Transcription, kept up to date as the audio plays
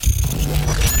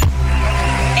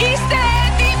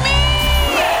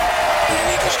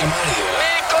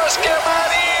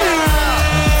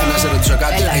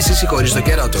γεύση χωρίς το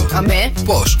κέρατο. Αμέ.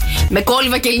 Πώς? Με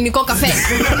κόλληβα και ελληνικό καφέ.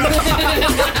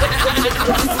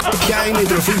 Ποια είναι η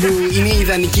τροφή που είναι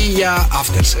ιδανική για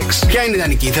after sex? Ποια είναι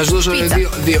ιδανική? Θα σου δώσω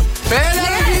δύο. Πέρα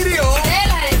ρε κύριο!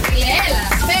 Έλα ρε φίλε, έλα.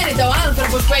 Φέρετε ο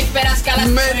άνθρωπος που έχει περάσει καλά.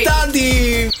 Μετά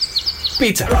την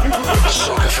πίτσα.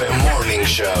 Sok FM Morning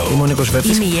Show. Είμαι ο Νίκος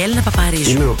Βέφτης. Είμαι η Έλληνα Παπαρίζου.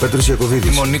 Είμαι ο Πέτρος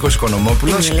Ιακωβίδης. Είμαι ο Νίκος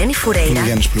Οικονομόπουλος. Είμαι η Ελένη Φουρέιρα. Είμαι ο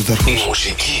Γιάννης Πλούταρχος. Η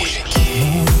μουσική.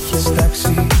 Έχεις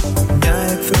τάξει μια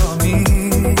εκδρομή.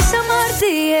 Τις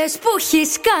αμαρτίες που έχεις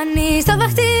κάνει στα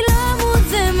δάχτυλά μου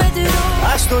δεν μετρώ.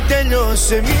 Ας το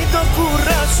τελειώσε, μην το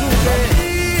κουράσουμε.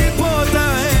 Τίποτα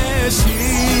εσύ.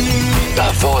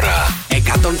 Τα δώρα.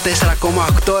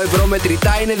 104,8 ευρώ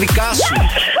μετρητά είναι δικά σου.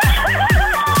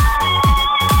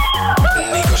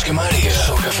 Νίκος και Μαρία.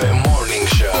 Sok FM Morning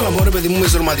Show. Αλλά μπορεί, παιδί μου, με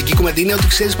δραματική κομμεντή είναι ότι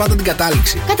ξέρεις πάντα την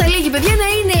κατάληξη. Καταλήγει, παιδιά, να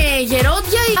είναι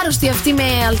γερόντια ή άρρωστη αυτή με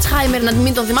Αλτσχάιμερ να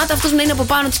μην τον θυμάται. Αυτός να είναι από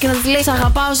πάνω της και να της λέει: Σ'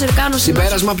 αγαπάω, σε κάνω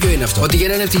Συμπέρασμα ποιο είναι αυτό? Ότι για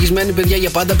να είναι ευτυχισμένοι παιδιά για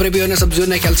πάντα πρέπει ο ένας από τους δύο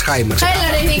να έχει Αλτσχάιμερ. Έλα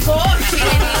ρε Νίκο, όχι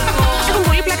ρε Νίκο. Έχουν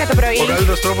πολύ πλάκα το πρωί. Ο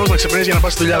καλύτερος τρόπος να ξυπνήσεις για να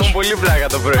πας στη δουλειά σου. Έχουν πολύ πλάκα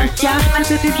το πρωί.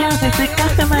 Φτιάχνετε τη διάθεση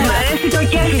κάθε μέρα. Μ' αρέσει το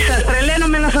κέφι σας,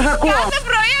 τρελαίνομαι να σας ακούω. Κάθε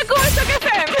πρωί ακούω στο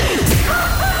καφέ.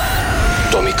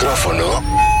 Το μικρόφωνο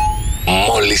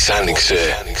μόλις άνοιξε.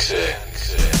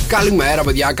 Καλημέρα,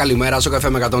 παιδιά, καλημέρα. Sok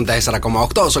FM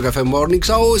 104,8. Sok FM Morning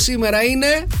Show. Σήμερα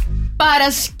είναι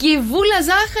Παρασκευούλα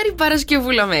ζάχαρη,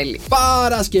 Παρασκευούλα μέλι.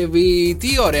 Παρασκευή. Τι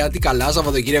ωραία, τι καλά.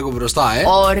 Σαββατοκύριακο μπροστά,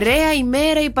 Ωραία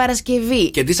ημέρα η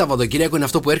Παρασκευή. Και τι Σαββατοκύριακο είναι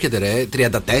αυτό που έρχεται, ρε?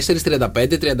 34,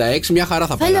 35, 36. Μια χαρά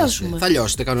θα περάσετε. Θα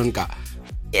λιώσετε κανονικά.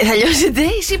 Θα λιώσετε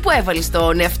εσύ που έβαλες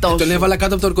τον εαυτό σου. Τον έβαλα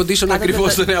κάτω από το air condition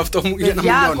ακριβώς τον εαυτό μου για να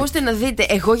μην λιώνει. Ακούστε να δείτε,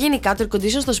 εγώ γενικά το air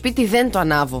condition στο σπίτι δεν το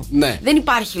ανάβω. Ναι. Δεν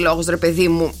υπάρχει λόγος, ρε παιδί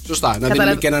μου. Σωστά, να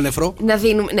δίνουμε και ένα νεφρό. Να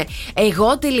δίνουμε, ναι.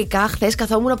 Εγώ τελικά χθες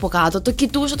καθόμουν από κάτω, το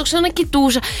κοιτούσα, το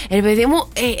ξανακοιτούσα. Ρε παιδί μου,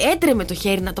 έτρεμε το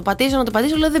χέρι να το πατήσω,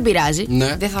 λέω δεν πειράζει.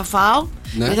 Ναι. Δεν θα φάω,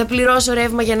 ναι. Δεν θα πληρώσω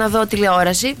ρεύμα για να δω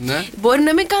τηλεόραση. Ναι. Μπορεί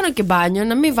να μην κάνω και μπάνιο,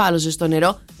 να μην βάλω ζεστό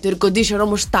νερό. Το air condition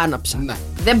όμως τ' άναψα. Ναι.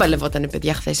 Δεν παλευότανε,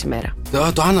 παιδιά, χθες ημέρα.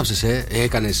 Το άναψες,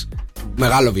 έκανες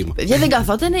μεγάλο βήμα. Παιδιά δεν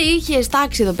καθότανε, είχε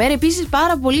στάξει εδώ πέρα. Επίσης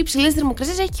πάρα πολύ υψηλές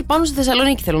θερμοκρασίες έχει και πάνω στη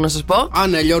Θεσσαλονίκη, θέλω να σας πω. Α,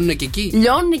 ναι, λιώνουνε και εκεί.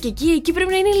 Λιώνουνε και εκεί. Εκεί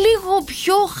πρέπει να είναι λίγο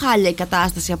πιο χάλια η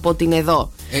κατάσταση από ότι είναι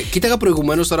εδώ. Κοίταγα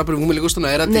προηγουμένως, τώρα προηγούμε λίγο στον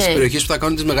αέρα, ναι, τις περιοχές που θα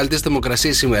κάνουν τις μεγαλύτερες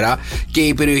θερμοκρασίες σήμερα. Και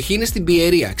η περιοχή είναι στην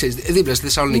Πιερία, ξέρεις, δίπλα στη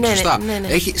Θεσσαλονίκη, ναι, σωστά.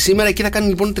 Ναι. Σήμερα εκεί θα κάνει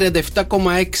λοιπόν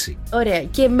 37,6. Ωραία.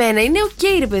 Και εμένα είναι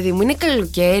οκ, ρε παιδί μου, είναι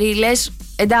καλοκαίρι, λες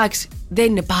εντάξει. Δεν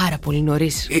είναι πάρα πολύ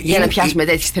νωρίς για να πιάσουμε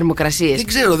τέτοιες θερμοκρασίες. Δεν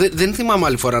ξέρω, δεν θυμάμαι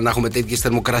άλλη φορά να έχουμε τέτοιες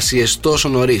θερμοκρασίες τόσο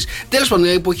νωρίς. Τέλος πάντων,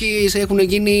 οι εποχές έχουν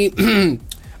γίνει.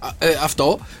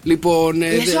 Αυτό, λοιπόν.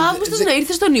 Λες ο Αύγουστος να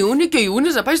ήρθε στον Ιούνιο και ο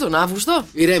Ιούνιος να πάει στον Αύγουστο.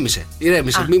 Ηρέμησε.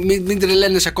 Μην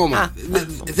τρελαίνεσαι ακόμα.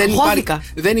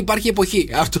 Δεν υπάρχει εποχή.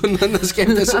 Αυτό να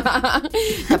σκέφτεσαι.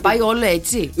 Θα πάει όλο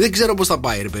έτσι. Δεν ξέρω πώς θα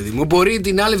πάει, ρε παιδί μου. Μπορεί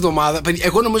την άλλη εβδομάδα.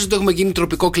 Εγώ νομίζω ότι έχουμε γίνει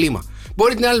τροπικό κλίμα.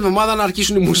 Μπορεί την άλλη εβδομάδα να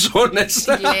αρχίσουν οι μουσώνες.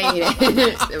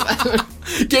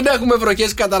 Και να έχουμε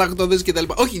βροχές, καταρακτώδες κτλ.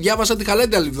 Όχι, διάβασα ότι χαλάει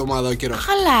την άλλη εβδομάδα ο καιρός.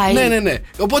 Χαλάει. Ναι.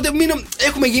 Οπότε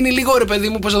έχουμε γίνει λίγο, ρε παιδί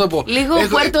μου, πώς να το πω. Λίγο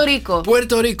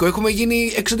Πουέρτο Ρίκο. Έχουμε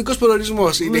γίνει εξωτικός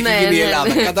προορισμός. Έχει γίνει η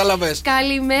Ελλάδα. Κατάλαβες.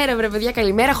 Καλημέρα, βρε παιδιά,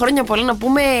 καλημέρα. Χρόνια πολλά να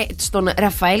πούμε στον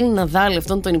Ραφαέλ Ναδάλ,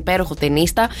 αυτόν τον υπέροχο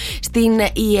τενίστα, στην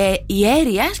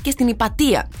Ιέριας και στην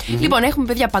Ιπατία. Λοιπόν, έχουμε,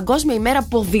 παιδιά, Παγκόσμια ημέρα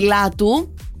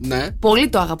ποδηλάτου. Ναι. Πολύ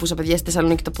το αγαπούσα, παιδιά, στη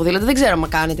Θεσσαλονίκη το ποδήλατο. Δεν ξέρω αν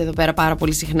κάνετε εδώ πέρα πάρα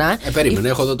πολύ συχνά. Περίμενε,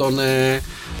 έχω εδώ τον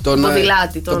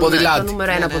ποδηλάτη. Το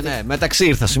νούμερο 1 ποδηλάτη. Ναι, μεταξύ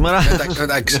ήρθα σήμερα.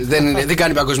 Εντάξει, δεν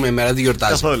κάνει Παγκόσμια ημέρα, δεν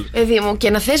γιορτάζει. Παιδί μου, και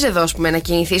να θες εδώ, ας πούμε, να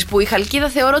κινηθείς, που η Χαλκίδα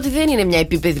θεωρώ ότι δεν είναι μια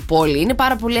επίπεδη πόλη. Είναι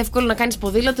πάρα πολύ εύκολο να κάνεις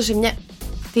ποδήλατο σε μια.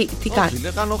 Τι κάνει.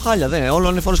 Δεν κάνω χάλια, δεν. Όλο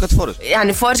ανηφόρες κατηφόρες.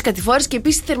 Ανηφόρες κατηφόρες και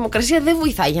επίσης η θερμοκρασία δεν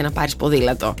βοηθάει για να πάρεις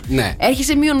ποδήλατο. Ναι.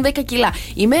 Έρχεσαι μείον 10 κιλά.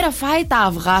 Η μέρα φάει τα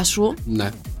αυγά σου. Ναι.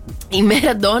 Η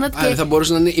μέρα ντόνατ. Και... θα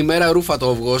μπορούσε να είναι η μέρα ρούφα το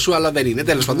αυγό σου, αλλά δεν είναι.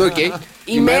 Τέλος πάντων, okay.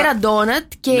 Η μέρα ντόνατ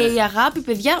και η αγάπη,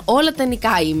 παιδιά, όλα τα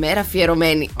νικάει. Η μέρα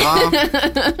αφιερωμένη.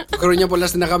 Χρόνια πολλά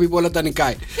στην αγάπη που όλα τα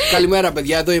νικάει. Καλημέρα,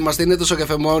 παιδιά, εδώ είμαστε. Είναι το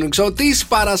Sok FM Morning Show της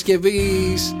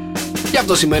Παρασκευής. Και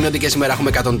αυτό σημαίνει ότι και σήμερα έχουμε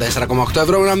 104,8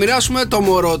 ευρώ να μοιράσουμε. Το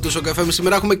μωρό του Sok FM.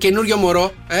 Σήμερα έχουμε καινούριο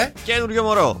μωρό.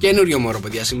 Καινούριο μωρό,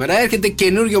 παιδιά. Σήμερα έρχεται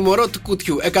καινούριο μωρό του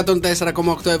κουτιού.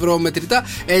 104,8 ευρώ μετρητά.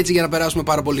 Έτσι για να περάσουμε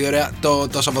πάρα πολύ ωραία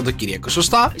το Σαββατοκύριακο.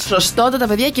 Σωστά. Σωστότατα,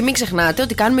 παιδιά. Και μην ξεχνάτε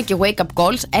ότι κάνουμε και wake up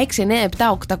calls 697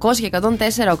 800 και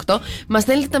 104,8. Μας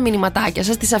στέλνετε τα μηνυματάκια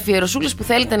σας, τις αφιερωσούλες που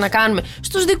θέλετε να κάνουμε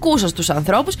στους δικούς σας τους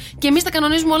ανθρώπους και εμείς θα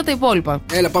κανονίζουμε όλα τα υπόλοιπα.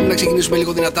 Έλα, πάμε να ξεκινήσουμε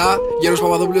λίγο δυνατά. Γιώργος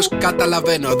Παπαδόπουλος,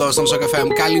 καταλαβαίνω εδώ στον Sok Sok FM.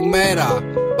 Καλημέρα.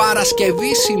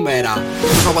 Παρασκευή σήμερα.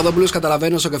 Ο Παπαδόπουλος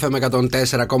καταλαβαίνω στο FM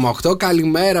 104,8.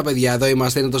 Καλημέρα, παιδιά. Εδώ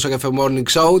είμαστε. Είναι το Sok FM Morning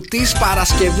Show της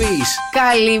Παρασκευής.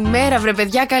 Καλημέρα, βρε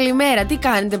παιδιά, καλημέρα. Τι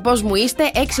κάνετε, πώς μου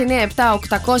είστε?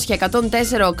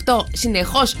 697-800-1048.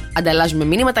 Συνεχώς ανταλλάζουμε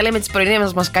μηνύματα, λέμε τις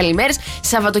πρωινές μας καλημέρες.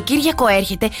 Σαββατοκύριακο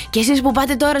έρχεται και εσείς που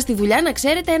πάτε τώρα στη δουλειά να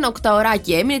ξέρετε, ένα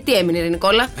 8ωράκι έμεινε. Τι έμεινε, ρε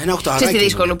Νικόλα? Ένα 8ωράκι. Ξέρεις τι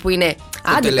δύσκολο που είναι?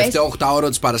 Το τελευταίο 8ωρο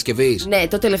της Παρασκευής. Ναι,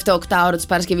 το τελευταίο 8ωρο της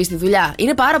Παρασκευής στη δουλειά.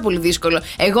 Είναι πάρα πολύ δύσκολο.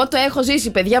 Εγώ το έχω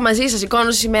ζήσει, παιδιά, μαζί σας.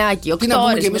 Σηκώνω σημαίακι. 8 Τι να πούμε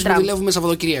ώρες και εμείς που δουλεύουμε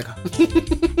Σαββατοκύριακα.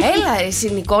 Έλα,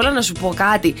 εσύ Νικόλα, να σου πω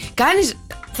κάτι. Κάνεις.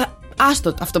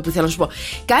 Άστο αυτό που θέλω να σου πω.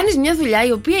 Κάνεις μια δουλειά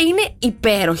η οποία είναι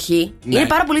υπέροχη, ναι. Είναι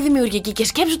πάρα πολύ δημιουργική και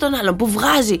σκέψου τον άλλον που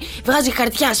βγάζει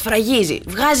χαρτιά, σφραγίζει,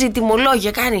 βγάζει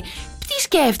τιμολόγια, κάνει. Τι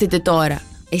σκέφτεται τώρα?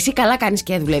 Εσύ καλά κάνεις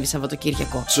και δουλεύεις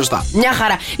Σαββατοκύριακο. Σωστά. Μια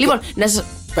χαρά. Λοιπόν, να σας.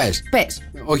 Πες.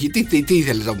 Όχι, τι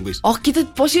ήθελες να μου πεις? Όχι, κοίτα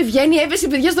πόση ευγένεια έπεσε,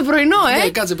 παιδιά, στο πρωινό, Ναι,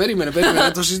 κάτσε, περίμενε,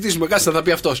 να το συζητήσουμε. Κάτσε, θα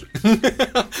πει αυτός.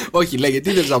 Όχι, λέγε, τι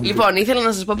ήθελες να μου πεις? Λοιπόν, ήθελα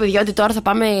να σας πω, παιδιά, ότι τώρα θα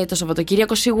πάμε το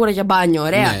Σαββατοκύριακο σίγουρα για μπάνιο.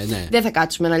 Ωραία. Ναι. Δεν θα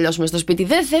κάτσουμε να λιώσουμε στο σπίτι.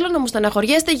 Δεν θέλω να μου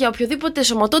στεναχωριέστε για οποιοδήποτε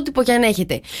σωματότυπο και αν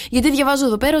έχετε. Γιατί διαβάζω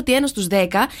εδώ πέρα ότι 1 στους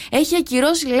 10 έχει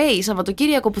ακυρώσει, λέει,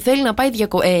 Σαββατοκύριακο που θέλει να πάει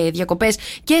διακοπές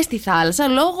και στη θάλασσα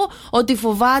λόγω ότι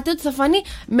φοβάται ότι θα φανεί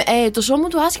το σώμα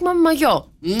του άσχημα με μαγιό.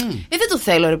 Δεν το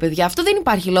θέλω, ρε παιδιά. Αυτό δεν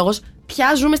υπάρχει λόγος.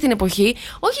 Πια ζούμε στην εποχή.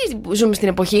 Όχι, ζούμε στην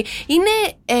εποχή. Είναι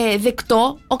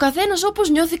δεκτό ο καθένας όπως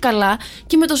νιώθει καλά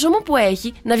και με το σώμα που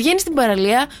έχει να βγαίνει στην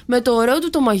παραλία με το ωραίο του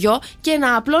το μαγιό και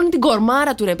να απλώνει την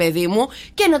κορμάρα του, ρε παιδί μου,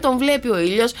 και να τον βλέπει ο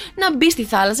ήλιος, να μπει στη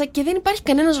θάλασσα. Και δεν υπάρχει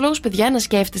κανένας λόγος, παιδιά, να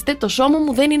σκέφτεστε το σώμα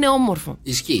μου δεν είναι όμορφο.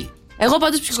 Ισχύει. Εγώ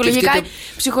πάντως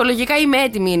ψυχολογικά είμαι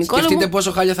έτοιμη, Νικόλα. Σκεφτείτε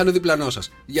πόσο χάλια θα είναι ο διπλανός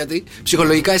σας. Γιατί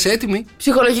ψυχολογικά είσαι έτοιμη?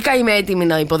 Ψυχολογικά είμαι έτοιμη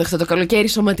να υποδεχτώ το καλοκαίρι,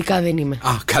 σωματικά δεν είμαι.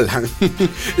 Α, καλά.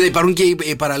 Υπάρχουν και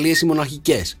οι παραλίες οι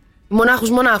μοναχικές. Μονάχους.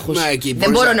 Εκεί,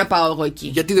 δεν μπορώ να πάω εγώ εκεί.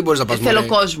 Γιατί δεν μπορείς να πας? Θέλω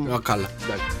κόσμο. Α, καλά.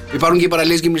 Υπάρχουν και οι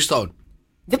παραλίες γυμνιστών.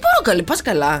 Δεν μπορώ, καλή, πας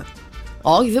καλά.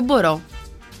 Όχι, δεν μπορώ.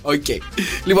 Οκ.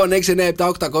 Λοιπόν,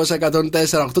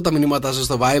 697-800-1048 τα μηνύματά σας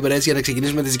στο Viber, έτσι, για να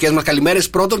ξεκινήσουμε τις δικές μας καλημέρες.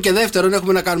 Πρώτον και δεύτερον,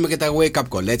 έχουμε να κάνουμε και τα wake up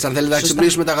call. Έτσι, αν θέλετε να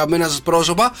ξυπνήσουμε τα αγαπημένα σας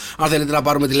πρόσωπα, αν θέλετε να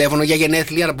πάρουμε τηλέφωνο για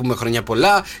γενέθλια, να πούμε χρόνια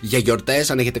πολλά, για γιορτές,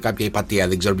 αν έχετε κάποια υπατία,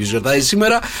 δεν ξέρω ποιος γιορτάζει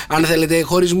σήμερα. Αν θέλετε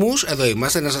χωρισμούς, εδώ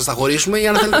είμαστε, να σας τα χωρίσουμε.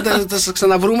 Για να θέλετε να σας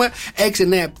ξαναβρούμε,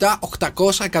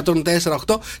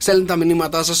 697-800-1048. Στέλνετε τα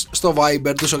μηνύματά σας στο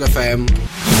Viber του Sok FM.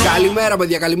 Καλημέρα,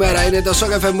 παιδιά, καλημέρα. Είναι το Sok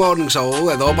FM Morning Show.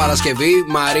 Εδώ Παρασκευή.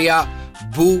 Μαρία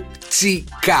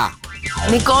Μπουτσικά.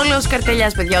 Νικόλαος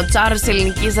Καρτελιάς, παιδιά, ο τσάρος της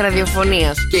ελληνικής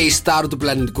ραδιοφωνίας. Και η στάρ του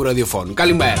πλανητικού ραδιοφώνου.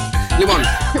 Καλημέρα. Λοιπόν,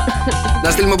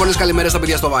 να στείλουμε πολλές καλημέρες στα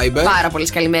παιδιά στο Viber. Πάρα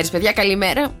πολλές καλημέρες, παιδιά,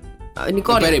 καλημέρα.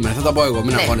 Νικόλα. Περίμενε, θα τα πω εγώ,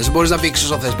 μην αγχώνεσαι. Μπορείς να πήξεις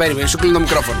όσο θες. Περίμενε, σου κλείνω το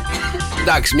μικρόφωνο.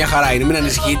 Εντάξει, μια χαρά είναι, μην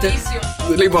ανησυχείτε.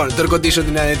 Λοιπόν, το ερκοντήσω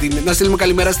να στείλουμε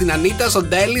καλημέρα στην Ανίτα, στον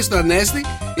Τέλη, στον Ανέστη.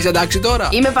 Είσαι εντάξει τώρα?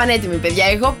 Είμαι πανέτοιμη, παιδιά.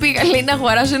 Εγώ πήγα, λέει, να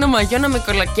αγοράσω ένα μαγιό να με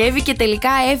κολακεύει και τελικά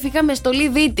έφυγα με στολή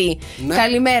δίτη. Ναι.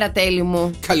 Καλημέρα, Τέλη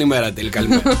μου. Καλημέρα, Τέλη,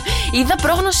 καλημέρα. Είδα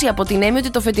πρόγνωση από την Έμι ότι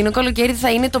το φετινό καλοκαίρι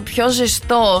θα είναι το πιο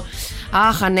ζεστό.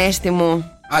 Αχ, Ανέστη μου.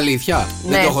 Αλήθεια,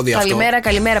 ναι, δεν το έχω δει αυτό.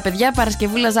 Καλημέρα, παιδιά.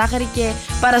 Παρασκευούλα ζάχαρη και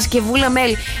Παρασκευούλα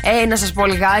μέλι. Να σας πω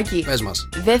λιγάκι. Πες μας.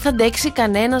 Δεν θα αντέξει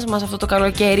κανένας μας αυτό το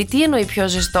καλοκαίρι. Τι εννοεί πιο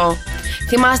ζεστό?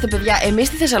 Θυμάστε, παιδιά, εμείς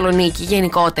στη Θεσσαλονίκη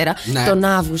γενικότερα, ναι, τον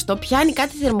Αύγουστο πιάνει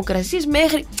κάτι θερμοκρασίες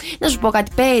μέχρι. Να σου πω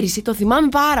κάτι, πέρυσι, το θυμάμαι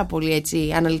πάρα πολύ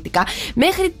έτσι αναλυτικά,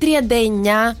 μέχρι 39-40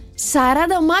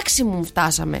 maximum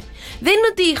φτάσαμε. Δεν είναι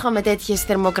ότι είχαμε τέτοιες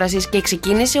θερμοκρασίες και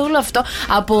ξεκίνησε όλο αυτό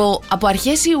από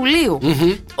αρχές Ιουλίου.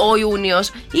 Ο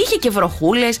Ιούνιος είχε και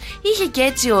βροχούλες, είχε και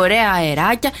έτσι ωραία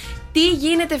αεράκια. Τι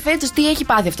γίνεται φέτος, τι έχει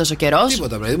πάθει αυτός ο καιρός?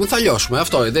 Τίποτα, παιδί μου, θα λιώσουμε.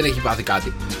 Αυτό δεν έχει πάθει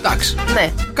κάτι. Εντάξει.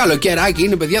 Ναι. Καλοκαιράκι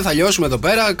είναι, παιδιά, θα λιώσουμε εδώ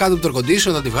πέρα κάτω από το air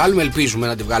condition, θα τη βγάλουμε. Ελπίζουμε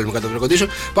να τη βγάλουμε κάτω από το air condition.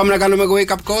 Πάμε να κάνουμε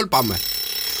wake up call, πάμε.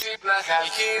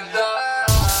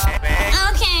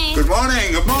 Good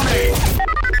morning, good morning.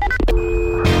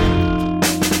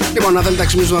 Λοιπόν, αν θέλετε να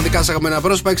ξυπνήσουμε τα δικά σας αγαπημένα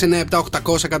πρόσωπα,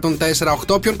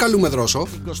 697-800-1048. Ποιον καλούμε, Δρόσο?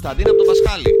 Την Κωνσταντίνα από το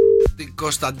Πασχάλι. Την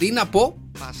Κωνσταντίνα από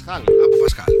Πασχάλι. Από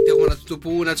Πασχάλι. Τι έχουμε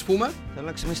να της πούμε? Θέλω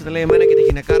να ξυπνήσετε, λέει, εμένα και τη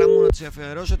γυναικάρα μου να της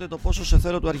αφιερώσετε το πόσο σε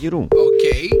θέλω του Αργυρού. Οκ.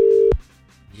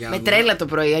 Με τρέλα το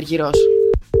πρωί, Αργυρός.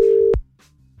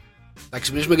 Θα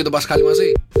ξυπνήσουμε και τον Πασχάλι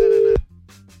μαζί? Ναι.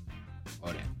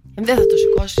 Ωραία. Δεν θα το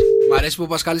σηκώσει. Μ' αρέσει που ο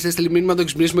Πασχάλης έστειλε μήνυμα να το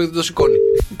ξυπνήσουμε και δεν το σηκώνει.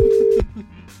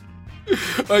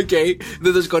 Οκ,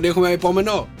 δεν το σηκώνει. Έχουμε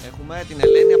επόμενο. Έχουμε την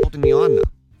Ελένη από την Ιωάννα.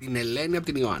 Την Ελένη από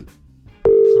την Ιωάννα.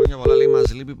 Χρόνια πολλά, λέει,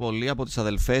 μας λείπει πολύ από τις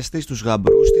αδελφές της, τους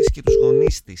γαμπρούς της και τους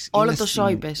γονείς της. Όλο το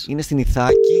σόι πες. Είναι στην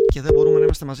Ιθάκη και δεν μπορούμε να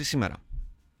είμαστε μαζί σήμερα.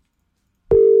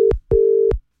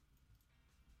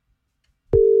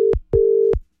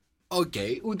 Οκ,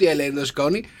 ούτε η Ελένη το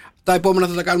σηκώνει. Τα επόμενα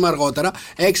θα τα κάνουμε αργότερα.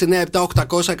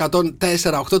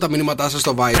 697-800-1048 τα μηνύματά σας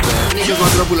στο Viber. Νίκος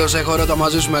Μαντρόπουλος, έχω έρωτα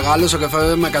μαζί σου μεγάλο. Sok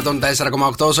FM με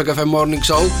 104,8. Sok FM Morning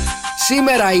Show.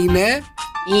 Σήμερα είναι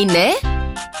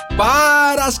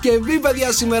Παρασκευή,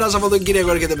 παιδιά, σήμερα από τον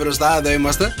Κύριακο έρχεται μπροστά. Εδώ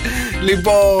είμαστε.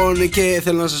 Λοιπόν, και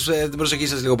θέλω να σας την προσοχή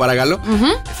σας λίγο, παρακαλώ.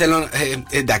 Θέλω,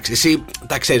 εντάξει, εσύ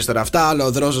τα ξέρεις τώρα αυτά, αλλά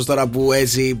ο Δρόσος τώρα που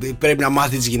έτσι πρέπει να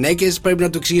μάθει τις γυναίκες, πρέπει να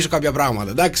του εξηγήσω κάποια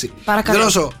πράγματα, εντάξει. Παρακαλώ.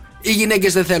 Δρόσο, οι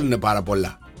γυναίκες δεν θέλουν πάρα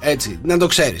πολλά. Έτσι, να το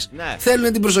ξέρεις. Ναι.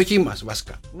 Θέλουν την προσοχή μας,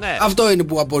 βασικά. Ναι. Αυτό είναι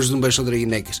που αποζητούν περισσότεροι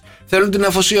γυναίκες. Θέλουν την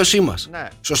αφοσίωσή μας. Ναι.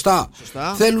 Σωστά.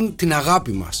 Θέλουν την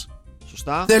αγάπη μας.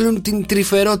 Σωστά. Θέλουν την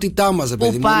τρυφερότητά μας,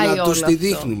 παιδί μου, να τους τη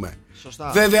δείχνουμε.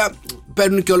 Σωστά. Βέβαια,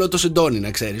 παίρνουν και όλο το σεντόνι,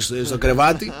 να ξέρεις, στο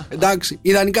κρεβάτι. Εντάξει.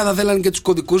 Ιδανικά θα θέλανε και τους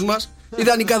κωδικούς μας.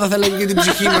 Ιδανικά θα θέλανε και την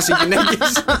ψυχή μας οι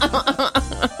γυναίκες.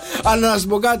 Αλλά να σου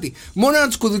πω κάτι. Μόνο αν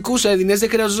τους κωδικούς έδινες, δεν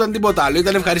χρειαζόταν τίποτα άλλο.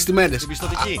 Ήταν ευχαριστημένες. Την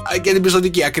πιστωτική. Και την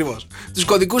πιστωτική, ακριβώς. Τους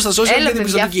κωδικούς στα social και την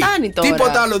πιστωτική.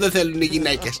 Τίποτα άλλο δεν θέλουν οι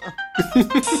γυναίκες.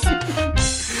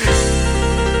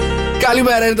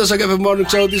 Καλημέρα, είναι το Sok FM Morning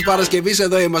Show της Παρασκευής.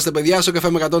 Εδώ είμαστε, παιδιά, Sok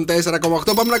FM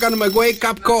 104,8. Πάμε να κάνουμε wake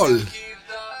up call.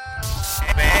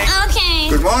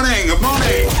 Good morning, good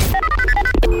morning.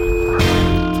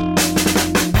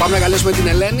 Πάμε να καλέσουμε την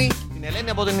Ελένη. Την Ελένη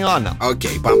από την Ιωάννα. Οκ,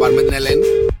 πάμε να πάρουμε την Ελένη.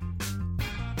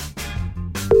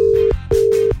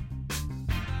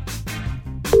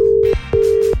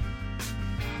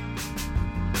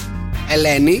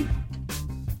 Ελένη.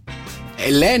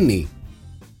 Ελένη.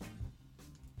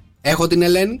 Έχω την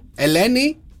Ελένη.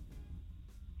 Ελένη.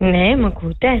 Ναι, μ'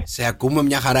 ακούτε? Σε ακούμε,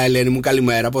 μια χαρά, Ελένη μου.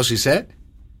 Καλημέρα, πώς είσαι?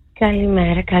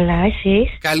 Καλημέρα, καλά,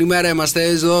 εσείς? Καλημέρα, είμαστε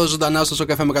εδώ ζωντανά στο Sok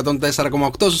FM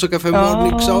 104,8, στο Sok FM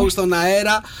Morning Show, στον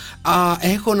αέρα.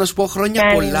 Έχω να σου πω χρόνια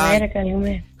πολλά.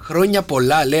 Καλημέρα. Χρόνια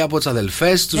πολλά, λέει, από τις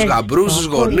αδελφές, τους γαμπρούς, τους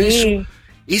γονείς σου.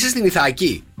 Είσαι στην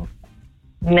Ιθάκη?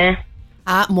 Ναι.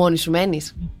 Μόνη σου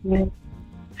μένεις? Ναι.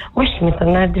 Όχι, με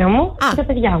τον άντρα μου και τα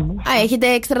παιδιά μου. Έχετε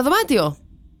έξτρα δωμάτιο?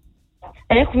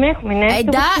 Έχουμε, ναι.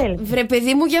 Βρε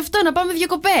παιδί μου, γι' αυτό να πάμε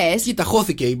διακοπές. Κοίτα,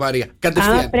 χώθηκε η Μαρία.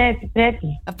 Κατευθείαν.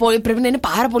 Πρέπει. Να είναι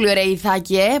πάρα πολύ ωραία η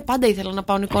Ιθάκη, Πάντα ήθελα να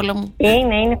πάω, Νικόλα μου.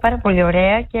 Είναι πάρα πολύ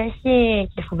ωραία και έχει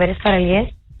και φοβερές παραλίες.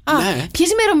 Ναι.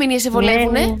 Ποιες ημερομηνίες σε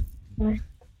βολεύουνε? Ναι.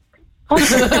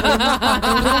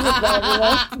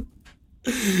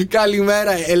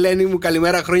 Καλημέρα, Ελένη μου,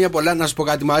 καλημέρα, χρόνια πολλά. Να σου πω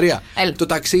κάτι, Μαρία. Το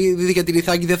ταξίδι για την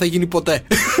Ιθάκη δεν θα γίνει ποτέ.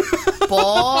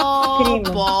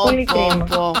 Πολύ κρίμα.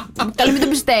 Καλή, μην το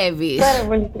πιστεύεις. Πάρα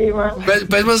πολύ κρίμα.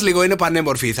 Πες μας λίγο, είναι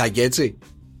πανέμορφη η Ιθάκη, έτσι?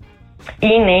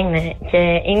 Είναι. Και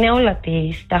είναι όλα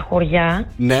τα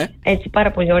χωριά. Ναι. Έτσι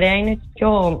πάρα πολύ ωραία. Είναι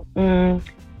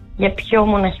για πιο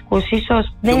μοναχικούς,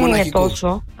 ίσως δεν είναι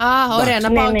τόσο. Ωραία,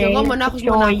 να πάω κι εγώ μονάχος.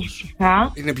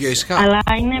 Είναι πιο ησυχά. Αλλά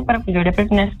είναι πάρα πολύ ωραία,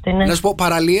 πρέπει να έρθετε. Να σου πω,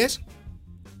 παραλίες?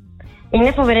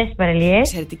 Είναι φοβερές οι παραλίες.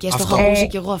 Εξαιρετικές, το έχω ακούσει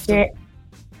κι εγώ αυτό.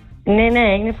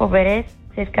 Ναι, είναι φοβερές.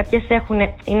 Κάποιες έχουν,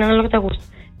 είναι ανάλογα τα γούστα.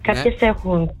 Κάποιες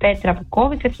έχουν πέτρα που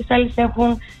κόβει, κάποιες άλλες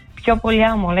έχουν πιο πολύ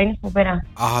άμμο, αλλά είναι φοβερά.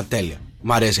 Τέλεια.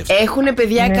 Μ' αρέσει αυτό. Έχουνε,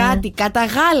 παιδιά, κάτι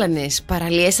καταγάλανες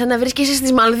παραλίες, σαν να βρίσκεσαι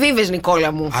στις Μαλδίβες,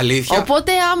 Νικόλα μου. Αλήθεια?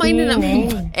 Οπότε άμα είναι να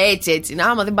μην. Έτσι.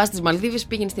 Άμα δεν πας στις Μαλδίβες,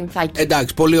 πήγαινε στην Ιθάκη.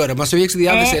 Εντάξει, πολύ ωραία. Μας έφτιαξε τη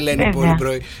διάθεση, Ελένη,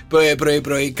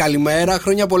 πρωί. Καλημέρα,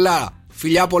 χρόνια πολλά.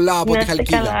 Φιλιά πολλά από τη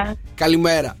Χαλκίδα.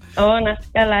 Καλημέρα. Να είστε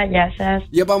καλά, γεια σας.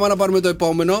 Για πάμε να πάρουμε το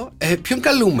επόμενο. Ποιον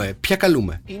καλούμε, ποια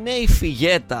καλούμε? Είναι η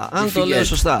Φιγέτα, αν το λέω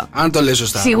σωστά. Αν το λέω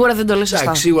σωστά. Σίγουρα δεν το λέω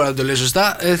σωστά. Σίγουρα δεν το λέω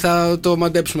σωστά. Θα το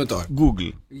μαντέψουμε τώρα.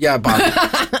 Google. Για πάμε.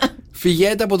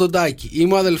 Φιγέτα από τον Τάκη.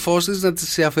 Είμαι ο αδελφός της, να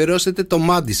της αφιερώσετε το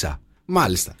Μάντισα.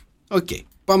 Μάλιστα. Οκ.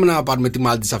 Πάμε να πάρουμε τη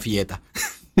Μάντισα Φιγέτα.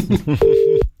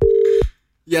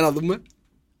 Για να δούμε.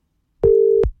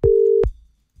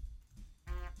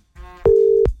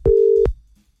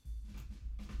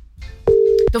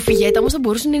 Το Φιγέτα όμως θα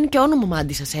μπορούσε να είναι και όνομα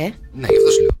Μάντισας, Ναι, γι'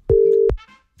 αυτό σου λέω.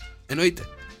 Εννοείται.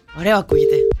 Ωραίο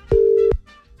ακούγεται.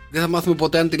 Δεν θα μάθουμε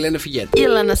ποτέ αν τη λένε Φιγέτα.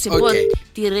 Ήλα να σε πω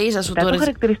τη ρίζα σου τώρα.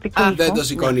 Δεν το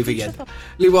σηκώνει η Φιγέτα.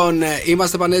 Λοιπόν,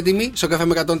 είμαστε πανέτοιμοι. Sok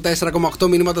FM 104,8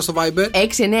 μηνύματα στο Viber.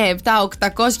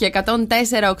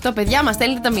 697-800-1048. Παιδιά, μας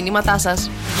στέλνετε τα μηνύματά σας.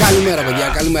 Καλημέρα,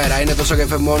 παιδιά, καλημέρα. Είναι το Sok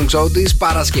FM Morning Show της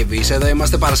Παρασκευής. Εδώ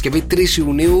είμαστε, Παρασκευή 3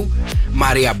 Ιουνίου.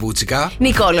 Μαρία Μπούτσικα.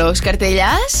 Νικόλαος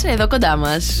Καρτελιάς, εδώ κοντά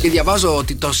μας. Και διαβάζω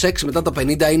ότι το σεξ μετά τα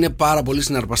 50 είναι πάρα πολύ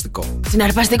συναρπαστικό.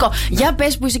 Συναρπαστικό. Για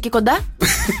πες που είσαι και κοντά.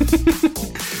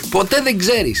 Ποτέ δεν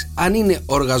ξέρεις αν είναι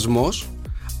οργασμός,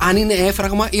 αν είναι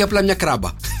έφραγμα ή απλά μια κράμπα.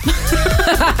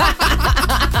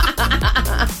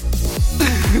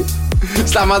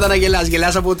 Σταμάτα να γελάς.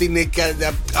 Γελάς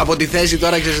από τη θέση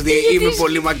τώρα, ξέρεις ότι είμαι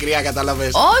πολύ μακριά,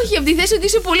 καταλαβες. Όχι, από τη θέση ότι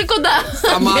είσαι πολύ κοντά.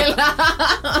 Σταμάτα.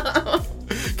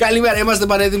 Καλημέρα, είμαστε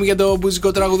πανέτοιμοι για το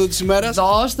μουσικό τραγούδι της ημέρας.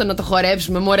 Δώστε να το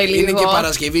χορέψουμε, μωρέ λίγο. Είναι και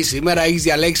Παρασκευή σήμερα, έχεις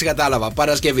διαλέξει, κατάλαβα.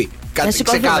 Παρασκευή. Να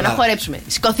σηκωθούμε, να χορέψουμε.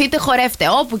 Σηκωθείτε, χορεύτε,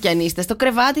 όπου κι αν είστε. Στο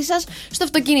κρεβάτι σας, στο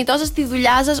αυτοκίνητό σας, στη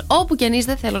δουλειά σας, όπου κι αν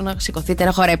είστε. Θέλω να σηκωθείτε,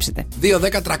 να χορέψετε.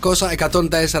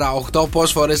 2-10-300-104-8.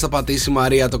 Πόσες φορές θα πατήσει η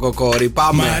Μαρία το κοκόρι?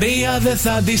 Πάμε. Μαρία δεν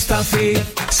θα αντισταθεί,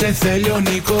 σε θέλει ο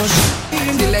Νίκος.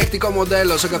 Συλλεκτικό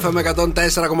μοντέλο, Sok FM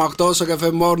 104,8, Sok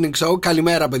FM Morning Show.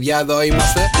 Καλημέρα, παιδιά, εδώ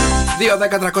είμαστε.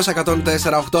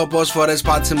 2-10-300-104-8. Πόσες φορές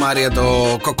πάτησε η Μαρία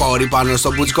το κοκόρι πάνω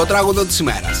στο μπουτσικό τραγούδι της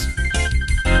ημέρας?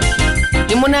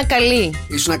 Ήμουνα καλή.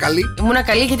 Ήσουνα καλή? Ήμουνα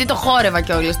καλή γιατί το χόρευα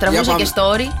κιόλας. Τραβούσα και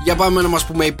story. Για πάμε να μας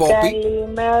πούμε η Πόπη.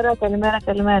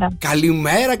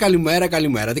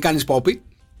 Καλημέρα. Τι κάνεις, Πόπη?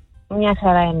 Μια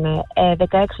χαρά είναι.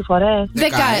 16 φορές.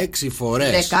 16 φορές.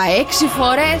 16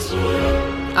 φορές.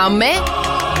 Αμέ.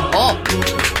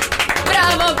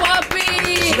 Μπράβο, Πόπη.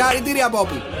 Συγχαρητήρια,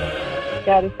 Πόπη.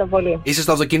 Ευχαριστώ πολύ. Είσαι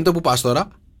στο αυτοκίνητο που πας τώρα?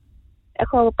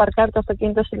 Έχω παρκάρει το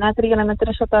αυτοκίνητο στην άκρη για να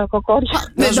μετρήσω τα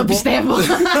κοκόρια. Δεν το πιστεύω.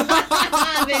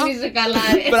 Δεν είσαι καλά,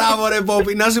 ρε. Μπράβο, ρε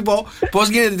Πόπη. Να σου πω,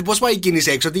 πώς πάει η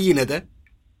κίνηση έξω, τι γίνεται?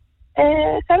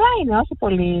 Καλά είναι, όχι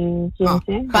πολύ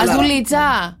κίνηση. Πας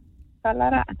δουλίτσα?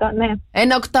 Χαλαρά, ναι.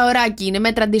 Ένα 8ωράκι είναι,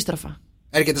 μέτρα αντίστροφα.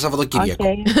 Έρχεται Σαββατοκύριακο.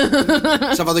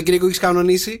 Σαββατοκύριακο έχεις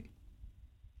κανονίσει?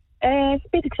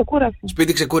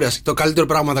 Σπίτι ξεκούραση. Το καλύτερο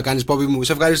πράγμα θα κάνεις, Πόπη μου.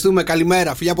 Σε ευχαριστούμε.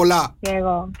 Καλημέρα. Φιλιά πολλά. Και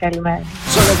εγώ. Καλημέρα.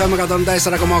 Sok FM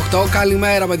 104,8.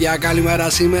 Καλημέρα, παιδιά. Καλημέρα.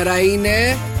 Σήμερα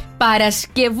είναι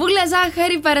Παρασκευούλα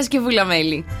ζάχαρη, Παρασκευούλα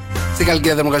μέλι. Στην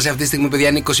Καλκίδα θερμοκρασία αυτή τη στιγμή, παιδιά,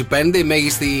 είναι 25, η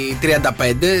μέγιστη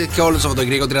 35 και όλο το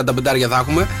Σαββατοκύριακο 35 θα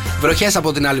έχουμε. Βροχές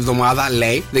από την άλλη εβδομάδα,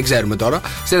 λέει, δεν ξέρουμε τώρα.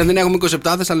 Στην Αθήνα έχουμε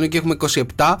 27, Θεσσαλονίκη έχουμε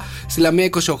 27, στη Λαμία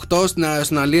 28,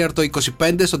 στην Αλίαρτο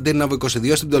 25, στον Τύρναβο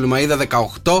 22, στην Πτολεμαΐδα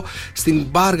 18, στην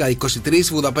Μπάργα 23,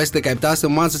 στη Βουδαπέστη 17, στο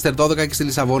Μάντσεστερ 12 και στη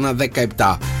Λισαβόνα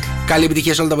 17. Καλή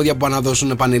επιτυχία σε όλα τα παιδιά που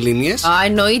αναδώσουν πανελλήνιες.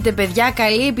 Εννοείται, παιδιά,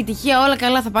 καλή επιτυχία, όλα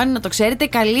καλά θα πάνε, να το ξέρετε.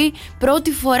 Καλή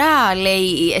πρώτη φορά,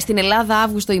 λέει, στην Ελλάδα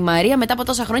Αύγουστο η Μαρία, μετά από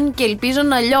τόσα χρόνια και ελπίζω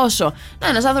να λιώσω.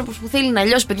 Ένας άνθρωπος που θέλει να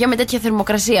λιώσει, παιδιά, με τέτοια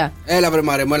θερμοκρασία. Έλα, βρε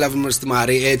Μαρία μου, έλα στη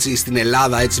Μαρία, έτσι στην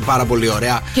Ελλάδα, έτσι πάρα πολύ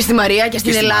ωραία. Και στη Μαρία και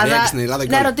στην Ελλάδα. Ελλάδα.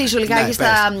 Να ρωτήσω λιγάκι,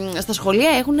 στα σχολεία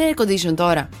έχουν air condition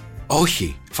τώρα?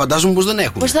 Όχι, φαντάζομαι πως δεν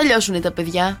έχουν. Πώς θα λιώσουν τα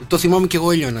παιδιά? Το θυμάμαι κι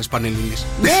εγώ, Ηλιώνας Πανελλήνης.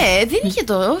 Ναι, δεν είχε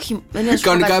το, όχι.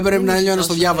 Κανονικά έπρεπε να λιώνω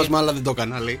στο διάβασμα, αλλά δεν το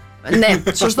έκανα, λέει. Ναι,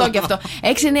 σωστό και αυτό.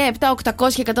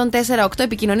 697-800-1048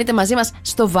 επικοινωνείτε μαζί μας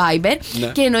στο Viber. Ναι.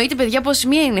 Και εννοείται, παιδιά, πως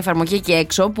μία είναι η εφαρμογή εκεί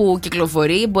έξω που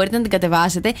κυκλοφορεί. Μπορείτε να την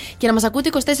κατεβάσετε και να μας ακούτε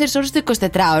 24 ώρες το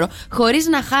 24ωρο, χωρίς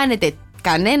να χάνετε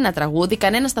κανένα τραγούδι,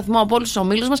 κανένα σταθμό από όλους τους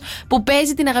ομίλους μας που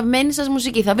παίζει την αγαπημένη σας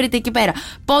μουσική. Θα βρείτε εκεί πέρα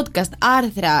podcast,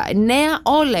 άρθρα, νέα,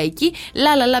 όλα εκεί.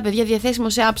 Λαλαλα, παιδιά, διαθέσιμο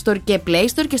σε App Store και Play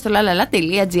Store και στο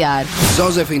lalala.gr.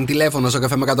 Ζώζεφιν, τηλέφωνο, Sok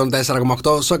FM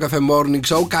 104,8, Sok FM Morning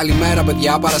Show. Καλημέρα,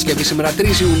 παιδιά. Παρασκευή σήμερα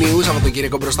 3 Ιουνίου,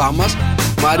 Σαββατοκύριακο μπροστά μας.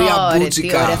 Μαρία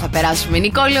Μπούτσικα. Τι ωραία θα περάσουμε.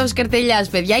 Νικόλαος Καρτελιάς,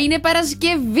 παιδιά, είναι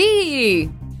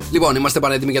Παρασκευή. Λοιπόν, είμαστε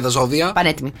πανέτοιμοι για τα ζώδια.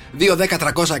 Πανέτοιμοι.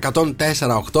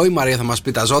 2-10-300-104-8. Η Μαρία θα μας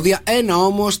πει τα ζώδια. Ένα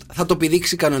όμως θα το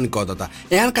πηδήξει κανονικότατα.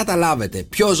 Εάν καταλάβετε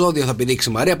ποιο ζώδιο θα πηδήξει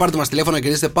η Μαρία, πάρτε μας τηλέφωνο και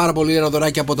κερδίσετε πάρα πολύ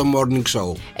δωράκια από το Morning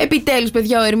Show. Επιτέλους,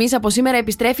 παιδιά, ο Ερμής από σήμερα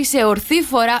επιστρέφει σε ορθή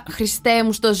φορά. Χριστέ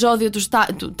μου, στο ζώδιο του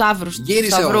Ταύρου.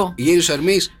 Γύρισε ο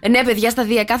Ερμής. Ναι, παιδιά,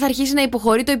 σταδιακά θα αρχίσει να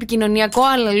υποχωρεί το επικοινωνιακό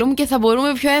αλαλούμ και θα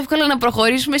μπορούμε πιο εύκολα να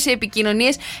προχωρήσουμε σε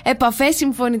επικοινωνίες, επαφές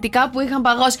συμφωνητικά που είχαν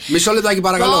παγώσει. Μισό λεπτάκι,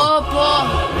 παρακαλώ.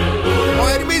 Ο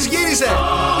Ερμής γύρισε!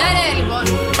 Ναι, λοιπόν.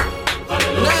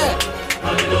 Ναι!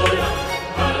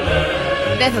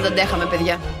 Δεν θα το αντέχαμε,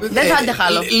 παιδιά. Δεν θα αντέχα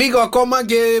άλλο. Λίγο ακόμα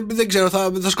και δεν ξέρω,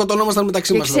 θα σκοτωνόμασταν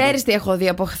μεταξύ μας. Και ξέρεις τι έχω δει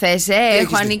από χθες,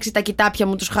 έχω ανοίξει τα κοιτάπια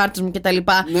μου, τους χάρτες μου κτλ.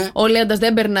 Ναι. Ο Λέοντας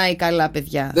δεν περνάει καλά,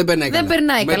 παιδιά. Δεν περνάει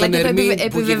καλά. Και το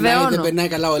επιβεβαιώνω. Δεν περνάει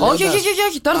καλά ο Λέοντας.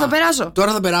 Όχι, τώρα θα περάσω.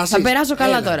 Τώρα θα περάσεις. Θα περάσω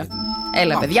καλά τώρα.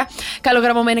 Έλα, παιδιά.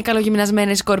 Καλογραμμωμένοι,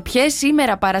 καλογυμνασμένες σκορπιές.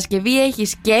 Σήμερα Παρασκευή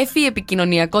έχεις κέφι,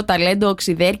 επικοινωνιακό ταλέντο,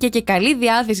 οξυδέρκεια και καλή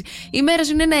διάθεση. Η μέρα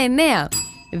σου είναι ένα 9.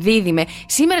 Δίδυμε.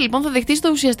 Σήμερα λοιπόν θα δεχτείς το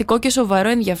ουσιαστικό και σοβαρό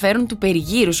ενδιαφέρον του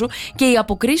περιγύρου σου και η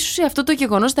αποκρίση σου σε αυτό το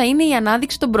γεγονός θα είναι η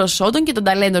ανάδειξη των προσόντων και των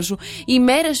ταλέντων σου. Η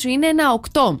μέρα σου είναι ένα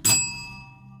 8.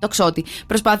 Τοξότη.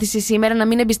 Προσπάθησε σήμερα να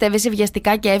μην εμπιστεύεσαι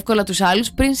βιαστικά και εύκολα τους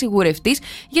άλλους πριν σιγουρευτείς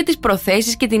για τις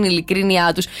προθέσεις και την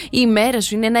ειλικρίνειά τους. Η μέρα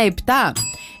σου είναι ένα 7.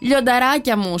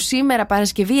 Λιονταράκια μου, σήμερα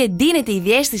Παρασκευή εντείνεται η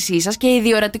διαίσθησή σας και η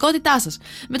διορατικότητά σας.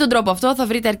 Με τον τρόπο αυτό θα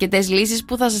βρείτε αρκετές λύσεις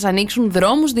που θα σας ανοίξουν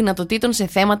δρόμους δυνατοτήτων σε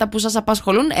θέματα που σας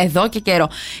απασχολούν εδώ και καιρό.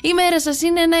 Η μέρα σας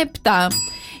είναι ένα 7.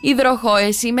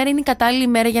 Υδροχόε, σήμερα είναι η κατάλληλη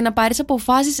μέρα για να πάρεις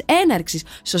αποφάσεις έναρξης,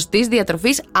 σωστής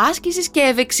διατροφής, άσκησης και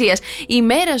ευεξίας. Η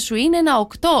μέρα σου είναι ένα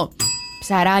 8.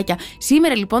 ψαράκια.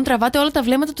 Σήμερα λοιπόν τραβάτε όλα τα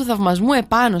βλέμματα του θαυμασμού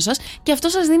επάνω σας και αυτό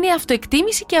σας δίνει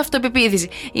αυτοεκτίμηση και αυτοεπεποίθηση.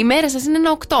 Η μέρα σας είναι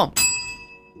ένα 8.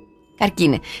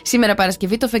 Καρκίνε. Σήμερα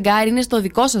Παρασκευή το φεγγάρι είναι στο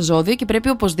δικό σας ζώδιο και πρέπει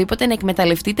οπωσδήποτε να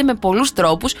εκμεταλλευτείτε με πολλούς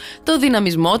τρόπους το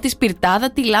δυναμισμό, τη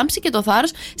σπιρτάδα, τη λάμψη και το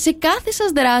θάρρος σε κάθε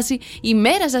σας δράση. Η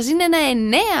μέρα σας είναι ένα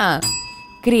 9.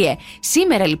 Κρύε.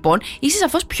 Σήμερα λοιπόν είσαι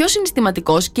σαφώς πιο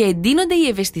συναισθηματικός και εντείνονται οι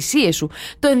ευαισθησίες σου.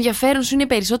 Το ενδιαφέρον σου είναι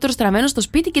περισσότερο στραμμένο στο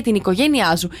σπίτι και την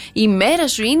οικογένειά σου. Η μέρα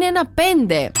σου είναι ένα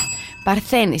 5.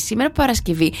 Παρθένε, σήμερα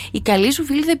Παρασκευή, οι καλοί σου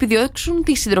φίλοι θα επιδιώξουν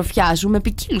τη συντροφιά σου με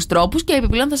ποικίλους τρόπους και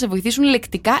επιπλέον θα σε βοηθήσουν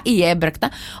λεκτικά ή έμπρακτα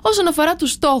όσον αφορά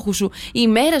τους στόχους σου. Η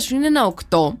μέρα σου είναι ένα 8.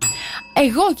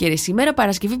 Εγώ κύριε, σήμερα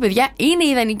Παρασκευή, παιδιά, είναι η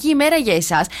ιδανική ημέρα για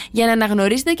εσάς για να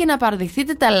αναγνωρίσετε και να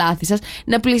παραδεχθείτε τα λάθη σας,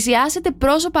 να πλησιάσετε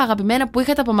πρόσωπα αγαπημένα που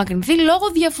είχατε απομακρυνθεί λόγω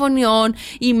διαφωνιών.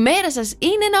 Η μέρα σας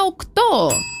είναι ένα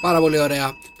 8. Πάρα πολύ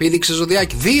ωραία. Πήδηξε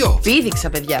ζωδιάκι. 2. Πήδηξα,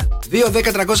 παιδιά. 2,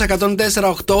 10, 300, 104,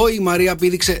 8. Η Μαρία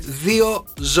πήδηξε 2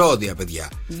 ζώδια, παιδιά.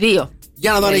 2.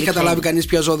 Για να δω αν έχει καταλάβει κανείς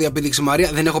ποια ζώδια πήδηξε η Μαρία.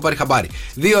 Δεν έχω πάρει χαμπάρι.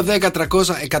 2, 10,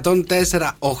 300,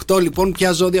 104, 8. Λοιπόν,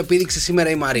 ποια ζώδια πήδηξε σήμερα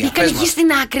η Μαρία. Βγήκαν εκεί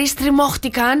στην άκρη,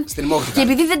 στριμώχτηκαν. Και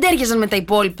επειδή δεν τέριαζαν με τα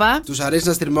υπόλοιπα. Τους αρέσει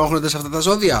να στριμώχνονται σε αυτά τα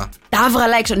ζώδια. Τα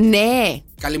έβγαλα έξω, ναι.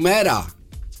 Καλημέρα.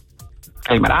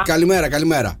 Καλημέρα.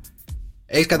 Καλημέρα.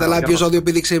 Έχεις καταλάβει ποιο ζώδιο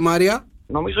πήδηξε η Μαρία.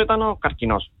 Νομίζω ήταν ο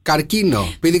καρκίνος. Καρκίνο.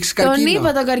 Πήδηξε καρκίνο. Τον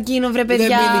είπα τον καρκίνο, βρε παιδιά.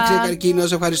 Δεν πήδηξε καρκίνο,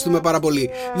 σε ευχαριστούμε πάρα πολύ.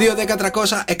 2, 10,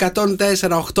 300,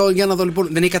 104, 8. Για να δω λοιπόν.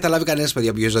 Δεν έχει καταλάβει κανένας,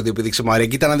 παιδιά, ποιο ζώδιο πήδηξε η Μαρία.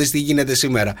 Κοίτα να δεις τι γίνεται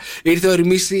σήμερα. Ήρθε ο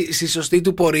Ερμής στη σωστή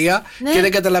του πορεία και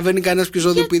δεν καταλαβαίνει κανένας ποιο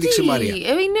ζώδιο πήδηξε η Μαρία.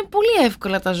 Είναι πολύ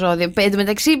εύκολα τα ζώδια. Εν τω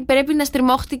μεταξύ πρέπει να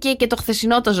στριμώχτηκε και το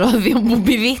χθεσινό το ζώδιο που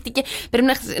πηδήχτηκε. Πρέπει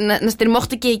να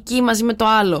στριμώχτηκε εκεί μαζί με το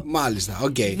άλλο. Μάλιστα,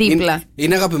 οκ. Δίπλα.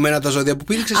 Είναι αγαπημένα τα ζώδια που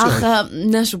πήδηξε εσύ. Αχ,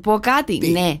 να σου πω κάτι.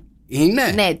 Ναι. Είναι.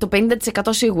 Ναι, το 50%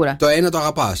 σίγουρα. Το ένα το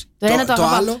αγαπάς. Το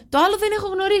άλλο δεν έχω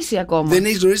γνωρίσει ακόμα. Δεν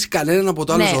έχεις γνωρίσει κανέναν από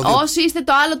το άλλο ζώδιο. Όσοι είστε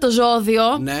το άλλο το ζώδιο,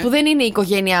 που δεν είναι η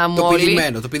οικογένειά μου.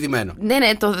 Το πηδημένο. Ναι,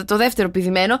 το δεύτερο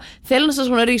πηδημένο. Θέλω να σας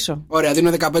γνωρίσω. Ωραία, δίνω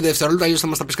 15 δευτερόλεπτα, αλλιώς θα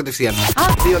μας τα πεις κατευθείαν.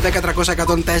 2, 10, 300,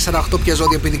 104, 8. Ποια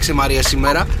ζώδια πήδηξε η Μαρία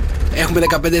σήμερα. Έχουμε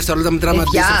 15 δευτερόλεπτα, μετράμε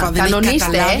αντίστοιχα. Δεν έχει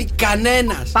καταλάβει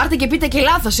κανένας. Πάρτε και πείτε και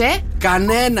λάθος,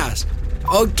 Κανένας.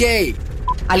 Οκ.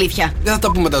 Αλήθεια. Δεν θα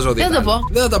τα πούμε τα ζώδια.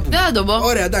 Δεν θα το πω.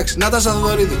 Ωραία, εντάξει. Νάτασα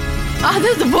Θοδωρίδου.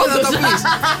 Δεν το πω. Δεν θα το πεις.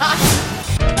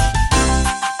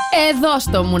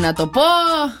 Δώσ' μου να το πω.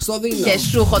 Στο δίνω. Και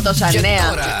σου έχω τόσα νέα.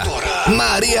 Τώρα,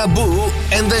 Μαρία Μπού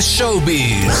and the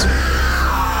Showbiz.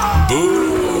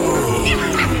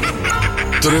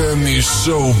 Τρέμει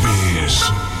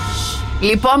Showbiz.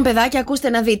 Λοιπόν, παιδάκια, ακούστε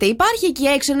να δείτε. Υπάρχει εκεί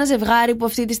έξω ένα ζευγάρι που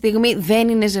αυτή τη στιγμή δεν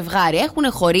είναι ζευγάρι.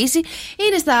 Έχουν χωρίσει,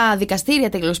 είναι στα δικαστήρια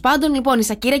τέλος πάντων. Λοιπόν, η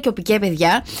Σακύρα και ο Πικέ,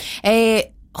 παιδιά,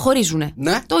 χωρίζουνε.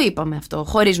 Ναι. Το είπαμε αυτό.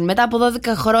 Χωρίζουν. Μετά από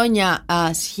 12 χρόνια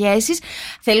σχέσεις.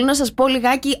 Θέλω να σας πω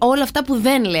λιγάκι όλα αυτά που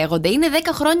δεν λέγονται. Είναι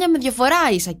 10 χρόνια με διαφορά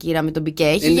η Σακύρα με τον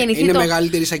Πικέ. Είναι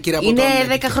μεγαλύτερη η Σακύρα από τον Πικέ.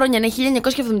 Είναι 10 χρόνια, ναι,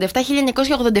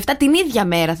 1977-1987, την ίδια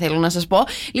μέρα θέλω να σας πω.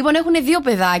 Λοιπόν, έχουν 2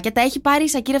 παιδάκια. Τα έχει πάρει η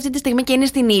Σακύρα αυτή τη στιγμή και είναι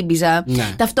στην Ήμπιζα.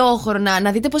 Ναι. Ταυτόχρονα,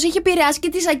 να δείτε πώς έχει επηρεάσει και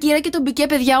τη Σακύρα και τον Πικέ,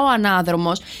 παιδιά, ο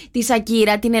ανάδρομος. Τη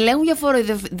Σακύρα την ελέγχουν για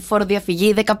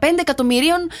φοροδιαφυγή 15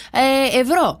 εκατομμυρίων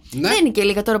ευρώ. Ναι. Δεν είναι και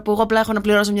λίγα τώρα που εγώ απλά έχω να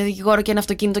πληρώσω μια δικηγόρο και ένα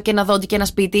αυτοκίνητο και ένα δόντι και ένα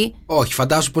σπίτι. Όχι,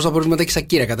 φαντάσου πόσα προβλήματα έχει η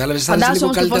Σακύρα, κατάλαβες. Φαντάσου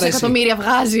όμως πόσα εκατομμύρια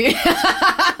βγάζει.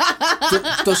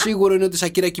 Το σίγουρο είναι ότι η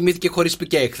Σακύρα κοιμήθηκε χωρίς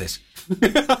Πικέ εχθές.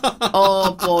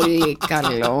 Πολύ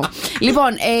καλό. Λοιπόν,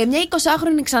 μια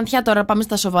 20χρονη ξανθιά, τώρα πάμε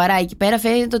στα σοβαρά εκεί πέρα.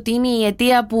 Φαίνεται ότι είναι η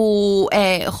αιτία που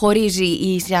χωρίζει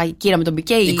η Σακύρα με τον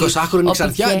Πικέ. 20χρονη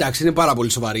ξανθιά, εντάξει, είναι πάρα πολύ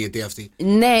σοβαρή η αιτία αυτή.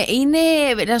 Ναι, είναι.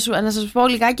 Να σας πω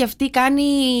λιγάκι, αυτή κάνει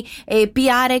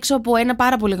PR έξω από ένα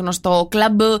πάρα πολύ γνωστό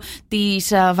κλαμπ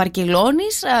της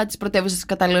Βαρκελόνης, της πρωτεύουσας της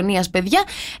Καταλωνίας, παιδιά.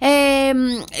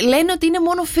 Λένε ότι είναι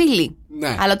μόνο φίλοι.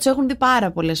 Ναι. Αλλά τους έχουν δει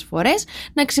πάρα πολλές φορές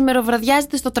να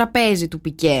ξημεροβραδιάζεται στο τραπέζι του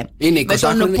Πικέ. Είναι με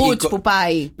τον Πουτς που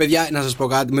πάει. Παιδιά, να σας πω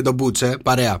κάτι με τον Πουτς,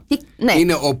 παρέα. Ναι.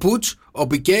 Είναι ο Πουτς, ο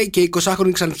Πικέ και η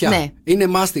 20χρονη ξανθιά. Ναι. Είναι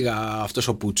μάστιγα αυτός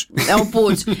ο Πουτς. Ο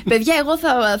Πουτς. Παιδιά, εγώ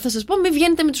θα σας πω, μην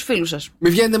βγαίνετε με τους φίλους σας.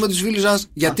 Μην βγαίνετε με τους φίλους σας,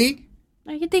 γιατί?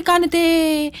 Γιατί κάνετε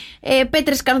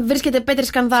βρίσκετε πέτρες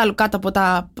σκανδάλου κάτω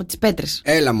από τις πέτρες.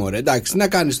 Έλα μωρέ, εντάξει, τι να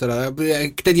κάνεις τώρα.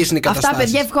 Τέτοιες είναι οι καταστάσεις. Αυτά,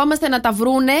 παιδιά, ευχόμαστε να τα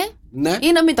βρούνε, ναι,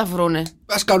 ή να μην τα βρούνε.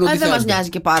 Ας κάνουν ό,τι δεν μας νοιάζει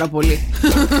και πάρα πολύ.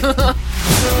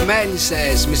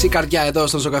 Μέλισσες, μισή καρδιά εδώ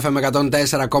στον Sok FM με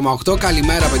 104,8.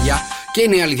 Καλημέρα, παιδιά. Και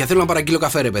είναι η αλήθεια, θέλω να παραγγείλω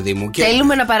καφέ, ρε παιδί μου.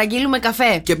 Θέλουμε να παραγγείλουμε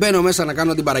καφέ. Και μπαίνω μέσα να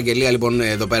κάνω την παραγγελία, λοιπόν,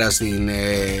 εδώ πέρα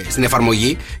στην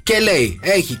εφαρμογή. Και λέει,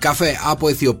 έχει καφέ από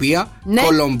Αιθιοπία, ναι,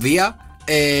 Κολομβία,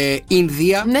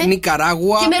 Ινδία, ναι,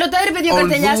 Νικαράγουα, και με ρωτάει, ρε παιδιά, ο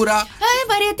Καρτελιάς,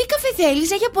 Μαρία, τι καφέ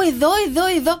θέλεις? Έχει από εδώ.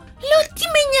 Λέω, τι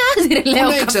με νοιάζει, ρε, λέω.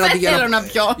 Καφέ θέλω να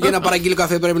πιω. Για να παραγγείλω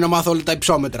καφέ πρέπει να μάθω όλα τα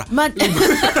υψόμετρα.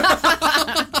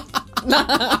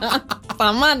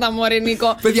 Σταμάτα, μωρέ,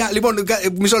 Νίκο. Παιδιά, λοιπόν,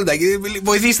 μισό λεπτάκι,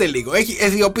 βοηθήστε λίγο. Έχει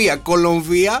Αιθιοπία,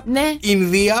 Κολομβία,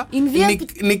 Ινδία,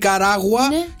 Νικαράγουα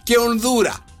και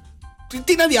Ονδούρα.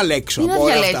 Τι να διαλέξω από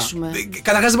όλα αυτά?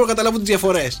 Καταρχάς δεν μπορώ να καταλάβω τις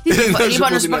διαφορές.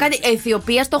 Λοιπόν, να σου πω κάτι.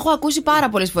 Αιθιοπία το έχω ακούσει πάρα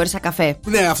πολλές φορές σαν καφέ.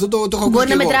 Ναι, αυτό το έχω ακούσει. Μπορεί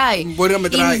να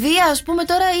μετράει. Ινδία, ας πούμε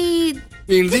τώρα η.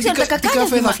 Οι Ινδοί τι καφέ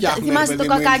θα φτιάχνουν? Θυμάστε το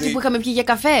κακάκι που είχαμε πιει για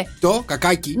καφέ? Το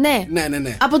κακάκι. Ναι.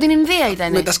 Από την Ινδία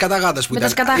ήταν. Με τα σκαταγάτας που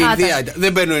ήταν.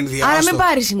 Δεν μπαίνω Ινδία. Άρα με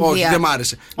πάρεις Ινδία. Όχι, δεν μ'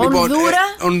 άρεσε.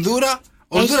 Ονδούρα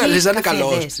λες να είναι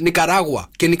καλός. Νικαράγουα.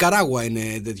 Και Νικαράγουα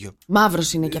είναι τέτοιο.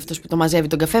 Μαύρος είναι και αυτός που το μαζεύει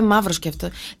τον καφέ. Μαύρος και αυτό.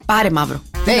 Πάρε μαύρο.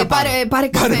 Πάρε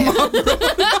καφέ.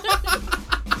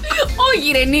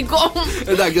 Όχι, ρε, Νίκο.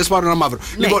 Εντάξει, ας πάρω ένα μαύρο.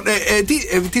 Λοιπόν,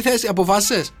 τι θες,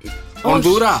 αποφάσισες?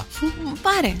 Ονδούρα.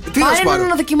 Πάρε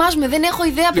να δοκιμάσουμε. Δεν έχω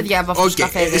ιδέα, παιδιά, από αυτούς τους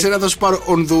καφέδες. Εσένα θα σου πάρω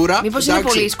Ονδούρα. Μήπως είναι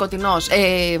πολύ σκοτεινός,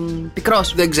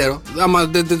 πικρός? Δεν ξέρω.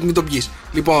 Άμα μην το πιείς.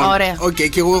 Λοιπόν,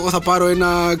 και εγώ θα πάρω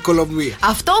ένα Κολομβία.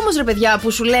 Αυτό όμως, ρε παιδιά,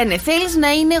 που σου λένε, θέλεις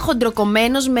να είναι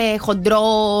χοντροκομμένος με χοντρό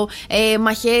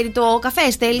μαχαίρι το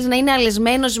καφέ? Θέλεις να είναι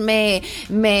αλεσμένος με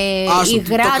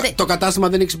υγρά? Το κατάστημα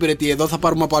δεν εξυπηρετεί εδώ, θα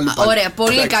πάρουμε από άλλο. Ωραία,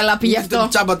 πολύ καλά πήγε αυτό.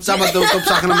 Τσάμπα το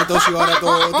ψάχναμε τόση ώρα το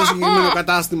συγκεκριμένο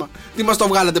κατάστημα. Τι μας το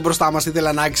βγάλατε μπροστά μας,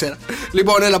 ήθελα να ήξερα.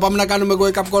 Λοιπόν, έλα, πάμε να κάνουμε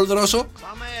wake up call, Δρόσο.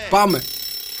 Πάμε.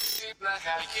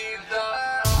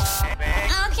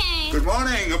 Good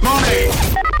morning, good morning.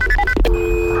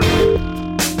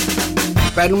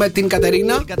 Παίρνουμε την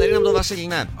Κατερίνα. Την Κατερίνα από το Βασίλη,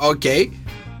 ναι. Οκ.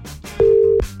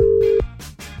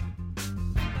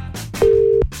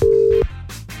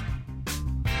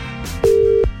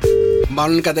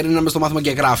 Μάλλον η Κατερίνα μες στο μάθημα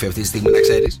και γράφει αυτή τη στιγμή, να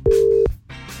ξέρεις.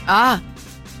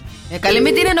 Καλή,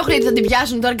 μην την ενοχλείτε, θα την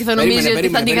πιάσουν τώρα και θα νομίζει ότι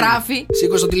θα την γράφει.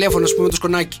 Σήκω το τηλέφωνο, ας πούμε, το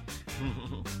σκονάκι.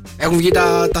 Έχουν βγει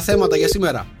τα θέματα για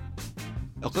σήμερα.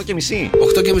 8:30.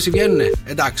 8:30 βγαίνουνε.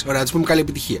 Εντάξει, ωραία, τους πούμε καλή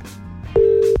επιτυχία.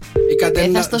 Η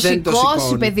Κατερίνα θα δεν το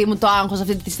σηκώσει, παιδί μου, το άγχος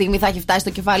αυτή τη στιγμή. Θα έχει φτάσει στο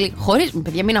κεφάλι. Χωρίς,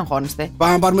 παιδιά, μην αγχώνεστε.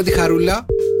 Πάμε να πάρουμε τη Χαρούλα.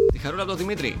 Τη Χαρούλα από τον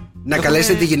Δημήτρη. Να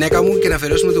καλέσετε τη γυναίκα μου και να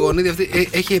αφιερώσουμε το γονίδι αυτή.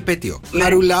 Έχει επέτειο.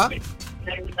 Χαρούλα.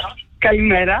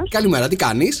 Καλημέρα. Καλημέρα, τι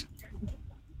κάνεις?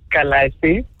 Καλά,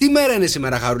 εσύ? Τι μέρα είναι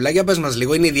σήμερα, Χαρούλα? Για πες μας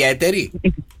λίγο, είναι ιδιαίτερη?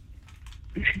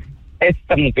 Έτσι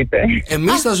θα μου πείτε.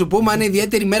 Εμείς θα σου πούμε αν είναι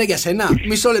ιδιαίτερη μέρα για σένα.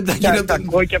 Μισό λεπτάκι. Τα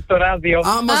ακούω και από το ράδιο.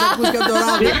 Μας ακούς και από το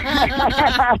ράδιο.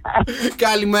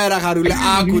 Καλημέρα, Χαρούλα.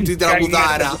 Άκου την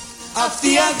τραγουδάρα. Αυτή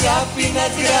η αγάπη να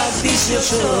κρατήσει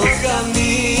όσο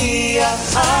καμία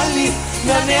άλλη.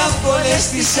 Να είναι από όλες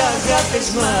τις αγάπες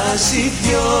μας η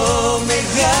πιο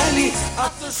μεγάλη.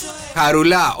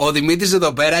 Χαρούλα, ο Δημήτρης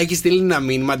εδώ πέρα έχει στείλει ένα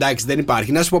μήνυμα. Εντάξει, δεν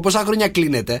υπάρχει. Να σου πω πόσα χρόνια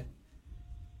κλείνετε?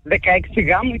 16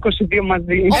 γάμου, 22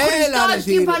 μαζί. Ο Χριστός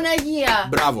και η Παναγία.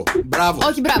 Μπράβο.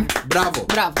 Όχι, μπράβο.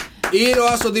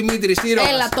 Ήρωας ο Δημήτρης, ήρωας.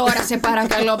 Έλα τώρα, σε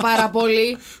παρακαλώ πάρα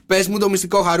πολύ. Πες μου το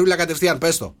μυστικό, Χαρούλα, κατευθείαν,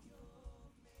 πες το.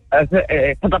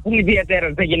 Θα τα πούμε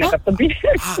ιδιαίτερος, δεν γίνεται αυτό.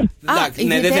 Εντάξει,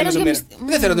 ναι, δεν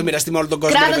θέλω να το μοιραστεί με όλο τον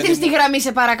κόσμο. Κράτα την στη γραμμή,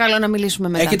 σε παρακαλώ, να μιλήσουμε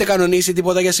μετά. Έχετε κανονίσει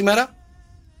τίποτα για σήμερα?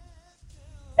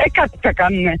 Κάτι θα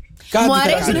κάνουμε. Μου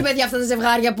αρέσουν οι παιδιά αυτά τα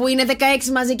ζευγάρια που είναι 16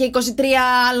 μαζί και 23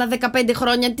 άλλα 15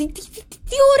 χρόνια. Τι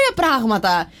ωραία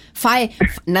πράγματα. Φάε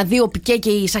να δει ο Πικέ και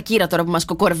η Σακύρα τώρα που μας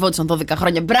κοκορευόντουσαν 12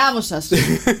 χρόνια. Μπράβο σας.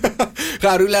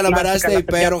 Χαρούλα, να περάσετε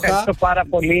υπέροχα.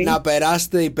 Να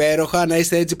περάσετε υπέροχα, να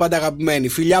είστε έτσι πάντα αγαπημένοι.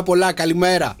 Φιλιά πολλά,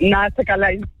 καλημέρα. Να είστε καλά.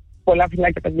 Πολλά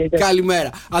φιλάκια, παιδιά. Καλημέρα.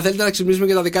 Αν θέλετε να ξυπνήσουμε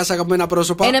και τα δικά σας αγαπημένα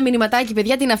πρόσωπα. Ένα μηνυματάκι,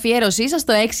 παιδιά, την αφιέρωσή σας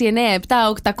στο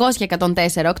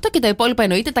 697-800-1048 και το υπόλοιπο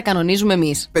εννοείται τα κανονίζουμε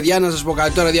εμείς. Παιδιά, να σας πω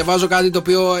κάτι τώρα. Διαβάζω κάτι το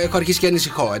οποίο έχω αρχίσει και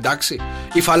ανησυχώ, εντάξει.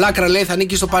 Η φαλάκρα λέει θα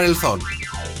ανήκει στο παρελθόν.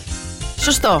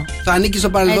 Σωστό. Θα ανήκει στο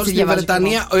παρελθόν στην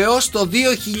Βρετανία έως το 2138.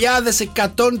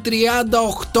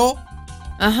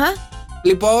 Αχα.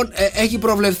 Λοιπόν, έχει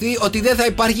προβλεφθεί ότι δεν θα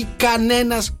υπάρχει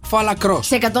κανένας φαλακρός.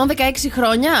 Σε 116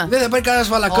 χρόνια? Δεν θα υπάρχει κανένας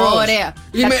φαλακρός. Ωραία.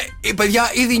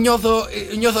 Παιδιά, ήδη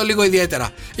νιώθω λίγο ιδιαίτερα.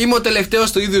 Είμαι ο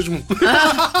τελευταίος του ίδιους μου.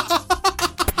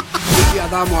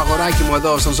 Αδά μου, αγοράκι μου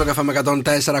εδώ στον Sok FM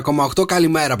 104,8.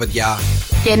 Καλημέρα, παιδιά.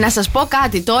 Και να σας πω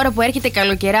κάτι, τώρα που έρχεται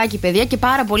καλοκαιράκι, παιδιά, και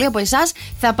πάρα πολλοί από εσάς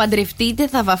θα παντρευτείτε,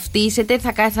 θα βαφτίσετε,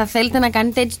 θα θέλετε να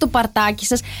κάνετε έτσι το παρτάκι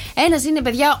σας. Ένας είναι,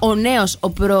 παιδιά, ο νέος, ο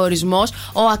προορισμός,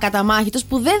 ο ακαταμάχητος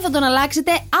που δεν θα τον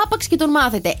αλλάξετε άπαξ και τον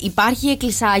μάθετε. Υπάρχει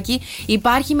εκκλησάκι,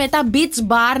 υπάρχει μετά beach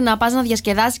bar να πας να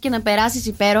διασκεδάσεις και να περάσεις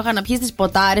υπέροχα, να πιεις τις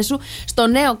ποτάρες σου στο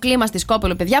νέο κλίμα στη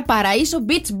Σκόπελο, παιδιά.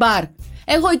 Παραΐσο beach bar.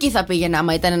 Εγώ εκεί θα πήγαινα,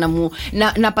 άμα ήταν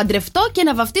να παντρευτώ και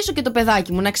να βαφτίσω και το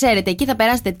παιδάκι μου. Να ξέρετε, εκεί θα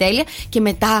περάσετε τέλεια και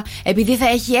μετά, επειδή θα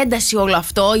έχει ένταση όλο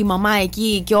αυτό, η μαμά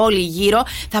εκεί και όλοι γύρω,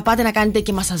 θα πάτε να κάνετε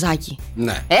και μασαζάκι.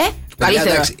 Ναι.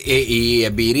 Καλύτερα. Εντάξει, η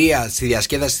εμπειρία στη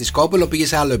διασκέδαση στη Σκόπελο πήγε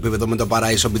σε άλλο επίπεδο με το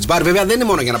Παραΐσο Beach Bar. Βέβαια δεν είναι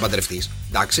μόνο για να παντρευτείς.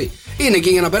 Εντάξει. Είναι και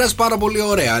για να περάσεις πάρα πολύ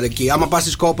ωραία εκεί. Άμα πας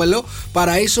στη Σκόπελο,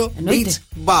 Παραΐσο Beach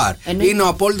Bar. Είναι ο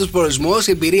απόλυτος προορισμός,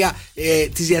 η εμπειρία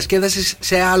της διασκέδασης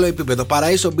σε άλλο επίπεδο.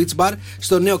 Παραΐσο Beach Bar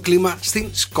στο νέο κλίμα στην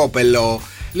Σκόπελο.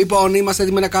 Λοιπόν, είμαστε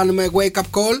έτοιμοι να κάνουμε wake up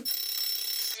call.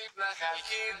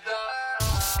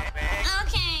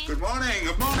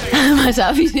 Μας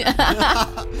άφησε.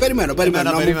 Περιμένω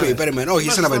να μου πει. Περιμένω. Όχι,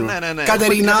 εσύ να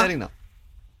περιμένω.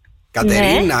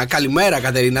 Κατερίνα, καλημέρα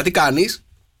Κατερίνα, τι κάνεις?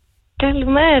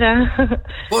 Καλημέρα.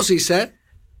 Πώς είσαι?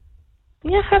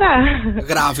 Μια χαρά.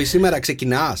 Γράφεις σήμερα,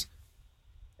 ξεκινάς?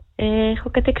 Έχω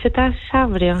κάτι εξετάσεις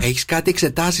αύριο. Έχεις κάτι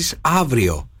εξετάσεις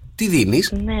αύριο? Τι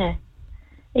δίνεις? Ναι.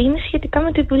 Είναι σχετικά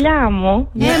με τη δουλειά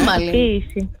μου.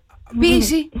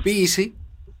 Ποίηση.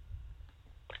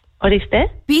 Ορίστε.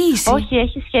 Ποίηση. Όχι,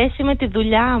 έχει σχέση με τη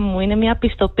δουλειά μου. Είναι μια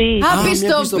πιστοποίηση.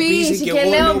 Πιστοποίηση. Και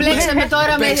λέω, μπλέξαμε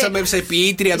τώρα με. Μπλέξαμε σε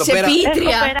ποιήτρια εδώ πέρα. Έχω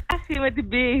περάσει με την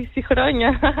ποίηση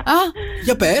χρόνια.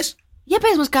 Για πες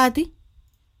μας κάτι.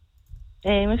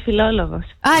 Είμαι φιλόλογος.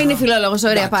 Είναι φιλόλογος,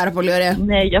 ωραία, πάρα πολύ ωραία.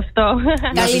 Ναι, γι' αυτό.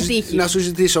 Καλή τύχη. Να σου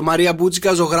ζητήσω, Μαρία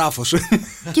Μπούτσικα, ζωγράφος.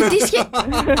 Και τι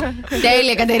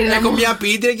Τέλεια, Κατερίνα. Έχω μια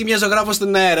ποιήτρια και μια ζωγράφος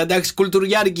στον αέρα. Εντάξει,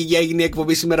 κουλτουριάρικη έγινε η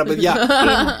εκπομπή σήμερα, παιδιά.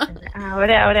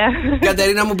 Ωραία.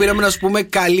 Κατερίνα μου, πήραμε να σου πούμε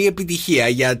καλή επιτυχία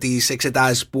για τις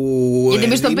εξετάσεις που. Για την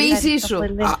πιστοποίησή σου.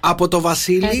 Από το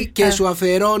Βασίλη και σου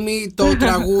αφιερώνει το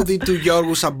τραγούδι του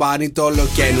Γιώργου Σαμπάνη, το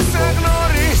ολοκαίνουργο.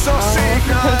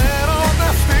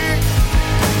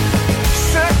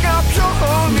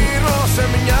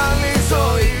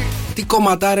 Τι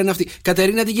κομματάρα είναι αυτή.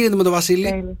 Κατερίνα, τι γίνεται με τον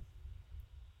Βασίλη?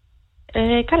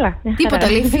 Καλά.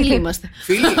 Τίποτα, λέει, φίλοι είμαστε.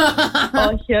 Φίλοι?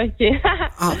 Όχι.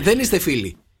 Δεν είστε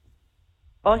φίλοι?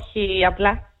 Όχι,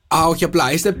 απλά. Όχι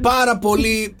απλά. Είστε πάρα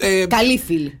πολύ καλοί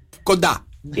φίλοι. Κοντά.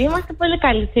 Είμαστε πολύ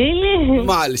καλοί φίλοι.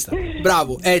 Μάλιστα.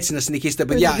 Μπράβο. Έτσι να συνεχίσετε,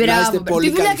 παιδιά. Να είστε πολύ καλοί.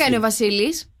 Τι δουλειά κάνει ο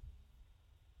Βασίλης?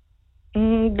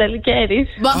 Νταλικέρης.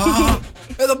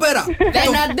 Εδώ πέρα.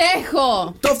 Δεν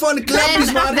αντέχω. Το fan club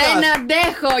της Μαρίας. Δεν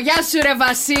αντέχω. Γεια σου ρε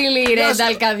Βασίλη, ρε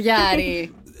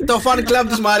Νταλκαδιάρη. Το fan club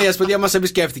της Μαρίας, παιδιά, μας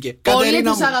επισκέφτηκε. Πολύ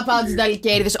τους αγαπάω τους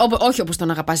Νταλικέριδες. Όχι όπως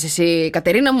τον αγαπάς εσύ,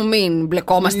 Κατερίνα μου, μην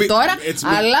μπλεκόμαστε τώρα.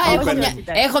 Αλλά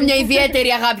έχω μια ιδιαίτερη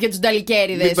αγάπη για τους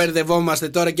Νταλικέριδες. Μην μπερδευόμαστε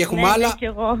τώρα και έχουμε άλλα. Και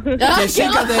εγώ. Και εσύ,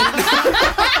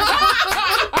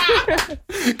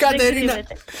 Κατερίνα,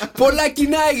 πολλά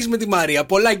κοινά έχεις με τη Μαρία.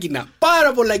 Πολλά κοινά.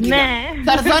 Πάρα πολλά κοινά. Ναι.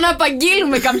 Θα έρθω να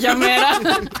απαγγείλουμε κάποια μέρα.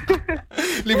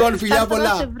 Λοιπόν, φιλιά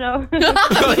πολλά.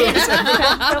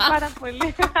 Πάρα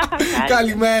πολύ.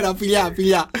 Καλημέρα,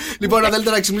 φιλιά. Λοιπόν, αν θέλετε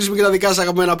να ξυπνήσουμε και τα δικά σας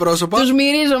αγαπημένα πρόσωπα. Τους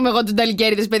μυρίζομαι εγώ τους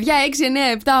Νταλικέριδες, παιδιά.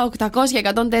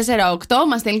 697-800-1048.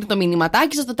 Μας στέλνετε το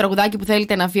μηνυματάκι σας, το τραγουδάκι που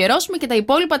θέλετε να αφιερώσουμε και τα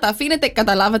υπόλοιπα τα αφήνετε,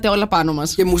 καταλάβατε, όλα πάνω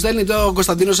μας. Και μου στέλνει τώρα ο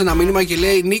Κωνσταντίνος ένα μήνυμα και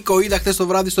λέει: Νίκο, είδα χθες το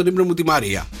βράδυ στον ύπνο μου τη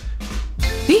Μαρία.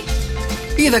 Τι?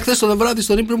 Είδα χθες το βράδυ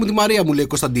στον ύπνο μου τη Μαρία, μου λέει ο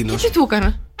Κωνσταντίνος. Τι του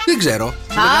έκανα? Δεν ξέρω.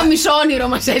 Μισό όνειρο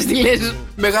μας έστειλες.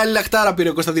 Μεγάλη λαχτάρα πήρε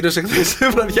ο Κωνσταντίνος εχθές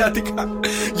βραδιάτικα.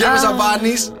 Γιώργος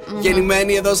Σαμπάνης,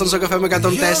 γεννημένη εδώ στον Sok FM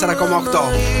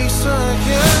 104,8.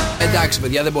 Εντάξει,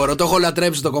 παιδιά, δεν μπορώ. Το έχω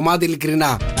λατρέψει το κομμάτι,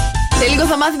 ειλικρινά. Σε λίγο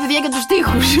θα μάθει, παιδιά, και τους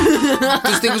στίχους.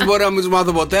 Τους στίχους μπορώ να μην τους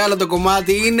μάθω ποτέ, αλλά το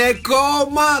κομμάτι είναι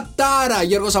κομματάρα.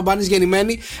 Γιώργος Σαμπάνης,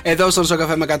 γεννημένη εδώ στον Sok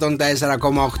FM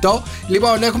 104,8.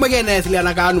 Λοιπόν, έχουμε γενέθλια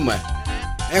να κάνουμε.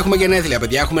 Έχουμε γενέθλια,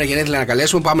 παιδιά. Έχουμε γενέθλια να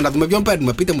καλέσουμε. Πάμε να δούμε ποιον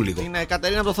παίρνουμε. Πείτε μου λίγο. Είναι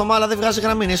Κατερίνα από το Θωμά, αλλά δεν βγάζει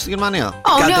γραμμή. Είναι στη Γερμανία.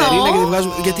 Κατερίνα, και δεν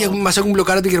βγάζουμε. Γιατί μας έχουν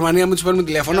μπλοκάρει τη Γερμανία, μην τους παίρνουμε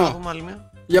τηλέφωνο.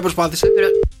 Για προσπάθησε.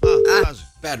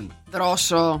 Παίρνουμε.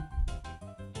 Δρόσο.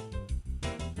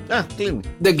 Κλείνει.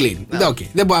 Δεν κλείνει. Δεν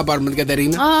μπορούμε να πάρουμε την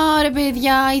Κατερίνα. Ρε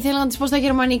παιδιά, ήθελα να της πω στα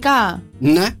γερμανικά.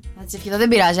 Ναι. Θα της ευχηθώ, δεν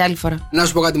πειράζει, άλλη φορά. Να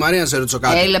σου πω κάτι, Μαρία, να σε ρωτήσω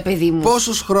κάτι. Έλα, παιδί μου.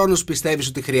 Πόσους χρόνους πιστεύεις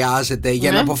ότι χρειάζεται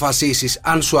για να αποφασίσεις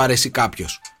αν σου αρέσει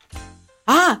κάποιος?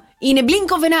 Είναι Blink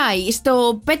of an Eye,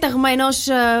 στο πέταγμα ενός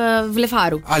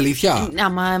βλεφάρου. Αλήθεια?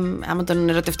 Άμα τον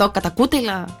ερωτευτώ κατά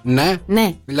κούτελα. Ναι.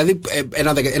 Δηλαδή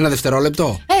ένα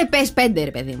δευτερόλεπτο. Πες 5,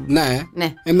 ρε παιδί μου. Ναι.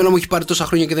 Εμένα μου έχει πάρει τόσα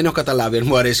χρόνια και δεν έχω καταλάβει αν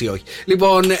μου αρέσει ή όχι.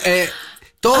 Λοιπόν,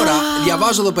 τώρα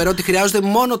διαβάζω εδώ πέρα ότι χρειάζονται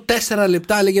μόνο 4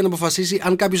 λεπτά, λέει, για να αποφασίσει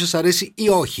αν κάποιος σας αρέσει ή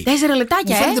όχι. 4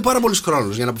 λεπτάκια, μου φαίνεται πάρα πολλούς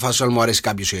χρόνους για να αποφασίσω αν μου αρέσει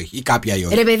κάποιος ή όχι. Ή κάποια ή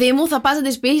όχι. Ρε παιδί μου, θα πας να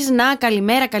της πεις να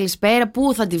καλημέρα, καλησπέρα,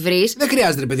 πού θα τη βρεις. Δεν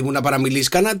χρειάζεται, ρε παιδί μου, να παραμιλήσεις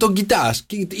κανένα. Τον κοιτάς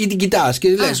ή την κοιτάς και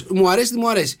λες μου αρέσει, τι μου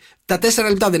αρέσει. Τα 4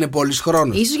 λεπτά δεν είναι πόλης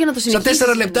χρόνος. Ίσως για να το συνεχίσεις.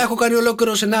 Στα 4 λεπτά έχω κάνει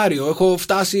ολόκληρο σενάριο. Έχω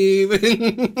φτάσει.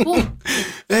 Πού?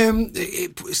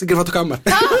 Στην κρεβατοκάμαρα.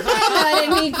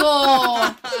 Νίκο!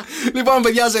 Λοιπόν,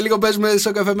 παιδιά, σε λίγο παίζουμε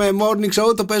Sok FM Morning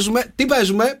Show. Το παίζουμε. Τι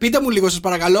παίζουμε, πείτε μου λίγο, σας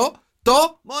παρακαλώ.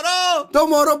 Το μωρό! Το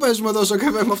μωρό παίζουμε εδώ στο Sok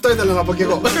FM. Αυτό ήθελα να πω κι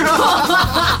εγώ.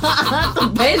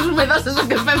 Το παίζουμε εδώ στο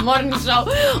Sok FM Morning Show.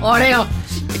 Ωραίο.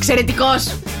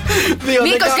 Εξαιρετικός.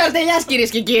 Νίκος Καρτελιάς, κυρίες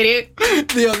και κύριοι.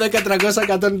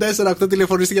 2-10-300-104-8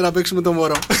 τηλεφωνήστε για να παίξουμε το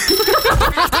μωρό.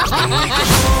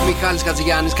 Μιχάλης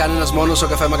Χατζηγιάννης, κανένας μόνος, Sok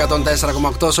FM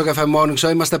 104,8, Sok FM Morning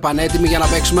Show. Είμαστε πανέτοιμοι για να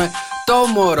παίξουμε το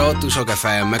μωρό του Sok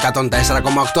FM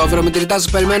 104,8. Ευρωμετρητά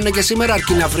σας περιμένουν και σήμερα,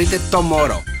 αρκεί να βρείτε το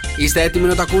μωρό. Είστε έτοιμοι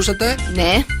να το ακούσετε?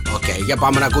 Ναι. Οκ, για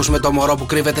πάμε να ακούσουμε το μωρό που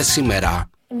κρύβεται σήμερα.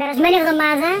 Την περασμένη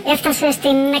εβδομάδα έφτασε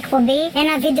στην εκπομπή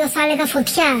ένα βίντεο, θα έλεγα,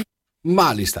 φωτιά.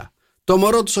 Μάλιστα. Το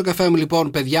μωρό του Sok FM,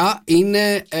 λοιπόν, παιδιά,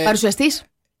 είναι. Παρουσιαστής.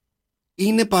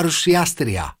 Είναι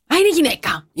παρουσιάστρια. Α, είναι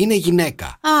γυναίκα. Είναι γυναίκα.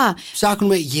 Α.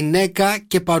 Ψάχνουμε γυναίκα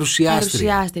και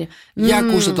παρουσιάστρια. Για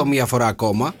ακούστε το μία φορά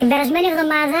ακόμα. Την περασμένη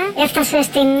εβδομάδα έφτασε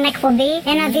στην εκπομπή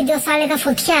ένα βίντεο, θα έλεγα,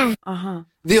 φωτιά.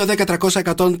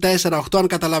 2-10-300-104-8. Αν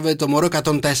καταλάβετε το μωρό,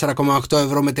 104,8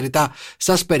 ευρώ μετρητά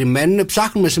σας περιμένουν.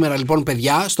 Ψάχνουμε σήμερα, λοιπόν,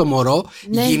 παιδιά, στο μωρό,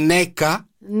 γυναίκα.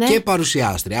 Ναι. Και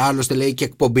παρουσιάστρια. Άλλωστε λέει και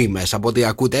εκπομπή μέσα από ό,τι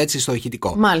ακούτε έτσι στο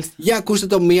ηχητικό. Μάλιστα. Για ακούστε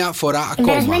το μία φορά ακόμα. Την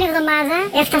περασμένη εβδομάδα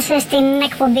έφτασε στην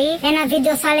εκπομπή ένα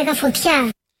βίντεο, θα έλεγα, φωτιά.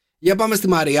 Για πάμε στη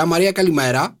Μαρία. Μαρία,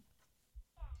 καλημέρα.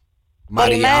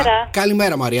 Καλημέρα. Μαρία.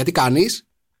 Καλημέρα, Μαρία. Τι κάνεις?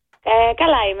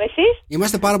 Καλά είμαι, εσείς?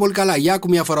 Είμαστε πάρα πολύ καλά. Για ακού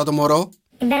μία φορά το μωρό.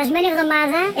 Την περασμένη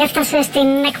εβδομάδα έφτασε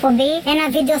στην εκπομπή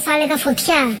ένα βίντεο, θα έλεγα,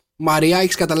 φωτιά. Μαρία,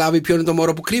 έχεις καταλάβει ποιο είναι το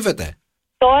μωρό που κρύβεται?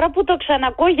 Τώρα που το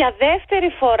ξανακούω για δεύτερη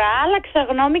φορά, άλλαξα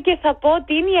γνώμη και θα πω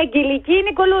ότι είναι η Αγγελική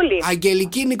Νικολούλη.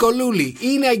 Αγγελική Νικολούλη.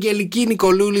 Είναι Αγγελική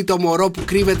Νικολούλη το μωρό που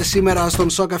κρύβεται σήμερα στον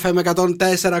Sok FM 104,8.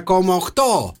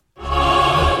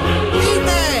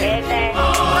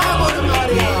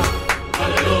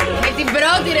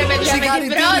 Πρώτη, ρε παιδιά, με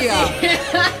την πρώτη.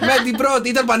 Με την πρώτη.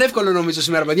 Ήταν πανεύκολο νομίζω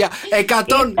σήμερα, παιδιά.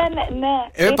 100.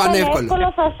 Ήταν πανεύκολο.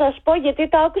 Εύκολο, θα σας πω, γιατί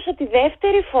το άκουσα τη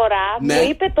δεύτερη φορά. Ναι. Μου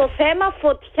είπε το θέμα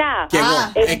φωτιά. Και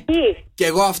εγώ. Και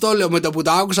εγώ αυτό λέω με το που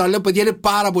το άκουσα. Λέω, παιδιά, είναι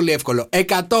πάρα πολύ εύκολο.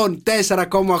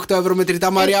 104,8 ευρώ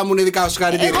μετρητά. Μαριά μου, είναι δικά σου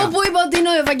χαρακτήρα. Εγώ που είπα ότι είναι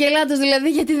ο Ευαγγελάτος, δηλαδή,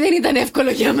 γιατί δεν ήταν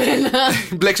εύκολο για μένα.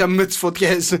 Μπλέξαμε με τις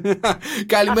φωτιές.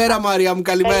 Καλημέρα, Μαριά μου,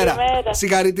 καλημέρα.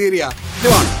 Συγχαρητήρια.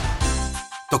 Λοιπόν,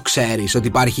 το ξέρεις ότι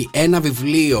υπάρχει ένα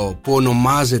βιβλίο που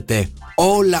ονομάζεται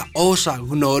Όλα όσα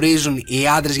γνωρίζουν οι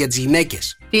άντρες για τις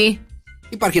γυναίκες? Τι?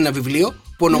 Υπάρχει ένα βιβλίο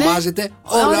που ονομάζεται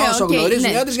Όλα όσα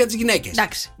γνωρίζουν οι άντρες για τις γυναίκες.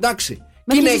 Εντάξει.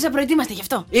 Μα και εσείς προετοίμαστε γι'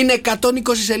 αυτό. Είναι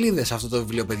 120 σελίδες αυτό το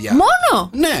βιβλίο, παιδιά. Μόνο?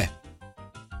 Ναι.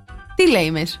 Τι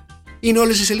λέει μέσα? Είναι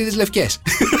όλες οι σελίδες λευκές.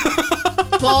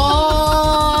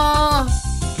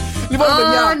 Λοιπόν,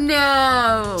 παιδιά,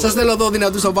 σας θέλω εδώ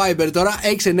δυνατού στο Viber τώρα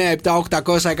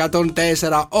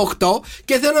 697-800-1048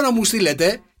 και θέλω να μου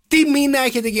στείλετε τι μήνα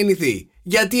έχετε γεννηθεί.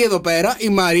 Γιατί εδώ πέρα η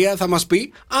Μαρία θα μας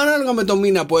πει, ανάλογα με το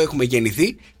μήνα που έχουμε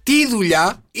γεννηθεί, τι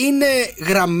δουλειά είναι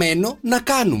γραμμένο να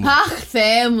κάνουμε. Αχ,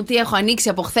 Θεέ μου, τι έχω ανοίξει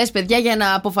από χθες, παιδιά, για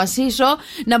να αποφασίσω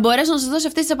να μπορέσω να σας δώσω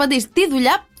αυτές τις απαντήσεις. Τι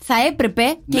δουλειά θα έπρεπε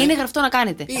και είναι γραφτό να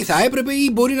κάνετε. Ή θα έπρεπε ή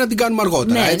μπορεί να την κάνουμε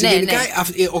αργότερα. Έτσι. Γενικά,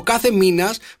 ο κάθε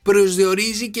μήνας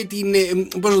προσδιορίζει και την,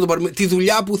 πώς να το πάρουμε, τη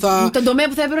δουλειά που θα. Τον τομέα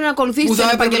που θα έπρεπε να ακολουθήσουμε. Που θα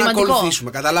έπρεπε να ακολουθήσουμε.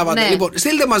 Καταλάβατε. Λοιπόν,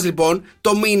 στείλτε μας λοιπόν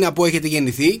το μήνα που έχετε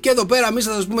γεννηθεί και εδώ πέρα εμείς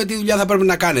θα σας πούμε τι δουλειά θα πρέπει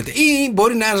να κάνετε. Ή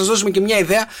μπορεί να σας δώσουμε και μια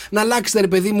ιδέα να αλλάξετε, ρε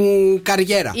παιδί μου,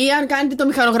 καριέρα. Ή αν κάνετε το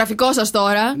μηχανογραφικό σας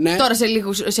τώρα, τώρα σε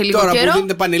λίγο τώρα καιρό, που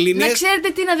δίνετε πανελλήνιες, να ξέρετε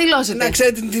τι να δηλώσετε. Να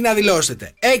ξέρετε τι να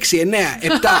δηλώσετε. 6, 9,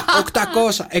 7,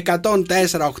 800,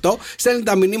 104,8. Στέλνετε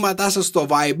τα μηνύματά σας στο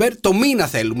Viber. Το μήνα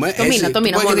θέλουμε. Το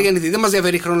μήνα που έχετε γεννηθεί. Δεν μας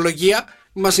διαφέρει η χρονολογία.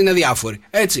 Μας είναι διάφοροι.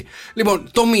 Έτσι. Λοιπόν,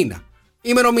 το μήνα.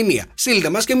 Ημερομηνία. Στείλτε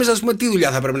μας και εμείς θα σας πούμε τι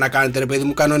δουλειά θα πρέπει να κάνετε, ρε παιδί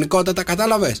μου, κανονικότατα.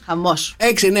 Κατάλαβες? Χαμός.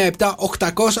 6, 9, 7,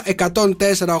 800,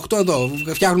 104,8. Εδώ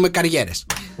φτιάχνουμε καριέρες.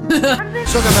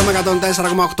 Sok FM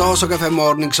 104,8. Sok FM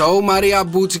Morning Show. Μαρία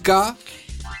Μπούτσικα.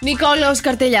 Νικόλαος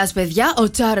Καρτελιάς, παιδιά, ο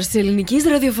τσάρας της ελληνικής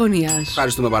ραδιοφωνίας.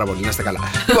 Ευχαριστούμε πάρα πολύ, να είστε καλά.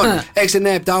 Λοιπόν, 6,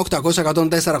 9, 7, 800,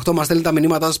 104,8 μας στέλνει τα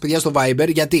μηνύματά σας, παιδιά, στο Viber.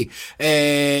 Γιατί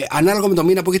ανάλογα με το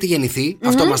μήνα που έχετε γεννηθεί,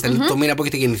 αυτό μας στέλνει το μήνα που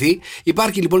έχετε γεννηθεί,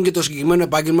 υπάρχει λοιπόν και το συγκεκριμένο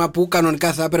επάγγελμα που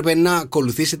κανονικά θα έπρεπε να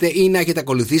ακολουθήσετε ή να έχετε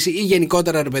ακολουθήσει ή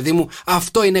γενικότερα, ρε παιδί μου,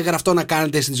 αυτό είναι γραφτό να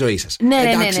κάνετε στη ζωή σας. Ναι.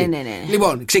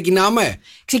 Λοιπόν, ξεκινάμε.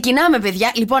 Ξεκινάμε,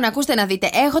 παιδιά. Λοιπόν, ακούστε να δείτε.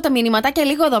 Έχω τα μηνυματάκια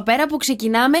λίγο εδώ πέρα που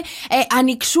ξεκινάμε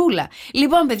ανοιξούλα.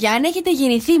 Λοιπόν, παιδιά, αν έχετε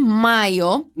γεννηθεί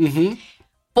Μάιο,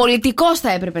 πολιτικός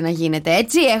θα έπρεπε να γίνετε,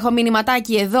 έτσι. Έχω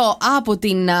μηνυματάκι εδώ από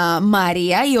την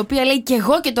Μαρία, η οποία λέει και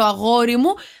εγώ και το αγόρι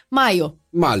μου Μάιο.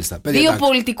 Μάλιστα. Δύο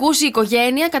πολιτικούς η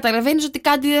οικογένεια, καταλαβαίνεις ότι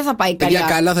κάτι δεν θα πάει καλά.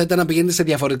 Παιδιά, καλά θα ήταν να πηγαίνετε σε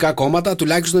διαφορετικά κόμματα,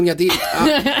 τουλάχιστον γιατί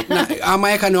άμα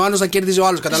έχανε ο άλλος να κέρδιζε ο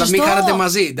άλλος. Κατάλαβε, μην χάνατε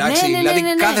μαζί. Εντάξει. Δηλαδή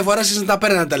κάθε φορά εσείς να τα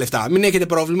παίρνετε τα λεφτά. Μην έχετε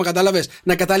πρόβλημα, κατάλαβες,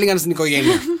 να καταλήγαν στην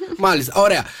οικογένεια. Μάλιστα.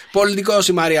 Ωραία. Πολιτικός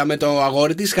η Μαρία με το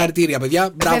αγόρι της. Χαρητήρια, παιδιά.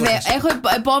 Μπράβο. Βέβαια, έχω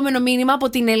επόμενο μήνυμα από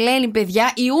την Ελένη,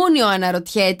 παιδιά. Ιούνιο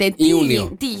αναρωτιέται.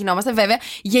 Τι γινόμαστε, βέβαια.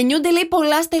 Γεννιούνται, λέει,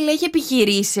 πολλά στελέχη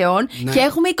επιχειρήσεων και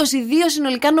έχουμε 22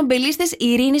 συνολικά νομπελίστες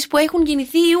ειρήνης που έχουν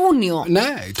γεννηθεί Ιούνιο. Ναι,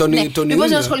 τον Ιούνιο. Μήπως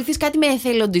να ασχοληθείς κάτι με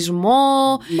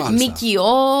εθελοντισμό,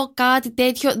 ΜΚΟ, κάτι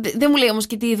τέτοιο. Δεν μου λέει όμως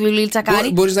και τι δουλίτσα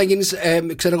κάνει. Μπορείς να γίνεις,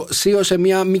 CEO σε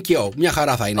μια ΜΚΟ. Μια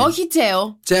χαρά θα είναι. Όχι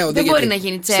τσέο. Δεν μπορεί να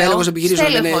γίνει τσέο. Στέλεχος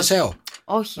επιχειρήσεων δεν είναι SEO.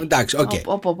 Όχι. Εντάξει, οκ.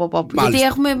 Γιατί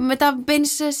έχουμε μετά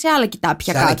μπαίνεις σε άλλα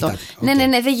κοιτάπια κάτω. Ναι,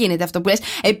 δεν γίνεται αυτό που λες.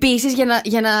 Επίσης,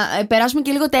 για να περάσουμε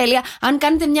και λίγο τέλεια, αν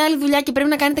κάνετε μια άλλη δουλειά και πρέπει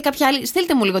να κάνετε κάποια άλλη,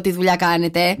 στείλτε μου λίγο τι δουλειά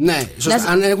κάνετε. Ναι,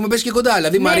 σωστά. Αν έχουμε πέσει και κοντά.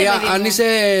 Δηλαδή, Μαρία, αν είσαι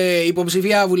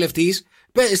υποψηφία βουλευτής,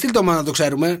 στείλ το να το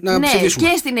ξέρουμε, να ψηφίσουμε.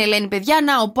 Και στην Ελένη, παιδιά.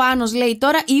 Να, ο Πάνος λέει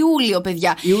τώρα Ιούλιο,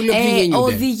 παιδιά. Ιούλιο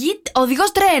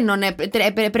οδηγός τρένων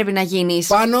πρέπει να γίνεις.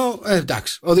 Πάνω,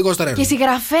 εντάξει, οδηγός τρένων. Και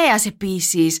συγγραφέας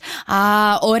επίσης.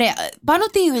 Ωραία. Πάνω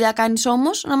τι δουλειά κάνεις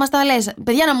όμως, να μας τα λες.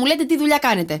 Παιδιά, να μου λέτε τι δουλειά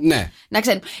κάνετε. Ναι. Να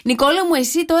ξέρουμε. Νικόλα μου,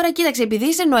 εσύ τώρα κοίταξε, επειδή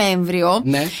είσαι Νοέμβριο.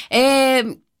 Ναι.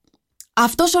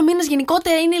 Αυτός ο μήνας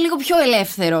γενικότερα είναι λίγο πιο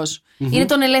ελεύθερος. Είναι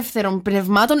των ελεύθερων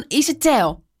πνευμάτων. Είσαι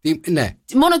τσέο. Ναι.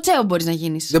 Μόνο τσέο μπορείς να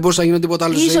γίνεις. Δεν μπορείς να γίνω τίποτα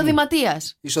άλλο.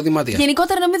 Εισοδηματίας.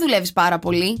 Γενικότερα να μην δουλεύεις πάρα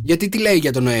πολύ. Γιατί τι λέει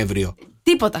για τον Νοέμβριο?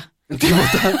 Τίποτα.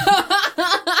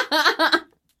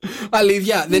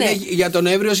 Αλήθεια, δεν έχει, για τον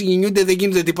Νοέμβριο συγκινούνται, δεν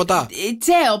γίνεται τίποτα.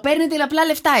 Τσέο, παίρνετε απλά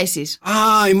λεφτά εσείς.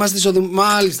 Είμαστε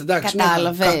μάλιστα, εντάξει.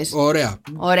 Κατάλαβες. Ωραία.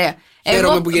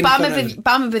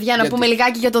 Πάμε, παιδιά, να πούμε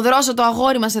λιγάκι για το Δρόσο, το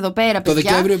αγόρι μας εδώ πέρα. Το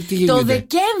Δεκέμβριο τι γίνεται? Το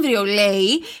Δεκέμβριο,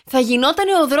 λέει, θα γινόταν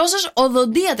ο Δρόσος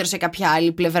οδοντίατρος σε κάποια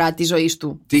άλλη πλευρά της ζωής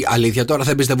του. Τι, αλήθεια τώρα,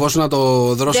 θα εμπιστευόσουν να το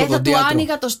Δρόσο οδοντίατρο? Δεν θα του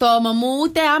άνοιγα το στόμα μου,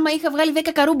 ούτε άμα είχα βγάλει 10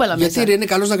 καρούμπαλα μέσα. Γιατί είναι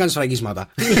καλός να κάνεις φραγίσματα.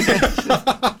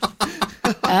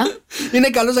 Είναι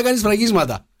καλός να κάνεις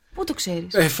φραγίσματα. Πού το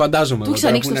ξέρεις? Φαντάζομαι. Του έχεις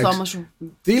ανοίξει το στόμα σου.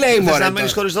 Τι λέει, μωρέ? Θες να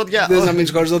μείνεις χωρίς δόντια? Θες να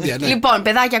μείνεις χωρίς δόντια, ναι. Λοιπόν,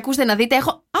 παιδάκια, ακούστε να δείτε.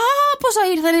 Έχω. Πόσα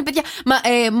ήρθανε, παιδιά.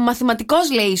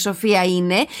 Μαθηματικός, λέει η Σοφία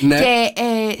είναι. Ναι. Και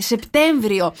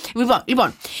Σεπτέμβριο.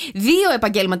 Λοιπόν, 2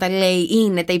 επαγγέλματα, λέει,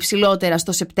 είναι τα υψηλότερα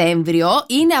στο Σεπτέμβριο.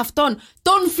 Είναι αυτών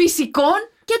των φυσικών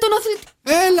και των αθλητικών.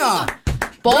 Έλα!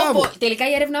 Τελικά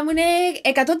η έρευνά μου είναι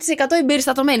 100%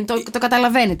 εμπεριστατωμένη. Το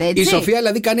καταλαβαίνετε, έτσι. Η Σοφία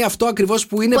δηλαδή κάνει αυτό ακριβώς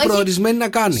που είναι προορισμένη να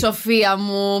κάνει. Σοφία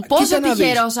μου, πόσο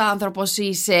τυχερός άνθρωπος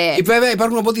είσαι. Βέβαια,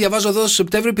 υπάρχουν, από ό,τι διαβάζω εδώ, στο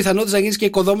Σεπτέμβριο πιθανότητες να γίνεις και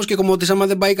οικοδόμος και κομμωτής. Άμα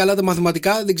δεν πάει καλά τα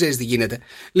μαθηματικά, δεν ξέρεις τι γίνεται.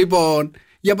 Λοιπόν,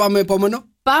 για πάμε επόμενο.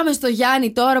 Πάμε στο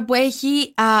Γιάννη τώρα που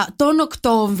έχει τον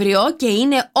Οκτώβριο και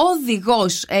είναι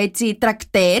οδηγός, έτσι,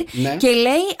 τρακτέρ. Ναι. Και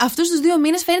λέει αυτούς τους 2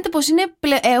 μήνες φαίνεται πως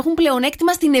έχουν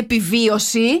πλεονέκτημα στην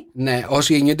επιβίωση. Ναι,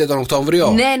 όσοι γεννιούνται τον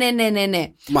Οκτώβριο. Ναι.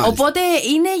 Μάλιστα. Οπότε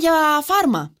είναι για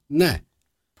φάρμα. Ναι.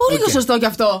 Πολύ σωστό κι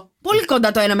αυτό. Πολύ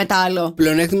κοντά το ένα με το άλλο.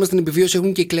 Πλεονέκτημα στην επιβίωση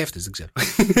έχουν και οι κλέφτες, δεν ξέρω.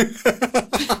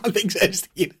 Δεν ξέρεις τι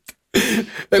γίνεται.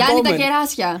 Γιάννη, τα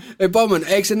κεράσια. Επόμενο,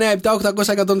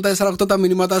 697-800-1048 τα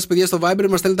μηνύματά σας, παιδιά, στο Viber.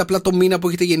 Μας στέλνετε απλά το μήνα που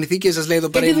έχετε γεννηθεί και σας λέει εδώ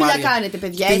πέρα η Μαρία. Και τι δουλειά κάνετε,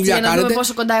 παιδιά, έτσι, για να δούμε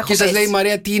πόσο κοντά έχω πέσει. Και σας λέει η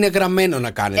Μαρία τι είναι γραμμένο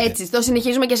να κάνετε. Έτσι, το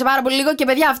συνεχίζουμε και σε πάρα πολύ λίγο. Και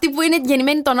παιδιά, αυτοί που είναι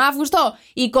γεννημένοι τον Αύγουστο,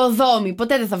 οικοδόμοι.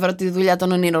 Ποτέ δεν θα βρω τη δουλειά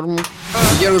των ονείρων μου.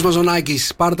 Γιώργος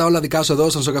Μαζονάκης, πάρ' τα όλα δικά σου εδώ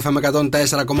στον Sok FM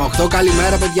 104,8.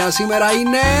 Καλημέρα, παιδιά, σήμερα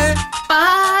είναι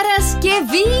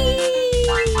Παρασκευή.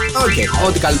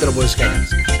 Ό,τι καλύτερο μπορείς να κάνεις.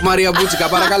 Μαρία Μπούτσικα,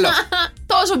 παρακαλώ.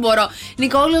 Τόσο μπορώ.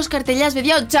 Νικόλαος Καρτελιάς,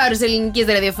 παιδιά, ο τσάρος ελληνικής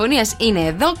ραδιοφωνίας είναι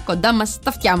εδώ κοντά μας, στα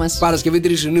αυτιά μας. Παρασκευή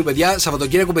 3 Ιουνίου, παιδιά.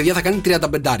 Σαββατοκύριακο, παιδιά, θα κάνει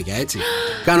 35, έτσι.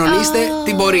 Κανονίστε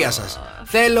την πορεία σας.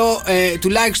 Θέλω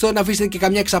τουλάχιστον να αφήσετε και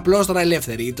καμιά εξαπλώστρα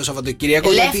ελεύθερη το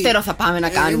Σαββατοκύριακο. Ελεύθερο θα πάμε να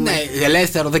κάνουμε. Ναι,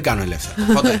 ελεύθερο δεν κάνω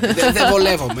ελεύθερο. Ποτέ. Δεν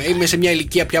βολεύομαι. Είμαι σε μια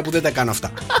ηλικία πια που δεν τα κάνω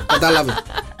αυτά. Κατάλαβε.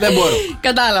 Δεν μπορώ.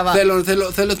 Κατάλαβα.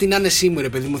 Θέλω την άνεσή μου, ρε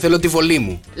παιδί μου. Θέλω τη βολή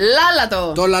μου.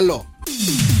 Λάλατο. Το λαλό.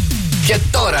 Και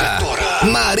τώρα,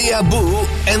 Μαρία Μπού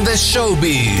and the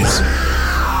Showbiz.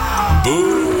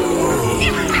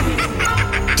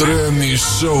 Τρέμει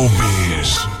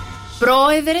Showbiz.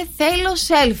 Πρόεδρε, θέλω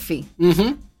selfie.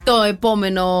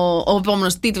 Ο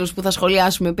επόμενος τίτλος που θα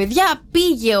σχολιάσουμε, παιδιά,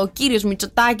 πήγε ο κύριος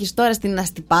Μητσοτάκης τώρα στην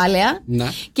Αστυπάλαια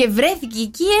και βρέθηκε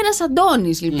εκεί ένας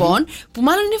Αντώνης, λοιπόν, που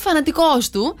μάλλον είναι φανατικός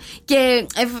του και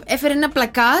έφερε ένα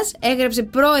πλακάζ, έγραψε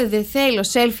 «Πρόεδρε, θέλω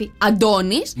selfie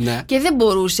Αντώνης» και δεν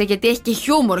μπορούσε γιατί έχει και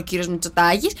χιούμορ ο κύριος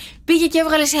Μητσοτάκης, πήγε και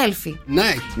έβγαλε selfie.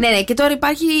 Ναι, και τώρα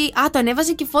υπάρχει, το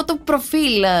ανέβαζε και φώτο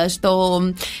προφίλ στο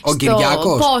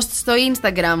Κυριάκος. post στο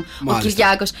Instagram. Ο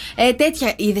Κυριάκος.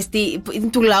 Τέτοια είδες,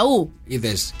 του λαού.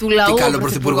 Είδες του λαού. Τι καλό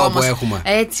πρωθυπουργό που έχουμε.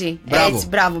 Έτσι,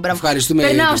 μπράβο. Ευχαριστούμε.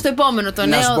 Περνάω στο επόμενο το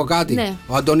νέο. Να σου πω κάτι. Ναι.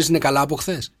 Ο Αντώνης είναι καλά από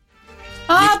χθες.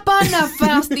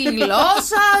 Απαναφέρα στη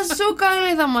γλώσσα σου,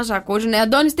 καλή θα μας ακούσει. Ναι,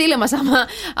 Αντώνη, στείλε μας άμα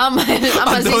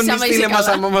στείλε μας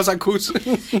άμα μας ακούσει.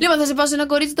 Λοιπόν, θα σε πάω σε ένα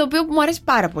κορίτσι το οποίο μου αρέσει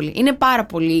πάρα πολύ. Είναι πάρα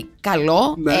πολύ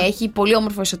καλό, ναι. Έχει πολύ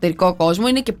όμορφο εσωτερικό κόσμο,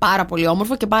 είναι και πάρα πολύ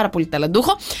όμορφο και πάρα πολύ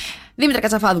ταλαντούχο. Δήμητρα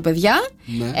Κατσαφάδου, παιδιά,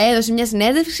 ναι. Έδωσε μια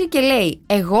συνέντευξη και λέει: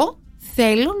 εγώ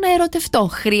θέλω να ερωτευτώ.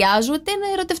 Χρειάζεται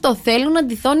να ερωτευτώ. Θέλω να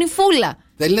ντυθώ νυφούλα.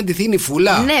 Θέλει να ντυθεί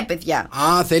νυφούλα. Ναι, παιδιά.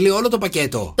 Θέλει όλο το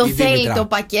πακέτο. Το θέλει το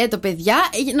πακέτο, παιδιά.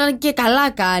 Και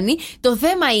καλά κάνει. Το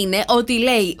θέμα είναι ότι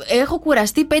λέει: έχω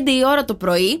κουραστεί 5 η ώρα το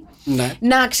πρωί, ναι.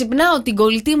 Να ξυπνάω την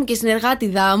κολλητή μου και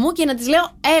συνεργάτιδά μου και να της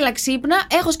λέω: έλα, ξύπνα,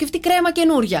 έχω σκεφτεί κρέμα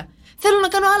καινούρια. Θέλω να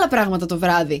κάνω άλλα πράγματα το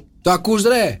βράδυ. Το ακούς,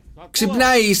 ρε?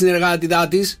 Ξυπνάει η συνεργάτηδά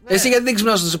της. Ναι. Εσύ γιατί δεν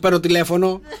ξυπνάς να σε παίρνω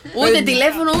τηλέφωνο? Ούτε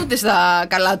τηλέφωνο, ούτε στα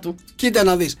καλά του. Κοίτα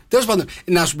να δεις. Τέλος πάντων,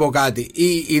 να σου πω κάτι.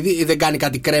 Ή δεν κάνει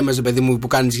κάτι κρέμες, παιδί μου, που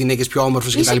κάνει τις γυναίκες πιο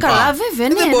όμορφες κτλ. Καλά, βέβαια.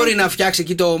 Ναι, δεν μπορεί να φτιάξει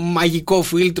εκεί το μαγικό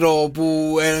φίλτρο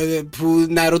που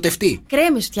να ερωτευτεί.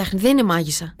 Κρέμες φτιάχνει, δεν είναι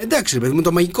μάγισσα. Εντάξει, παιδί μου,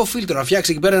 το μαγικό φίλτρο να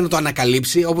φτιάξει εκεί πέρα, να το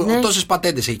ανακαλύψει. Ναι. Τόσες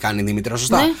πατέντες έχει κάνει η Δήμητρα,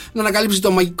 σωστά. Ναι. Να ανακαλύψει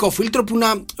το μαγικό φίλτρο που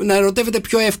να ερωτεύεται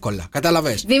πιο εύκολα.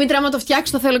 Καταλαβες. Δήμητρα, άμα το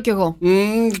φτιάξει, το θέλω κι εγώ.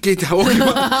 Κοίτα, όχι.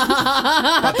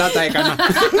 Πατάτα έκανα.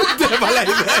 Δεν έβαλα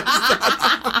ιδέες.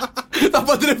 Θα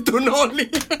παντρευτούν όλοι.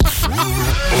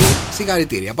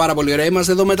 Συγχαρητήρια. Πάρα πολύ ωραία.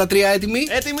 Είμαστε εδώ με τα 3 έτοιμοι.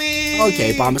 Έτοιμοι.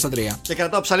 Οκ, πάμε στα 3. Και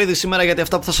κρατάω ψαλίδι σήμερα γιατί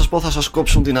αυτά που θα σας πω θα σας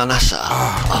κόψουν την ανάσα.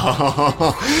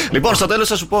 Λοιπόν, στο τέλος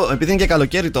θα σου πω, επειδή είναι και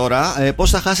καλοκαίρι τώρα, πώς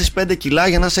θα χάσεις 5 κιλά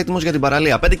για να είσαι έτοιμος για την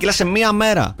παραλία. 5 κιλά σε μία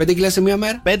μέρα. 5 κιλά σε μία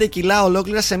μέρα. 5 κιλά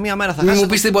ολόκληρα σε μία μέρα. Μην μου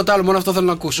πεις τίποτα άλλο, μόνο αυτό θέλω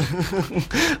να ακούσω.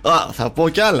 Θα πω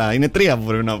κι άλλα. Είναι 3 που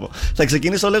πρέπει να πω. Θα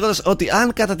ξεκινήσω λέγοντας ότι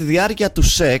αν κατά τη διάρκεια του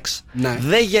σεξ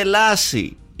δεν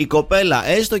γελάσει η κοπέλα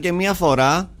έστω και μία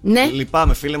φορά. Ναι.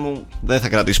 Λυπάμαι, φίλε μου, δεν θα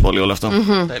κρατήσει πολύ όλο αυτό.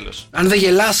 Τέλος. Αν δεν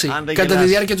γελάσει κατά τη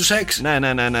διάρκεια του σεξ. Ναι.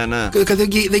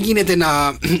 Δεν γίνεται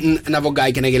να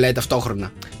βογκάει και να γελάει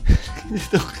ταυτόχρονα.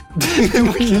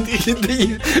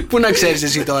 Πού να ξέρεις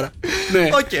εσύ τώρα.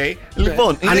 Οκ.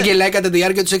 Λοιπόν, αν γελάει κατά τη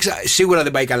διάρκεια του σεξ, σίγουρα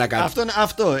δεν πάει καλά κάτι.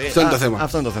 Αυτό είναι το θέμα.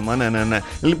 Αυτό είναι το θέμα, ναι.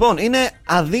 Λοιπόν, είναι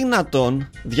αδύνατον,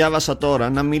 διάβασα τώρα,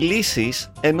 να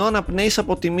μιλήσεις ενώ αναπνέεις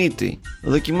από τη μύτη.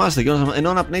 Δοκιμάστε, ενώ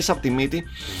αναπνέεις από τη μύτη.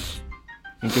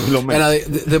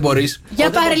 Δεν μπορείς. Για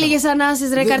πάρε λίγες ανάσες,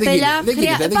 ρε καρτέλια.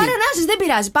 Πάρε ανάσες, δεν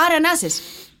πειράζει. Πάρε ανάσες.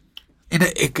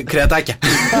 Είναι κρεατάκια.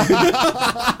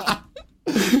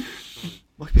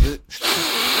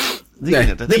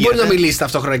 Δεν μπορεί να μιλήσει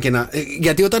ταυτόχρονα και να.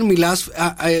 Γιατί όταν μιλάς,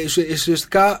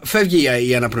 ουσιαστικά φεύγει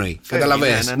η αναπνοή.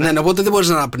 Καταλαβαίνεις. Ναι, οπότε δεν μπορείς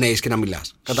να αναπνέεις και να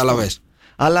μιλάς. Καταλαβαίνεις.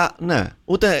 Αλλά ναι,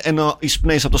 ούτε ενώ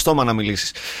εισπνέεις από το στόμα να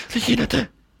μιλήσεις. Δεν γίνεται.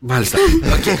 Μάλιστα.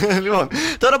 Λοιπόν,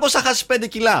 τώρα πώς θα χάσεις 5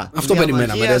 κιλά. Αυτό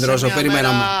περιμέναμε, δεν Δρόσο,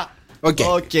 περιμέναμε. Οκ.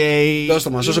 Δώσ' το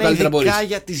μας όσο καλύτερα μπορείς. Ειδικά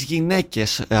για τις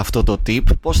γυναίκες αυτό το tip.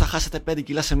 Πώς θα χάσετε 5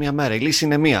 κιλά σε μία μέρα. Η λύση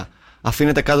είναι μία.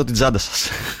 Αφήνετε κάτω την τσάντα σας.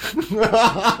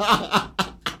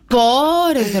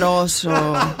 Πόρε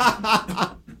Δρόσο.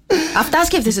 Αυτά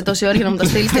σκέφτεσαι τόση ώρα για να μου τα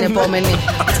στείλεις την επόμενη.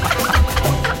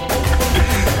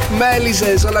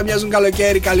 Μέλισσες, όλα μοιάζουν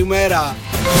καλοκαίρι, καλημέρα.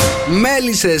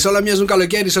 Μέλισσες, όλα μοιάζουν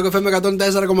καλοκαίρι. Sok FM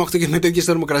 104,8 και με τέτοιες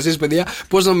θερμοκρασίες, παιδιά.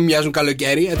 Πώς να μην μοιάζουν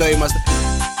καλοκαίρι, εδώ είμαστε.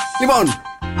 Λοιπόν,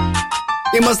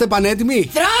 είμαστε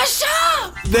πανέτοιμοι. Δρόσο!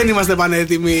 Δεν είμαστε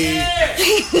πανέτοιμοι.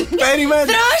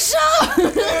 Περιμένετε. Δρόσο!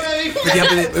 Παιδιά,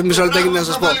 μισό λεπτάκι να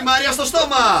σας πω. Βάλει Μαρία στο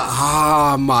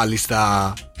στόμα.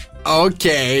 Μάλιστα. Οκ.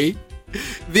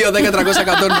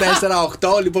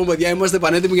 2-10-300-104-8. Λοιπόν, παιδιά, είμαστε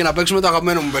πανέτοιμοι για να παίξουμε το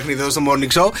αγαπημένο μου παιχνίδι εδώ στο Morning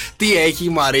Show. Τι έχει η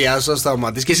Μαρία στο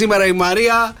στόμα της. Και σήμερα η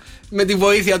Μαρία, με τη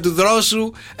βοήθεια του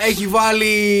Δρόσου, έχει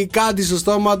βάλει κάτι στο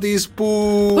στόμα της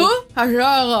που.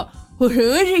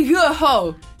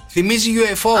 Θυμίζει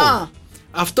UFO.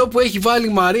 Αυτό που έχει βάλει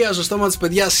η Μαρία στο στόμα της,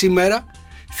 παιδιά, σήμερα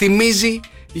θυμίζει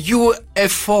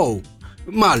UFO.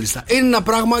 Μάλιστα. Είναι ένα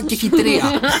πράγμα και έχει 3.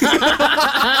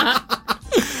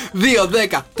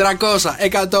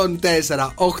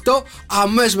 2-10-300-104-8.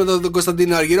 Αμέσως μετά τον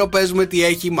Κωνσταντίνο Αργυρό παίζουμε τι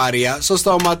έχει η Μαρία στο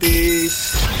στόμα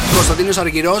της. Κωνσταντίνος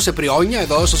Αργυρός σε Πριόνια,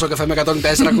 εδώ στο Sok FM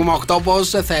 104,8. Πώς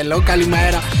σε θέλω,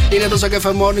 καλημέρα. Είναι το Sok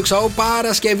FM Morning Show.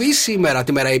 Παρασκευή σήμερα.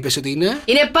 Τι μέρα είπες ότι είναι?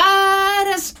 Είναι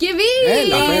Παρασκευή.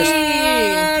 Έλα, πες.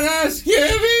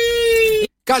 Παρασκευή.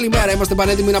 Καλημέρα, είμαστε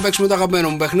πανέτοιμοι να παίξουμε το αγαπημένο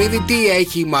μου παιχνίδι. Τι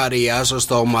έχει η Μαρία στο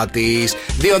στόμα της.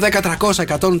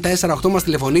 2-10-300-104-8 μας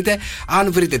τηλεφωνείτε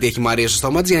αν βρείτε τι έχει η Μαρία στο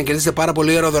στόμα της για να κερδίσετε πάρα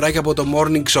πολύ ωραίο δωράκι από το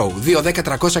Morning Show.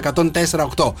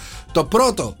 2-10-300-104-8. Το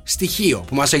πρώτο στοιχείο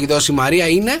που μας έχει δώσει η Μαρία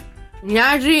είναι.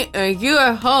 Μοιάζει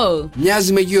UFO.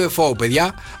 Μοιάζει με UFO,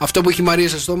 παιδιά. Αυτό που έχει η Μαρία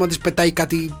στο στόμα της πετάει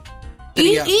κάτι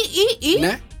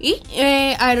Ναι. Ή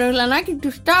αεροπλανάκι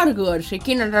του Star Wars,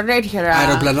 εκείνα τα τέτοια.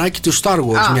 Αεροπλανάκι του Star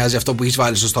Wars μοιάζει αυτό που έχει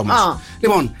βάλει στο στόμα σου.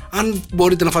 Λοιπόν, αν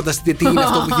μπορείτε να φανταστείτε τι είναι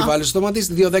αυτό που έχει βάλει στο στόμα τη,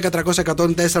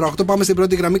 2-10-300-104-8. Πάμε στην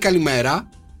πρώτη γραμμή. Καλημέρα.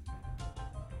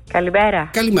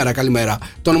 Καλημέρα.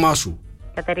 Το όνομά σου?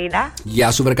 Κατερίνα.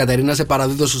 Γεια σου, βρε Κατερίνα, σε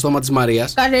παραδίδω στο στόμα της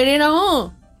Μαρίας. Κατερίνα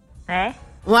μου.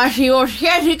 Μας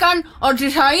υποσχέθηκαν ότι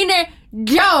θα είναι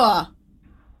τζάμπα.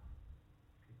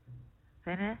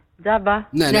 Τζάμπα.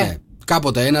 Ναι.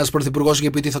 Κάποτε ένας πρωθυπουργός είχε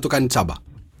πει ότι θα το κάνει τσάμπα.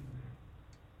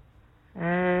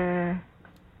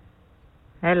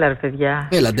 Έλα ρε παιδιά.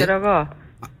 Έλατε. Ξέρω εγώ.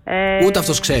 Ούτε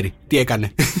αυτός ξέρει τι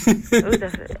έκανε.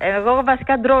 Εγώ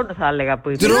βασικά drone θα έλεγα που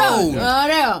είπε. Drone.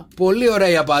 Ωραίο. Πολύ ωραία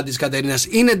η απάντηση Κατερίνας.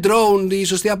 Είναι drone η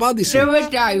σωστή απάντηση? Δεν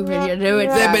πετάει παιδιά,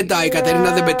 δεν πετάει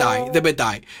Κατερίνα, δεν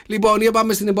πετάει. Λοιπόν, για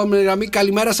πάμε στην επόμενη γραμμή.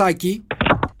 Καλημέρα Σάκη.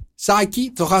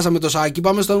 Σάκη, το χάσαμε το Σάκη.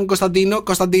 Πάμε στον Κωνσταντίνο.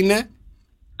 Κωνσταντίνε.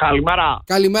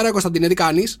 Καλημέρα Κωνσταντίνε, τι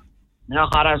κάνεις? Μια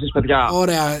χαρά εσείς παιδιά.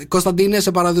 Ωραία. Κωνσταντίνε,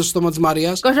 σε παραδείγμα στο στόμα της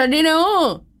Μαρίας. Κωνσταντίνε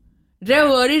μου, δεν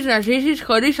μπορείς να ζήσεις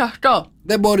χωρίς αυτό.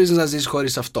 Δεν μπορείς να ζήσεις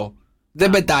χωρίς αυτό. Δεν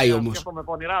πετάει όμως. Σκέφτομαι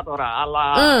πονηρά τώρα, αλλά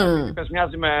είπες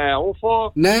μοιάζει με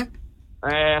ούφο. Ναι.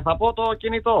 Θα πω το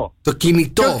κινητό. Το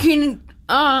κινητό.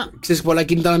 Ξέρεις πολλά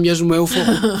κινητά να μοιάζουν με ούφο.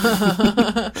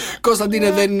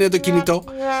 Κωνσταντίνε, δεν είναι το κινητό.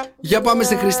 Για πάμε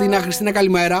στη Χριστίνα. Χριστίνα,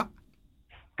 καλημέρα.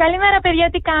 Καλημέρα παιδιά,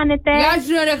 τι κάνετε? Γεια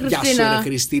σου ρε Χριστίνα. Γεια σου ρε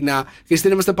Χριστίνα.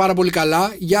 Χριστίνα, είμαστε πάρα πολύ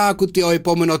καλά. Για ακούτε ο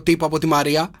επόμενο τύπο από τη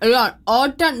Μαρία. Λοιπόν,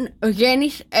 όταν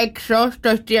βγαίνεις έξω στο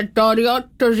εστιατόριο,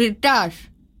 το ζητάς.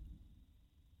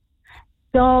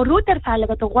 Το router θα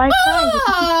έλεγα, το wifi.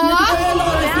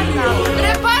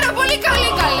 Ρε πάρα πολύ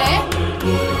καλέ.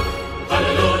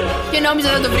 Και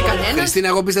νόμιζα δεν το βρει κανένας. Χριστίνα,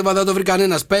 εγώ πίστευα δεν το βρει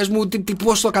κανένας. Πες μου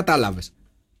πώς το κατάλαβες?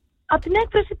 Από την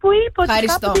έκφραση που είπε ότι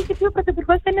κάποτε είχε πει ο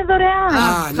πρωθυπουργός θα είναι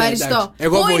δωρεάν. Ευχαριστώ.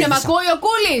 Πού είναι, μ' ακούει ο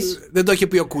Κούλης? Δεν το είχε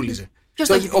πει ο Κούλης.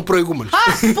 Ο προηγούμενος.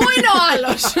 Πού είναι ο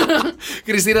άλλος?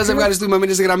 Χριστίνα, σε ευχαριστούμε.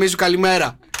 Μείνε στη γραμμή σου.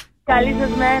 Καλημέρα. Καλή σας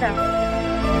μέρα.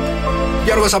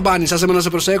 Γιώργο Σαμπάνη, σας έμενα σε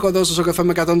προσέχω εδώ στο Sok FM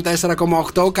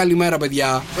 104,8. Καλημέρα,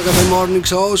 παιδιά. Sok FM Morning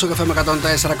Show, Sok FM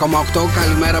 104,8.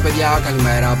 Καλημέρα, παιδιά,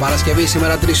 καλημέρα. Παρασκευή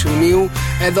σήμερα 3 Ιουνίου.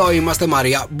 Εδώ είμαστε,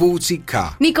 Μαρία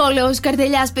Μπουτσικά. Νικόλαος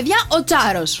Καρτελιάς, παιδιά, ο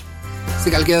Τσάρος.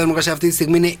 Στην Καλκίδα θερμοκρασία αυτή τη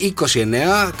στιγμή είναι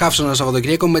 29. Καύσωνα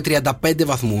Σαββατοκύριακο με 35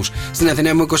 βαθμούς. Στην Αθηνά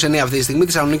έχουμε 29 αυτή τη στιγμή.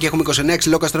 Στη Θεσσαλονίκη έχουμε 29.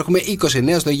 Ξυλόκαστρο έχουμε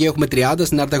 29. Στο Αιγαίο έχουμε 30.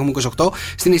 Στην Άρτα έχουμε 28.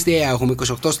 Στην Ιστιαία έχουμε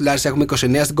 28. Στη Λάρισα έχουμε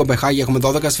 29. Στην Κομπεχάγη έχουμε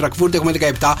 12. Στη Φραγκφούρτη έχουμε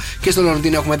 17. Και στο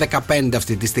Λονδίνο έχουμε 15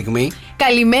 αυτή τη στιγμή.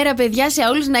 Καλημέρα, παιδιά, σε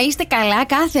όλους. Να είστε καλά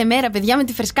κάθε μέρα, παιδιά, με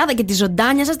τη φρεσκάδα και τη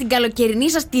ζωντάνια σας, την καλοκαιρινή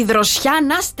σας, τη δροσιά.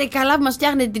 Να είστε καλά που μας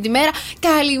φτιάχνετε την ημέρα.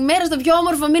 Καλημέρα στο πιο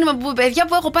όμορφο μήνυμα που, παιδιά,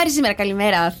 που έχω πάρει σήμερα.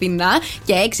 Καλημέρα, Αθηνά.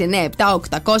 Και 6, 9, 7,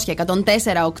 800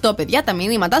 104 8, παιδιά, τα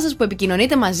μηνύματά σας που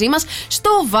επικοινωνείτε μαζί μας στο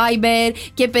Viber.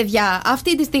 Και παιδιά,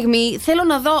 αυτή τη στιγμή θέλω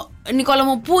να δω, Νικόλα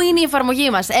μου, πού είναι η εφαρμογή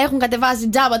μας? Έχουν κατεβάσει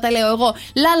τζάμπα, τα λέω εγώ.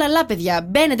 Λαλαλα, παιδιά,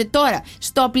 μπαίνετε τώρα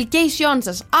στο application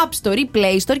σας, App Store ή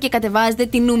Play Store, και κατεβάζετε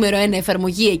τη νούμερο 1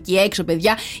 εφαρμογή εκεί έξω,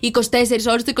 παιδιά. 24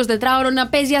 ώρες το 24ωρο να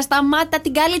παίζει ασταμάτητα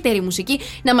την καλύτερη μουσική,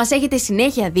 να μας έχετε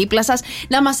συνέχεια δίπλα σας,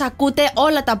 να μας ακούτε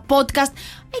όλα τα podcast.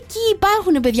 Εκεί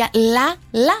υπάρχουν, παιδιά,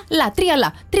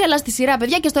 τρία λα στη σειρά,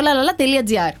 παιδιά, και στο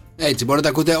lalala.gr. Έτσι, μπορείτε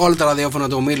να ακούτε όλα τα ραδιόφωνα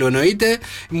του ομίλου, εννοείται.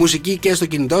 Μουσική και στο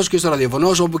κινητό σου και στο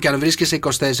ραδιοφωνό σου, όπου και αν βρίσκεσαι 24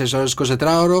 ώρες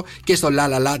 24ωρο, και στο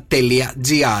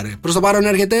lalala.gr. Προς το παρόν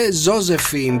έρχεται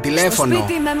Ζωζεφίν, τηλέφωνο. Στο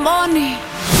σπίτι με μόνη.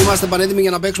 Είμαστε πανέτοιμοι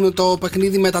για να παίξουμε το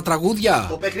παιχνίδι με τα τραγούδια.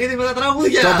 Το παιχνίδι με τα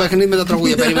τραγούδια. Το παιχνίδι με τα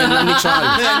τραγούδια. Περιμένουμε να ανοίξω άλλο.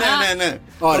 Ναι.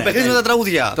 Το παιχνίδι με τα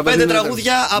τραγούδια. 5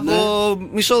 τραγούδια από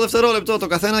μισό δευτερόλεπτο το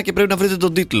καθένα και πρέπει να βρείτε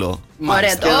τον τίτλο.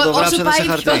 Ωραία, όσο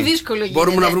πάει πιο δύσκολο γίνεται.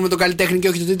 Μπορούμε να βρούμε τον καλλιτέχνη και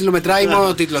όχι το τίτλο μετράει, μόνο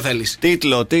το τίτλο θέλεις.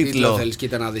 Τίτλο. Θέλεις,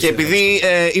 κοίτα να δεις. Και επειδή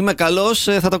είμαι καλός,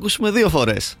 θα το ακούσουμε 2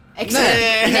 φορές. Ναι.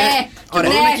 Και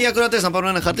μπορούν και οι ακροατές να πάρουν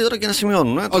ένα χαρτί τώρα και να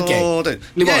σημειώνουν.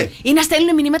 Λοιπόν. Ή να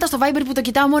στέλνουν μηνύματα στο Viber που το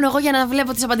κοιτάω μόνο εγώ για να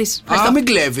βλέπω τις απαντήσεις. Μην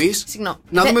κλέβεις.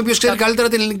 Να δούμε ποιος ξέρει καλύτερα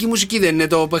την ελληνική μουσική, δεν είναι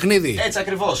το παιχνίδι? Έτσι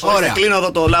ακριβώς. Ωραία. Κλείνω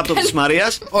εδώ το λάπτοπ της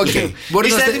Μαρίας.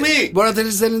 Είστε έτοιμοι? Μπορείτε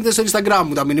να στέλνετε στο Instagram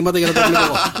μου τα μηνύματα για να τα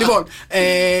βλέπω. Λοιπόν,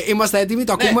 είμαστε έτοιμοι,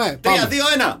 το ακούμε? 3, 2,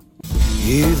 1.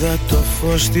 Είδα το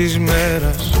φως της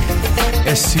μέρας,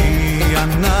 εσύ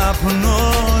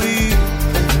αναπνοή.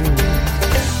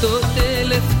 Το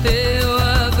τελευταίο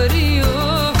αύριο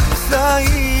θα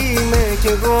είμαι κι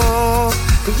εγώ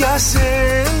για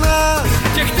σένα.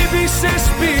 Και χτύπησες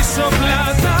πίσω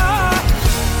πλάτα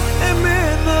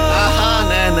εμένα.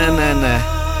 Αχα, ναι.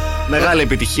 Μεγάλη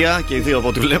επιτυχία και οι δύο από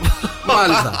ό,τι βλέπω.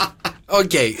 Μάλιστα.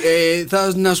 Οκ,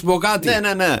 θα να σου πω κάτι.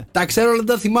 Ναι. Τα ξέρω, αλλά δεν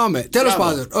τα θυμάμαι. Τέλος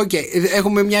πάντων,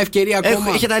 έχουμε μια ευκαιρία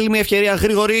ακόμα. Έχετε άλλη μια ευκαιρία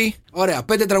γρήγορη. Ωραία,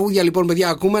 5 τραγούδια λοιπόν, παιδιά,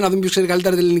 ακούμε, να δούμε ποιος ξέρει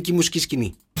καλύτερα την ελληνική μουσική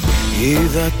σκηνή.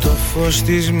 Είδα το φως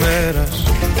της μέρας.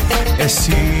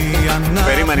 Εσύ ανάβει.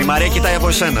 Περίμενε, η Μαρία κοιτάει από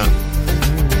εσένα.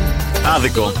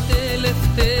 Άδικο. Το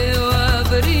τελευταίο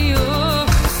αύριο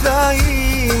θα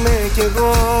είμαι κι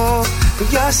εγώ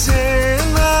για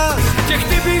σένα. Και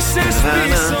χτύπησες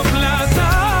πίσω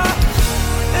πλάτα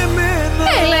εμένα.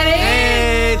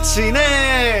 Έτσι, ναι.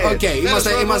 Οκ,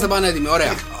 είμαστε πανέτοιμοι.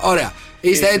 Ωραία.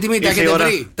 Είστε έτοιμοι,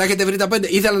 τα έχετε βρει τα 5.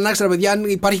 Ήθελα να ξέρω, παιδιά, αν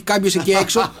υπάρχει κάποιος εκεί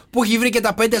έξω που έχει βρει και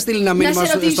τα 5, στείλει ένα μήνυμα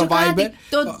στο Viber.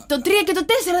 Το 3 και το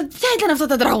 4, ποια ήταν αυτά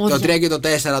τα τραγούδια? Το 3 και το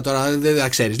 4 τώρα δεν τα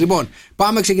ξέρεις. Λοιπόν,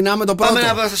 ξεκινάμε το πρώτο.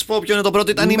 Πάμε να σας πω ποιο είναι το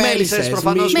πρώτο. Ήταν οι Μέλισσες,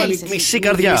 προφανώς. Μισή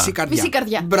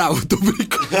καρδιά. Μπράβο, το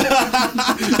βρήκα.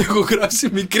 Έχω γράψει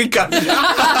μικρή καρδιά.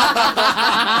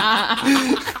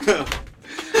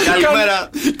 Καλημέρα.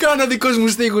 Κάνω δικός μου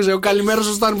στίχους. Καλημέρα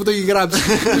στο Στάν που το έχει γράψει.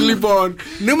 Λοιπόν,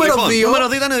 νούμερο 2. Νούμερο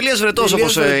 2 ήταν ο Ηλίας Βρετός,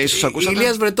 όπως ίσως ακούσατε.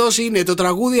 Ηλίας Βρετός είναι. Το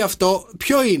τραγούδι αυτό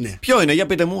ποιο είναι? Για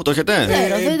πείτε μου, το έχετε?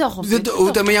 Δεν το έχω πει.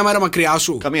 Ούτε μια μέρα μακριά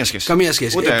σου. Καμία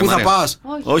σχέση. Πού θα πας?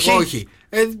 Όχι.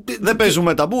 Δεν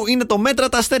παίζουμε ταμπού, είναι το Μέτρα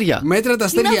τα αστέρια. Μέτρα τα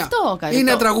αστέρια.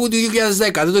 Είναι τραγούδι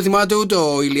 2010. Δεν το θυμάται ούτε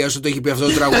ο Ηλίας ότι έχει πει αυτό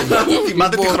το τραγούδι.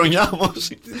 Θυμάται τη χρονιά όμως.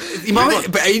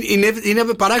 Είναι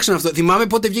παράξενο αυτό. Θυμάμαι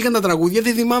πότε βγήκαν τα τραγούδια,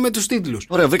 δεν θυμάμαι τους τίτλους.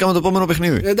 Ωραία, βρήκαμε το επόμενο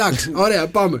παιχνίδι. Εντάξει, ωραία,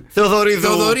 πάμε.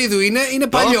 Θεοδωρίδου είναι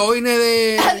παλιό.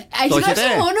 Έχει γράψει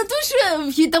μόνο τους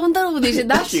ποιοι τα έχουν τραγουδίσει,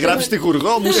 εντάξει. Έχει γράψει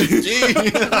τυχουργό, μουσική.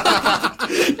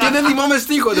 Και δεν θυμάμαι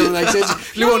στίχο το μεταξύ.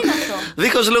 Λοιπόν,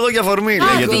 δίχως λόγο για αφορμή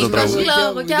λέγεται το τραγούδι.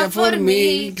 Για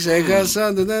αφορμή.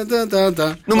 Ξέχασα.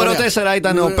 Νούμερο 4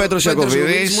 ήταν ο Πέτρος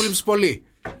Ιακωβίδης. Μου λείψει πολύ.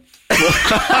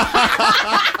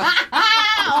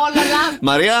 Όλα λάθος.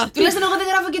 Μαρία. Τουλάχιστον εγώ δεν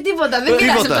γράφω και τίποτα. Δεν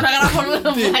πειράζει το να γράφω με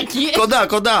το βλάκι.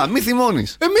 Κοντά, μη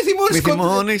θυμώνεις. Μη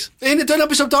θυμώνεις. Είναι το ένα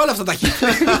πίσω από τα όλα αυτά τα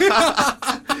χέρια.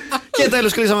 Και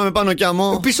τέλος κλείσαμε με Πάνω κι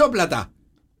Άμμο. Πισόπλατα.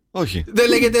 Όχι. Δεν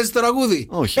λέγεται έτσι το τραγούδι?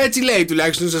 Όχι. Έτσι λέει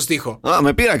τουλάχιστον στο στίχο.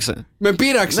 Με πείραξε.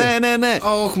 Ναι.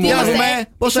 Για να δούμε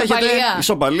πόσα έχετε.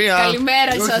 Ισοπαλία.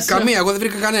 Καλημέρα σας. Καμία, εγώ δεν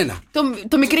βρήκα κανένα.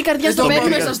 Το μικρή καρδιά στο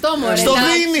παίρνουμε στο στόμα.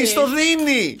 Στο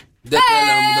δίνει.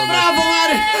 Μπράβο,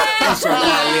 Μάρη.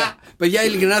 Παιδιά,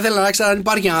 ειλικρινά θέλω να ξέρω αν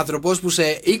υπάρχει άνθρωπος που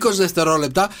σε 20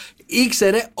 δευτερόλεπτα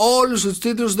ήξερε όλους τους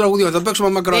τίτλους του τραγουδιού. Θα παίξουμε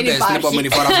μακροτές την επόμενη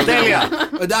φορά. Τέλεια.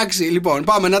 Εντάξει, λοιπόν,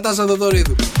 πάμε. Νατάσα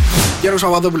Θοδωρίδου. Γιώργος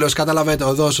Παπαδόπουλος, καταλαβαίνετε,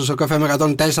 εδώ στο Sok FM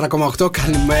 104,8.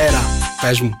 Καλημέρα.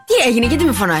 Πες μου. Τι έγινε, γιατί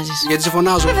με φωνάζεις? Γιατί σε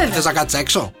φωνάζω. Θες να κάτσεις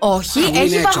έξω? Όχι,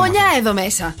 έχει παγωνιά εδώ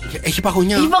μέσα. Έχει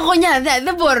παγωνιά.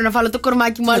 Δεν μπορώ να βάλω το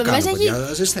κορμάκι μου άλλο εδώ μέσα.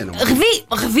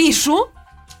 Γδίσου.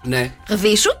 Ναι.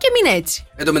 Γδίσου και μην έτσι.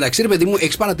 Εν τω μεταξύ, ρε παιδί μου,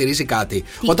 έχεις παρατηρήσει κάτι?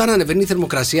 Όταν ανεβαίνει η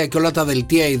θερμοκρασία και όλα τα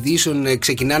δελτία ειδήσεων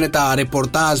ξεκινάνε τα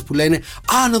ρεπορτάζ που λένε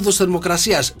άνοδος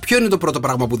θερμοκρασίας, ποιο είναι το πρώτο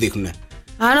πράγμα που δείχνουνε?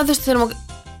 Άνοδος θερμοκρασίας.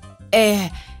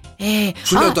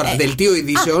 Σου λέω τώρα, δελτίο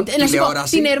ειδήσεων,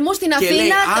 τηλεόραση. Την Ερμού στην Αθήνα. Και λέει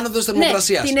άνοδος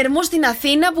θερμοκρασίας. Την Ερμού στην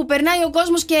Αθήνα που περνάει ο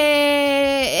κόσμος και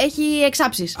έχει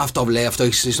εξάψεις. Αυτό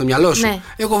έχεις στο μυαλό σου. Ναι.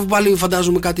 Εγώ πάλι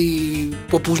φαντάζομαι κάτι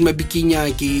ποπούς με μπικίνια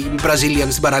και η Βραζίλια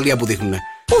στην παραλία που δείχνουνε.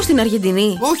 Πού, στην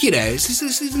Αργεντινή? Όχι, ρε,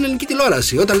 στην ελληνική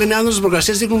τηλεόραση. Όταν λένε άνοδος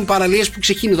θερμοκρασίας δείχνουν παραλίες που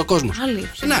ξεχύνει το κόσμος.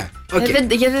 Αλήθεια. Ναι,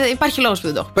 υπάρχει λόγος που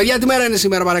δεν το έχω. Παιδιά, τι μέρα είναι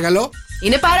σήμερα, παρακαλώ?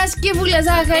 Είναι Παρασκευούλα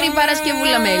ζάχαρη,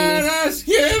 Παρασκευούλα μέλι.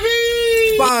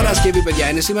 Παρασκευή, παιδιά,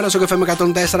 είναι σήμερα στο FM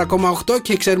 104,8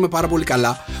 και ξέρουμε πάρα πολύ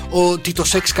καλά ότι το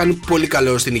σεξ κάνει πολύ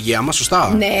καλό στην υγεία μας,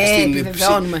 σωστά? Ναι,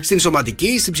 επιβεβαιώνουμε. Στην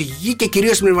σωματική, στην ψυχική και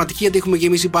κυρίως στην πνευματική, γιατί έχουμε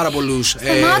γεμίσει πάρα πολλούς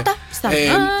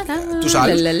τους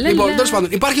άλλους. Λοιπόν, τέλος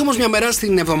πάντων, υπάρχει όμως μια μέρα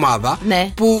στην εβδομάδα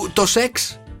που το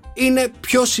σεξ είναι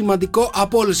πιο σημαντικό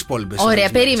από όλες τις υπόλοιπες. Ωραία,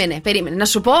 περίμενε. Να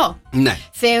σου πω. Ναι.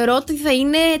 Θεωρώ ότι θα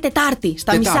είναι Τετάρτη.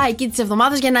 Στα μισά εκεί της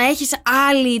εβδομάδας, για να έχεις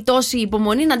άλλη τόση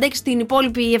υπομονή να αντέξεις την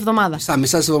υπόλοιπη εβδομάδα. Στα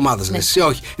μισά της εβδομάδας, ναι.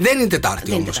 Όχι. Δεν είναι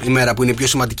Τετάρτη όμως η μέρα που είναι πιο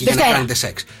σημαντική για να κάνετε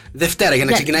σεξ. Δευτέρα, για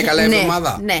να ξεκινάει καλά η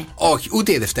εβδομάδα. Ναι. Όχι,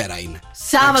 ούτε η Δευτέρα είναι.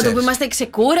 Σάββατο που είμαστε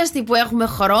ξεκούραστοι, που έχουμε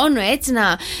χρόνο έτσι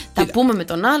να τα πούμε με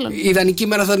τον άλλον. Η ιδανική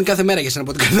μέρα θα είναι κάθε μέρα για σένα,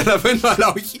 από ό,τι καταλαβαίνω,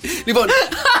 αλλά όχι. Λοιπόν.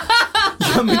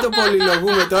 Για μην το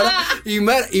πολυλογούμε τώρα.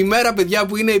 Η μέρα, παιδιά,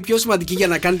 που είναι η πιο σημαντική για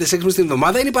να κάνετε σεξ στην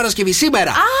εβδομάδα είναι η Παρασκευή.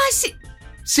 Σήμερα!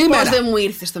 Σήμερα! Πώς δεν μου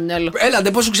ήρθε στο μυαλό.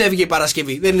 Έλατε, πώς σου ξέφυγε η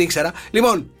Παρασκευή, δεν ήξερα.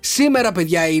 Λοιπόν, σήμερα,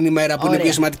 παιδιά, είναι η μέρα που είναι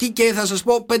πιο σημαντική και θα σας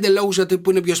πω 5 λόγους γιατί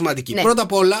που είναι πιο σημαντική. Ναι. Πρώτα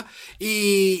απ' όλα,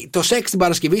 το σεξ την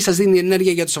Παρασκευή σας δίνει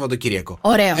ενέργεια για το Σαββατοκύριακο.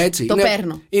 Ωραίο. Έτσι, το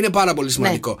παίρνω. Είναι πάρα πολύ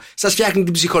σημαντικό. Ναι. Σας φτιάχνει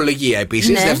την ψυχολογία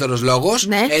επίσης. Ναι. Δεύτερος λόγος.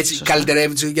 Ναι. Έτσι,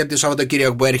 καλυτερεύει για το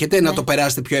Σαββατοκύριακο που έρχεται, να το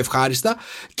περάσετε πιο ευχάριστα.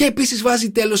 Και επίσης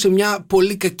βάζει τέλος σε μια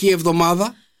πολύ κακή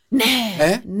εβδομάδα.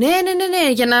 Ναι.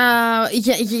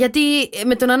 Γιατί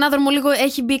με τον ανάδρομο λίγο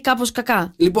έχει μπει κάπως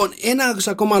κακά. Λοιπόν, ένας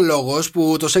ακόμα λόγος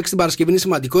που το σεξ την Παρασκευή είναι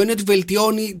σημαντικό είναι ότι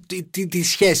βελτιώνει τη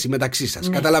σχέση μεταξύ σας.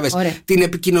 Καταλάβες, την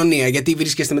επικοινωνία. Γιατί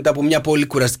βρίσκεστε μετά από μια πολύ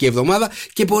κουραστική εβδομάδα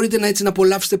και μπορείτε έτσι να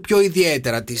απολαύσετε πιο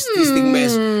ιδιαίτερα τις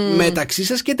στιγμές μεταξύ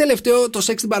σας. Και τελευταίο, το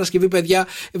σεξ την Παρασκευή, παιδιά,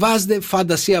 βάζετε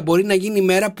φαντασία. Μπορεί να γίνει η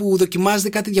μέρα που δοκιμάζετε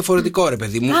κάτι διαφορετικό, ρε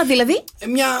παιδί μου. Δηλαδή?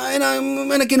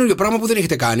 Ένα καινούριο πράγμα που δεν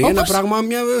έχετε κάνει. Όπως? Ένα πράγμα,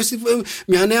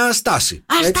 μια νέα στάση.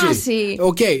 Στάση.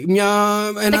 Οκ,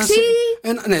 ταξί.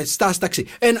 Ναι, στάση, ταξί.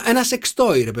 Ένα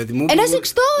σεξτόι, ρε παιδί μου. Ένα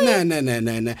σεξτόι.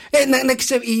 Ναι.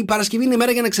 Η Παρασκευή είναι η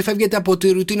μέρα για να ξεφεύγετε από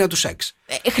τη ρουτίνα του σεξ.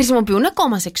 Χρησιμοποιούν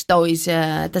ακόμα σεξτόις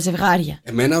τα ζευγάρια?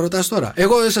 Εμένα ρωτάς τώρα.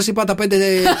 Εγώ σας είπα τα 5.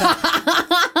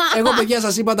 Εγώ, παιδιά,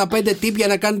 σας είπα τα 5 tip για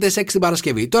να κάνετε σεξ την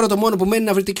Παρασκευή. Τώρα το μόνο που μένει είναι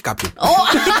να βρείτε και κάποιον.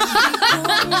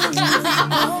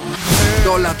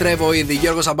 Το λατρεύω ήδη.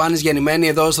 Γιώργος Σαμπάνης, γεννημένη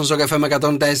εδώ στον Sok FM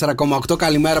 104,8.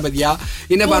 Καλημέρα, παιδιά.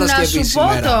 Είναι Παρασκευή σήμερα.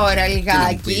 Να σου πω τώρα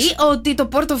λιγάκι ότι το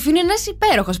Πορτοφίνο είναι ένας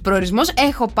υπέροχος προορισμός.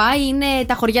 Έχω πάει, είναι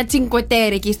τα χωριά Cinque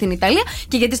Terre εκεί στην Ιταλία.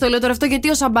 Και γιατί στο λέω τώρα αυτό? Γιατί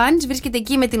ο Σαμπάνης βρίσκεται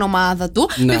εκεί με την ομάδα του.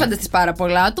 Μην φανταστείς πάρα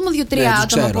πολλά άτομα, 2-3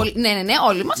 άτομα. Ναι,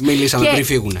 όλοι μας. Μιλήσαμε πριν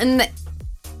φύγουν.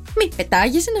 Μην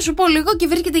πετάγεσαι, να σου πω λίγο. Και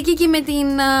βρίσκεται εκεί με την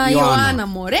Ιωάννα,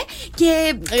 μωρέ.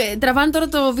 Και τραβάνε τώρα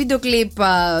το βίντεο κλιπ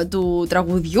του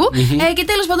τραγουδιού. Και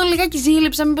τέλος πάντων λιγάκι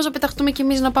ζήλεψα. Μήπως να πεταχτούμε κι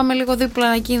εμείς να πάμε λίγο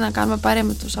δίπλα εκεί να κάνουμε παρέα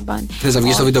με το Σαμπάνι. Θες να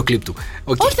βγεις στο βίντεο κλιπ του?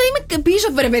 Όχι, θα είμαι πίσω,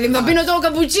 βρε παιδί μου. Θα πίνω το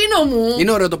καπουτσίνο μου.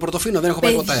 Είναι ωραίο το Πορτοφίνο, δεν έχω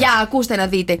πάει ποτέ. Παιδιά, ακούστε να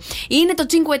δείτε. Είναι το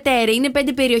Cinque Terre. Είναι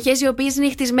 5 περιοχές οι οποίες είναι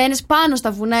χτισμένες πάνω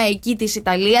στα βουνά εκεί της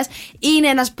Ιταλίας. Είναι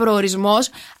ένας προορισμός.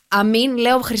 Αμήν,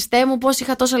 λέω, Χριστέ μου, πώς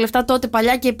είχα τόσα λεφτά τότε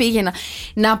παλιά και πήγαινα.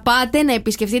 Να πάτε, να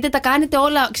επισκεφτείτε, τα κάνετε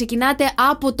όλα. Ξεκινάτε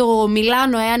από το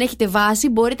Μιλάνο, εάν έχετε βάση.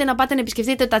 Μπορείτε να πάτε να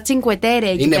επισκεφτείτε τα Cinque Terre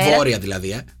εκεί είναι πέρα. Βόρεια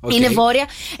δηλαδή, Okay. Είναι βόρεια.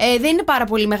 Δεν είναι πάρα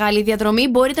πολύ μεγάλη η διαδρομή.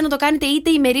 Μπορείτε να το κάνετε είτε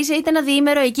ημερήσια είτε ένα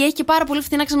διήμερο. Εκεί έχει και πάρα πολύ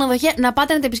φθηνά ξενοδοχεία. Να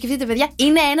πάτε να τα επισκεφτείτε, παιδιά.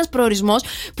 Είναι ένας προορισμός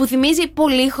που θυμίζει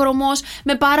πολύχρωμος,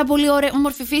 με πάρα πολύ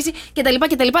όμορφη φύση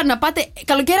κτλ. Να πάτε.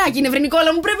 Καλοκαιράκι είναι,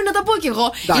 Βρενικόλα μου, πρέπει να τα πω κι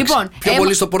εγώ. Λοιπόν, πιο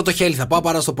πολύ στο Πορτοχέλι θα πάω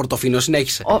παρά στο Πορτοφίνο,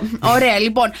 συνέχισε. Ωραία,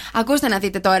 λοιπόν, ακούστε να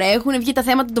δείτε τώρα. Έχουν βγει τα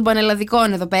θέματα των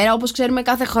πανελλαδικών εδώ πέρα. Όπως ξέρουμε,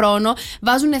 κάθε χρόνο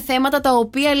βάζουν θέματα τα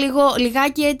οποία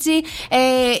λιγάκι έτσι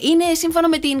είναι σύμφωνα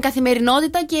με την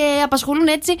καθημερινότητα και απασχολούν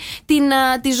έτσι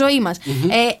τη ζωή μας.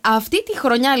 Αυτή τη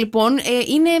χρονιά, λοιπόν,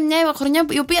 είναι μια χρονιά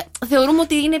η οποία θεωρούμε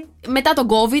ότι είναι μετά τον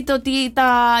COVID, ότι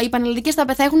οι πανελλαδικές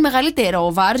θα έχουν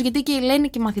μεγαλύτερο βάρος, γιατί και λένε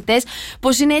και οι μαθητές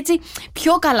πως είναι έτσι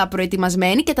πιο καλά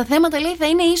προετοιμασμένοι και τα θέματα, λέει, θα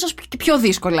είναι ίσως και πιο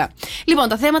δύσκολα. Λοιπόν,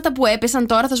 τα θέματα που έπεσαν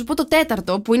τώρα, θα σου πω το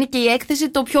τέταρτο, που είναι και η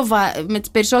έκθεση με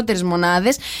τις περισσότερες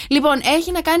μονάδες. Λοιπόν,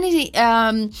 έχει να κάνει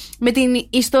με την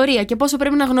ιστορία και πόσο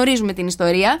πρέπει να γνωρίζουμε την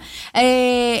ιστορία.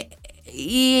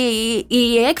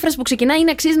 Η έκφραση που ξεκινάει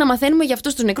είναι: αξίζει να μαθαίνουμε για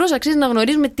αυτούς τους νεκρούς, αξίζει να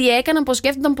γνωρίζουμε τι έκαναν, πώς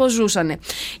σκέφτονταν, πώς ζούσανε.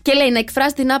 Και λέει να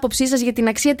εκφράσει την άποψή σας για την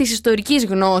αξία της ιστορικής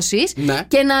γνώσης,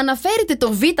 και να αναφέρετε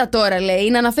το Β τώρα, λέει,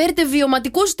 να αναφέρετε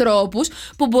βιωματικούς τρόπους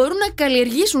που μπορούν να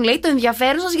καλλιεργήσουν, λέει, το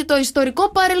ενδιαφέρον σας για το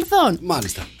ιστορικό παρελθόν.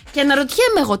 Μάλιστα. Και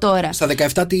αναρωτιέμαι εγώ τώρα. Στα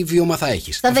 17 τι βίωμα θα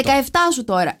έχεις? Στα 17 σου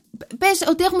τώρα. Πες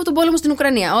ότι έχουμε τον πόλεμο στην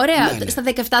Ουκρανία. Ωραία. Ναι. Στα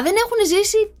 17 δεν έχουν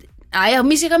ζήσει.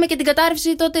 Εμείς είχαμε και την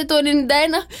κατάρρευση τότε το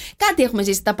 91. Κάτι έχουμε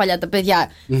ζήσει τα παλιά τα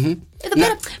παιδιά. Εδώ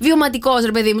πέρα βιωματικός,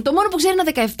 ρε παιδί μου. Το μόνο που ξέρει είναι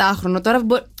ένα 17χρονο. Τώρα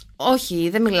όχι,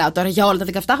 δεν μιλάω τώρα για όλα τα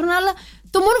 17χρονα, αλλά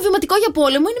το μόνο βιωματικό για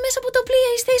πόλεμο είναι μέσα από το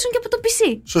PlayStation και από το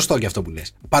PC. Σωστό και αυτό που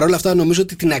λες. Παρ' όλα αυτά, νομίζω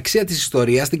ότι την αξία της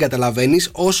ιστορίας την καταλαβαίνεις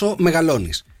όσο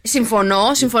μεγαλώνεις.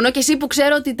 Συμφωνώ και εσύ που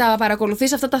ξέρω ότι τα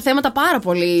παρακολουθείς αυτά τα θέματα πάρα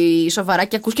πολύ σοβαρά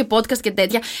και ακούς και podcast και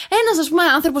τέτοια. Ένας, ας πούμε,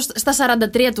 άνθρωπος στα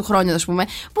 43 του χρόνια, ας πούμε,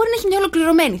 μπορεί να έχει μια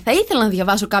ολοκληρωμένη. Θα ήθελα να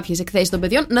διαβάσω κάποιες εκθέσεις των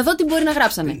παιδιών, να δω τι μπορεί να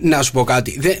γράψανε. Να σου πω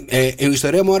κάτι. Η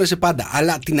ιστορία μου άρεσε πάντα,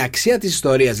 αλλά την αξία της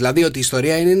ιστορίας, δηλαδή ότι η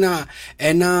ιστορία είναι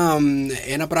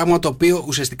ένα πράγμα το οποίο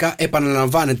ουσιαστικά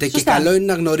επαναλαμβάνεται. Σωστά. Και καλό είναι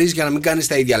να γνωρίζεις για να μην κάνεις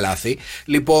τα ίδια λάθη.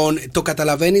 Λοιπόν, το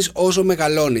καταλαβαίνεις όσο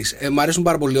μεγαλώνεις. Μ' αρέσουν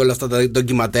πάρα πολύ όλα αυτά τα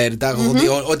ντοκιματέρ, τα έχω δει.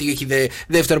 Ό,τι έχει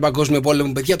δεύτερο παγκόσμιο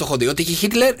πόλεμο, παιδιά, το έχω δει. Ό,τι έχει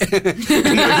Χίτλερ.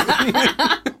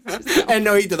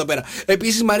 Εννοείται εδώ πέρα.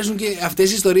 Επίσης, μου αρέσουν και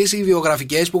αυτές οι ιστορίες οι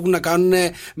βιογραφικές που έχουν να κάνουν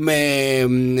με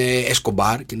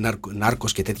Εσκομπάρ και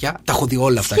νάρκος και τέτοια. Τα έχω δει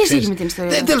όλα αυτά. Σχέση με την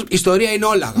ιστορία. Η ιστορία είναι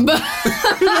όλα.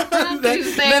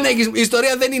 Η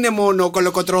ιστορία δεν είναι μόνο ο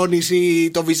Κολοκοτρώνης ή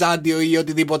το Βυζάντιο ή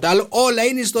οτιδήποτε άλλο. Όλα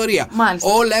είναι ιστορία. Μάλιστα.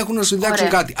 Όλα έχουν να σου διδάξουν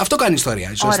κάτι. Αυτό κάνει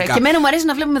ιστορία. Ωραία. Και εμένα μου αρέσει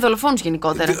να βλέπουμε δολοφόνους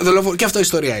γενικότερα. Και αυτό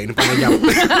ιστορία είναι. Παναγιά μου.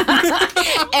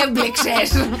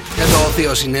 Έμπλεξες. Εδώ ο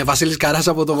θείος είναι Βασίλης Καράς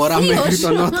από το βορρά μέχρι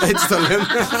τον νότο. Έτσι το λέμε.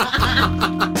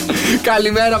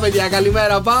 Καλημέρα, παιδιά,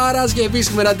 καλημέρα. Παρασκευή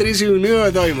σήμερα 3 Ιουνίου,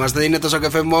 εδώ είμαστε. Είναι το Sok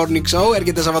FM Morning Show.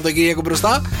 Έρχεται Σαββατοκύριακο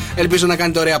μπροστά. Ελπίζω να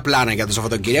κάνετε ωραία πλάνα για το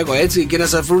Σαββατοκύριακο, έτσι. Και να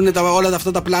σας βρουν όλα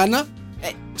αυτά τα πλάνα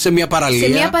σε μια παραλία. Σε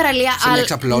μια παραλία. Σε μια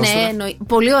ξαπλώστρα. Ναι,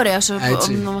 πολύ ωραίο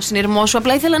ο συνειρμός σου.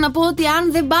 Απλά ήθελα να πω ότι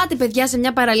αν δεν πάτε, παιδιά, σε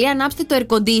μια παραλία, ανάψτε το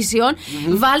air condition.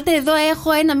 Βάλτε εδώ,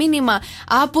 έχω ένα μήνυμα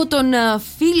από τον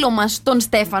φίλο μας, τον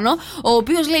Στέφανο, ο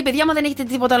οποίος λέει: παιδιά, μα δεν έχετε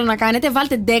τίποτα άλλο να κάνετε,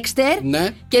 βάλτε Dexter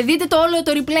και δείτε το όλο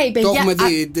το replay, παιδιά.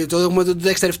 Το έχουμε δει το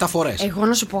Dexter 7 φορές. Εγώ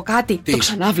να σου πω κάτι. Το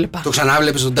ξανάβλεπα. Το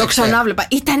ξανάβλεπες τον Dexter? Το ξανάβλεπα.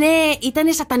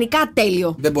 Ήτανε σατανικά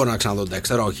τέλειο. Δεν μπορώ να ξαναδώ τον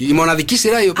Dexter, όχι. Η μοναδική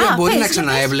σειρά η οποία μπορεί να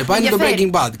ξαναέβλεπα είναι το Breaking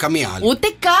Bad. Καμία άλλη. Ούτε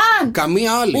καν!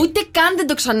 Καμία άλλη. Ούτε καν δεν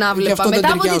το ξανάβλεπα. Γι' αυτό δεν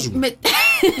ταιριάζουμε.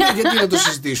 Γιατί να το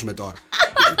συζητήσουμε τώρα.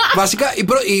 Βασικά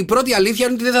η πρώτη αλήθεια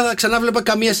είναι ότι δεν θα ξανάβλεπα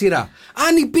καμία σειρά.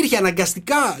 Αν υπήρχε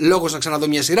αναγκαστικά λόγος να ξαναδώ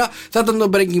μια σειρά, θα ήταν το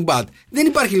Breaking Bad. Δεν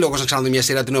υπάρχει λόγος να ξαναδώ μια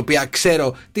σειρά την οποία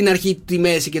ξέρω την αρχή, τη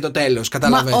μέση και το τέλος.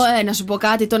 Καταλαβαίνεις. Να σου πω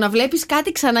κάτι. Το να βλέπεις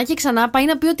κάτι ξανά και ξανά πάει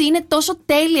να πει ότι είναι τόσο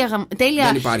τέλεια.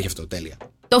 Δεν υπάρχει αυτό τέλεια.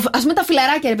 Ας πούμε τα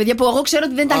φιλαράκια, ρε παιδιά, που εγώ ξέρω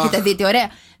ότι δεν τα έχετε δει. Ωραία.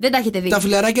 Δεν τα έχετε δει. Τα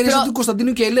φιλαράκια είναι σαν του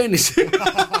Κωνσταντίνου και Ελένης.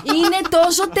 Είναι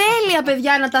τόσο τέλεια,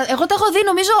 παιδιά. Εγώ τα έχω δει,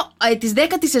 νομίζω, τη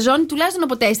 10η σεζόν τουλάχιστον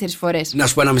από 4 φορές. Να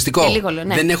σου πω ένα μυστικό.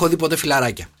 Ναι. Δεν έχω δει ποτέ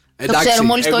φιλαράκια. Εντάξει, το ξέρω,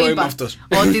 μόλις το είπα.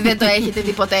 Ότι δεν το έχετε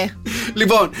δει ποτέ.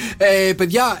 Λοιπόν,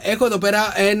 παιδιά, έχω εδώ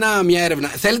πέρα μια έρευνα.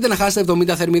 Θέλετε να χάσετε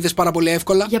 70 θερμίδες πάρα πολύ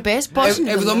εύκολα? Για πες, πώς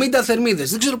είναι? 70 θερμίδες.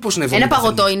 Δεν ξέρω πώς είναι 70. Ένα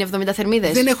παγωτό είναι 70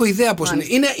 θερμίδες? Δεν έχω ιδέα πώς είναι.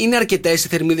 Είναι αρκετές οι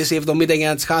θερμίδες οι 70 για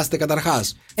να τις χάσετε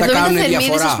καταρχάς? 70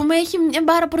 θερμίδες, ας πούμε, έχει μια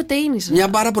μπάρα πρωτεΐνης. Μια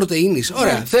μπάρα πρωτεΐνης.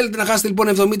 Ωραία. Θέλετε να χάσετε λοιπόν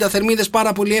 70 θερμίδες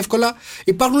πάρα πολύ εύκολα?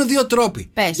 Υπάρχουν δύο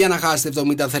τρόποι για να χάσετε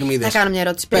 70 θερμίδες. Θα κάνω μια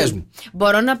ερώτηση. Πες μου.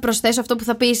 Μπορώ να προσθέσω αυτό που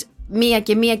θα πεις μία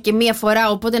και μία και μία φορά,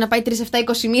 οπότε να πάει 3, 7,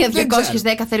 21,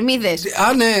 210 θερμίδες?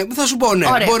 Ναι, θα σου πω, ναι.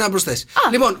 Ωραία. Μπορεί να προσθέσει.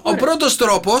 Λοιπόν, ο πρώτος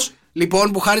τρόπος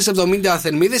που χάρη 70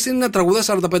 θερμίδες είναι να τραγουδάς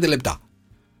 45 λεπτά.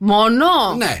 Μόνο?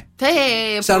 Ναι.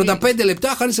 45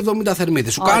 λεπτά χάνεις 70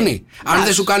 θερμίδες. Σου κάνει? Αν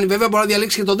δεν σου κάνει, βέβαια, μπορεί να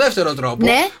διαλέξει και τον δεύτερο τρόπο,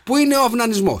 που είναι ο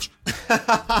αυνανισμός.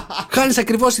 Χάνεις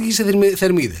ακριβώς τις ίδιες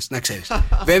θερμίδες, να ξέρεις.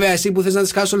 Βέβαια, εσύ που θες να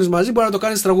τις χάσεις όλες μαζί, μπορεί να το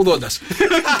κάνεις τραγουδώντας.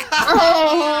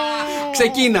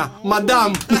 Ξεκίνα,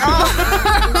 μαντάμ.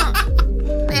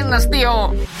 Είναι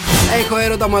αστείο. Έχω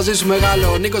έρωτα μαζί σου,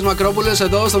 μεγάλο. Νίκος Μακρόπουλος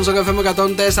εδώ στον Sok FM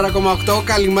 104,8.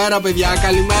 Καλημέρα, παιδιά,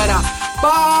 καλημέρα.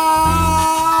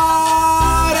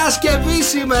 Παρασκευή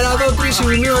σήμερα, εδώ 3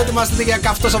 Ιουνίου. Ετοιμαστείτε για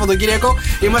καυτό Σαββατοκύριακο.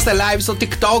 Είμαστε live στο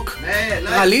TikTok. Ναι,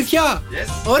 live. Αλήθεια?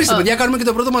 Yes. Ορίστε, παιδιά, κάνουμε και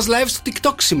το πρώτο μας live στο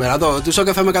TikTok σήμερα. Εδώ, του Sok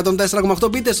FM 104,8.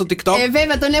 Μπείτε στο TikTok.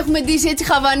 Βέβαια, τον έχουμε ντύσει έτσι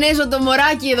χαβανέζο το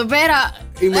μωράκι εδώ πέρα.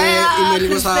 Είμαι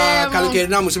λίγο στα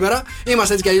καλοκαιρινά μου σήμερα.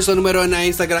 Είμαστε έτσι κι αλλιώς το νούμερο 1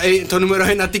 Instagram, το νούμερο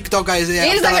 1 TikTok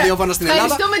στα ραδιόφωνα στην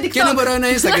Ελλάδα. Και νούμερο 1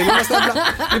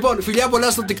 Instagram. Λοιπόν, φιλιά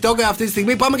πολλά στο TikTok αυτή τη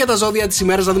στιγμή. Πάμε για τα ζώδια της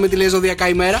ημέρας, να δούμε τι λέει ζωδιακά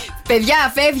ημέρα.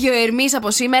 Παιδιά, φεύγει ο Ερμής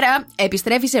από σήμερα.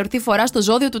 Επιστρέφει σε ορθή φορά στο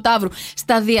ζώδιο του Ταύρου.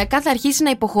 Σταδιακά θα αρχίσει να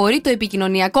υποχωρεί το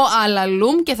επικοινωνιακό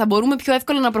αλαλούμ και θα μπορούμε πιο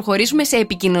εύκολα να προχωρήσουμε σε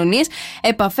επικοινωνίες,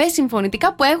 επαφές,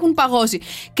 συμφωνητικά που έχουν παγώσει.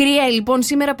 Κρυέ, λοιπόν,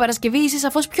 σήμερα Παρασκευή είσαι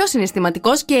σαφώς πιο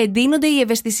συναισθηματικός και εντείνονται οι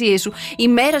ευαισθησίες σου. Η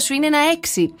μέρα σου είναι ένα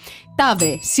 6.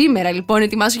 Ταύρε, σήμερα λοιπόν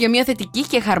ετοιμάσου για μια θετική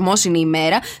και χαρμόσυνη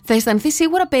ημέρα. Θα αισθανθεί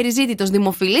σίγουρα περιζήτητος,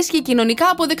 δημοφιλής και κοινωνικά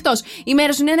αποδεκτός. Η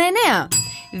μέρα σου είναι ένα 9.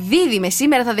 Δίδυμε,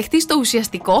 σήμερα θα δεχτείς το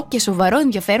ουσιαστικό και σοβαρό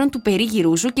ενδιαφέρον του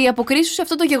περίγυρού σου και η αποκρίση σου σε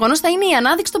αυτό το γεγονός θα είναι η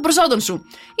ανάδειξη των προσόντων σου.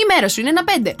 Η μέρα σου είναι ένα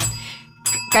 5.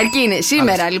 Καρκίνε,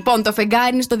 σήμερα λοιπόν το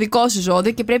φεγγάρι είναι στο δικό σου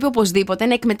ζώδιο και πρέπει οπωσδήποτε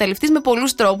να εκμεταλλευτείς με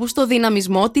πολλούς τρόπους το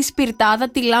δυναμισμό, τη σπιρτάδα,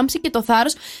 τη λάμψη και το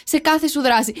θάρρος σε κάθε σου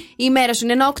δράση. Η μέρα σου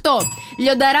είναι ένα 8.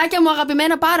 Λιονταράκια μου,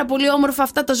 αγαπημένα, πάρα πολύ όμορφα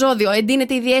αυτά το ζώδιο.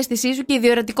 Εντείνεται η διαίσθησή σου και η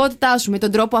διορατικότητά σου. Με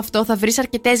τον τρόπο αυτό θα βρεις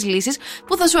αρκετές λύσεις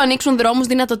που θα σου ανοίξουν δρόμους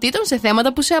δυνατοτήτων σε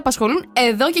θέματα που σε απασχολούν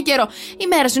εδώ και καιρό. Η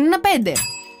μέρα σου είναι ένα 5.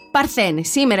 Παρθένε,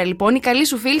 σήμερα λοιπόν η καλή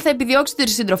σου φίλη θα επιδιώξει τη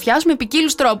συντροφιά σου με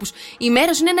ποικίλους τρόπους. Η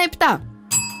μέρα σου είναι ένα 7.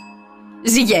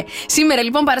 Ζυγέ, σήμερα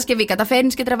λοιπόν Παρασκευή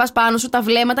καταφέρνεις και τραβάς πάνω σου τα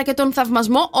βλέμματα και τον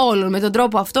θαυμασμό όλων. Με τον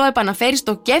τρόπο αυτό επαναφέρεις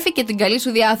το κέφι και την καλή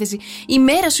σου διάθεση. Η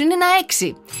μέρα σου είναι ένα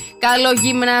 6.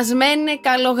 Καλογυμνασμένε,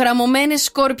 καλογραμμωμένε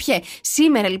Σκορπιέ.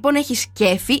 Σήμερα λοιπόν έχεις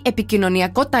κέφι,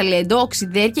 επικοινωνιακό ταλέντο,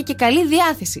 οξυδέρκεια και καλή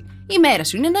διάθεση. Η μέρα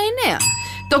σου είναι ένα 9.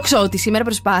 Τοξότη, σήμερα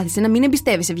προσπάθησε να μην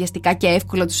εμπιστεύεσαι βιαστικά και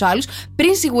εύκολα τους άλλους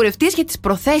πριν σιγουρευτείς για τις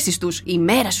προθέσεις τους. Η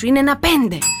μέρα σου είναι ένα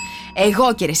 5.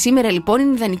 Εγώ και ρε, σήμερα λοιπόν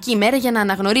είναι ιδανική ημέρα για να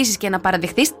αναγνωρίσεις και να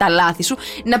παραδεχτείς τα λάθη σου,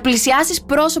 να πλησιάσεις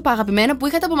πρόσωπα αγαπημένα που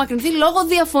είχατε απομακρυνθεί λόγω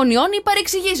διαφωνιών ή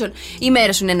παρεξηγήσεων. Η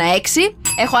μέρα σου είναι ένα 6.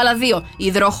 Έχω άλλα 2.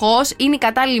 Υδροχόος, είναι η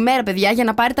κατάλληλη ημέρα, παιδιά, για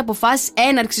να πάρετε αποφάσεις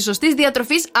έναρξης σωστής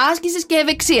διατροφής, άσκησης και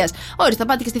ευεξίας. Ορίστε, θα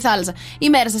πάτε και στη θάλασσα. Η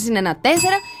μέρα σας είναι ένα 4.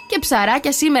 Και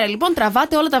ψαράκια, σήμερα λοιπόν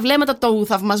τραβάτε όλα τα βλέμματα του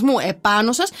θαυμασμού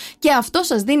επάνω σας και αυτό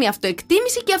σας δίνει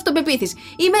αυτοεκτίμηση και αυτοπεποίθηση.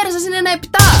 Η μέρα σας είναι ένα 7.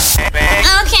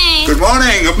 Okay. Good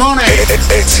morning, good morning.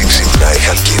 Έτσι ξυπνάει η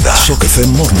Χαλκίδα. Sok FM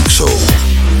Morning Show.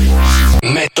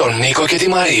 Με τον Νίκο και τη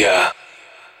Μαρία.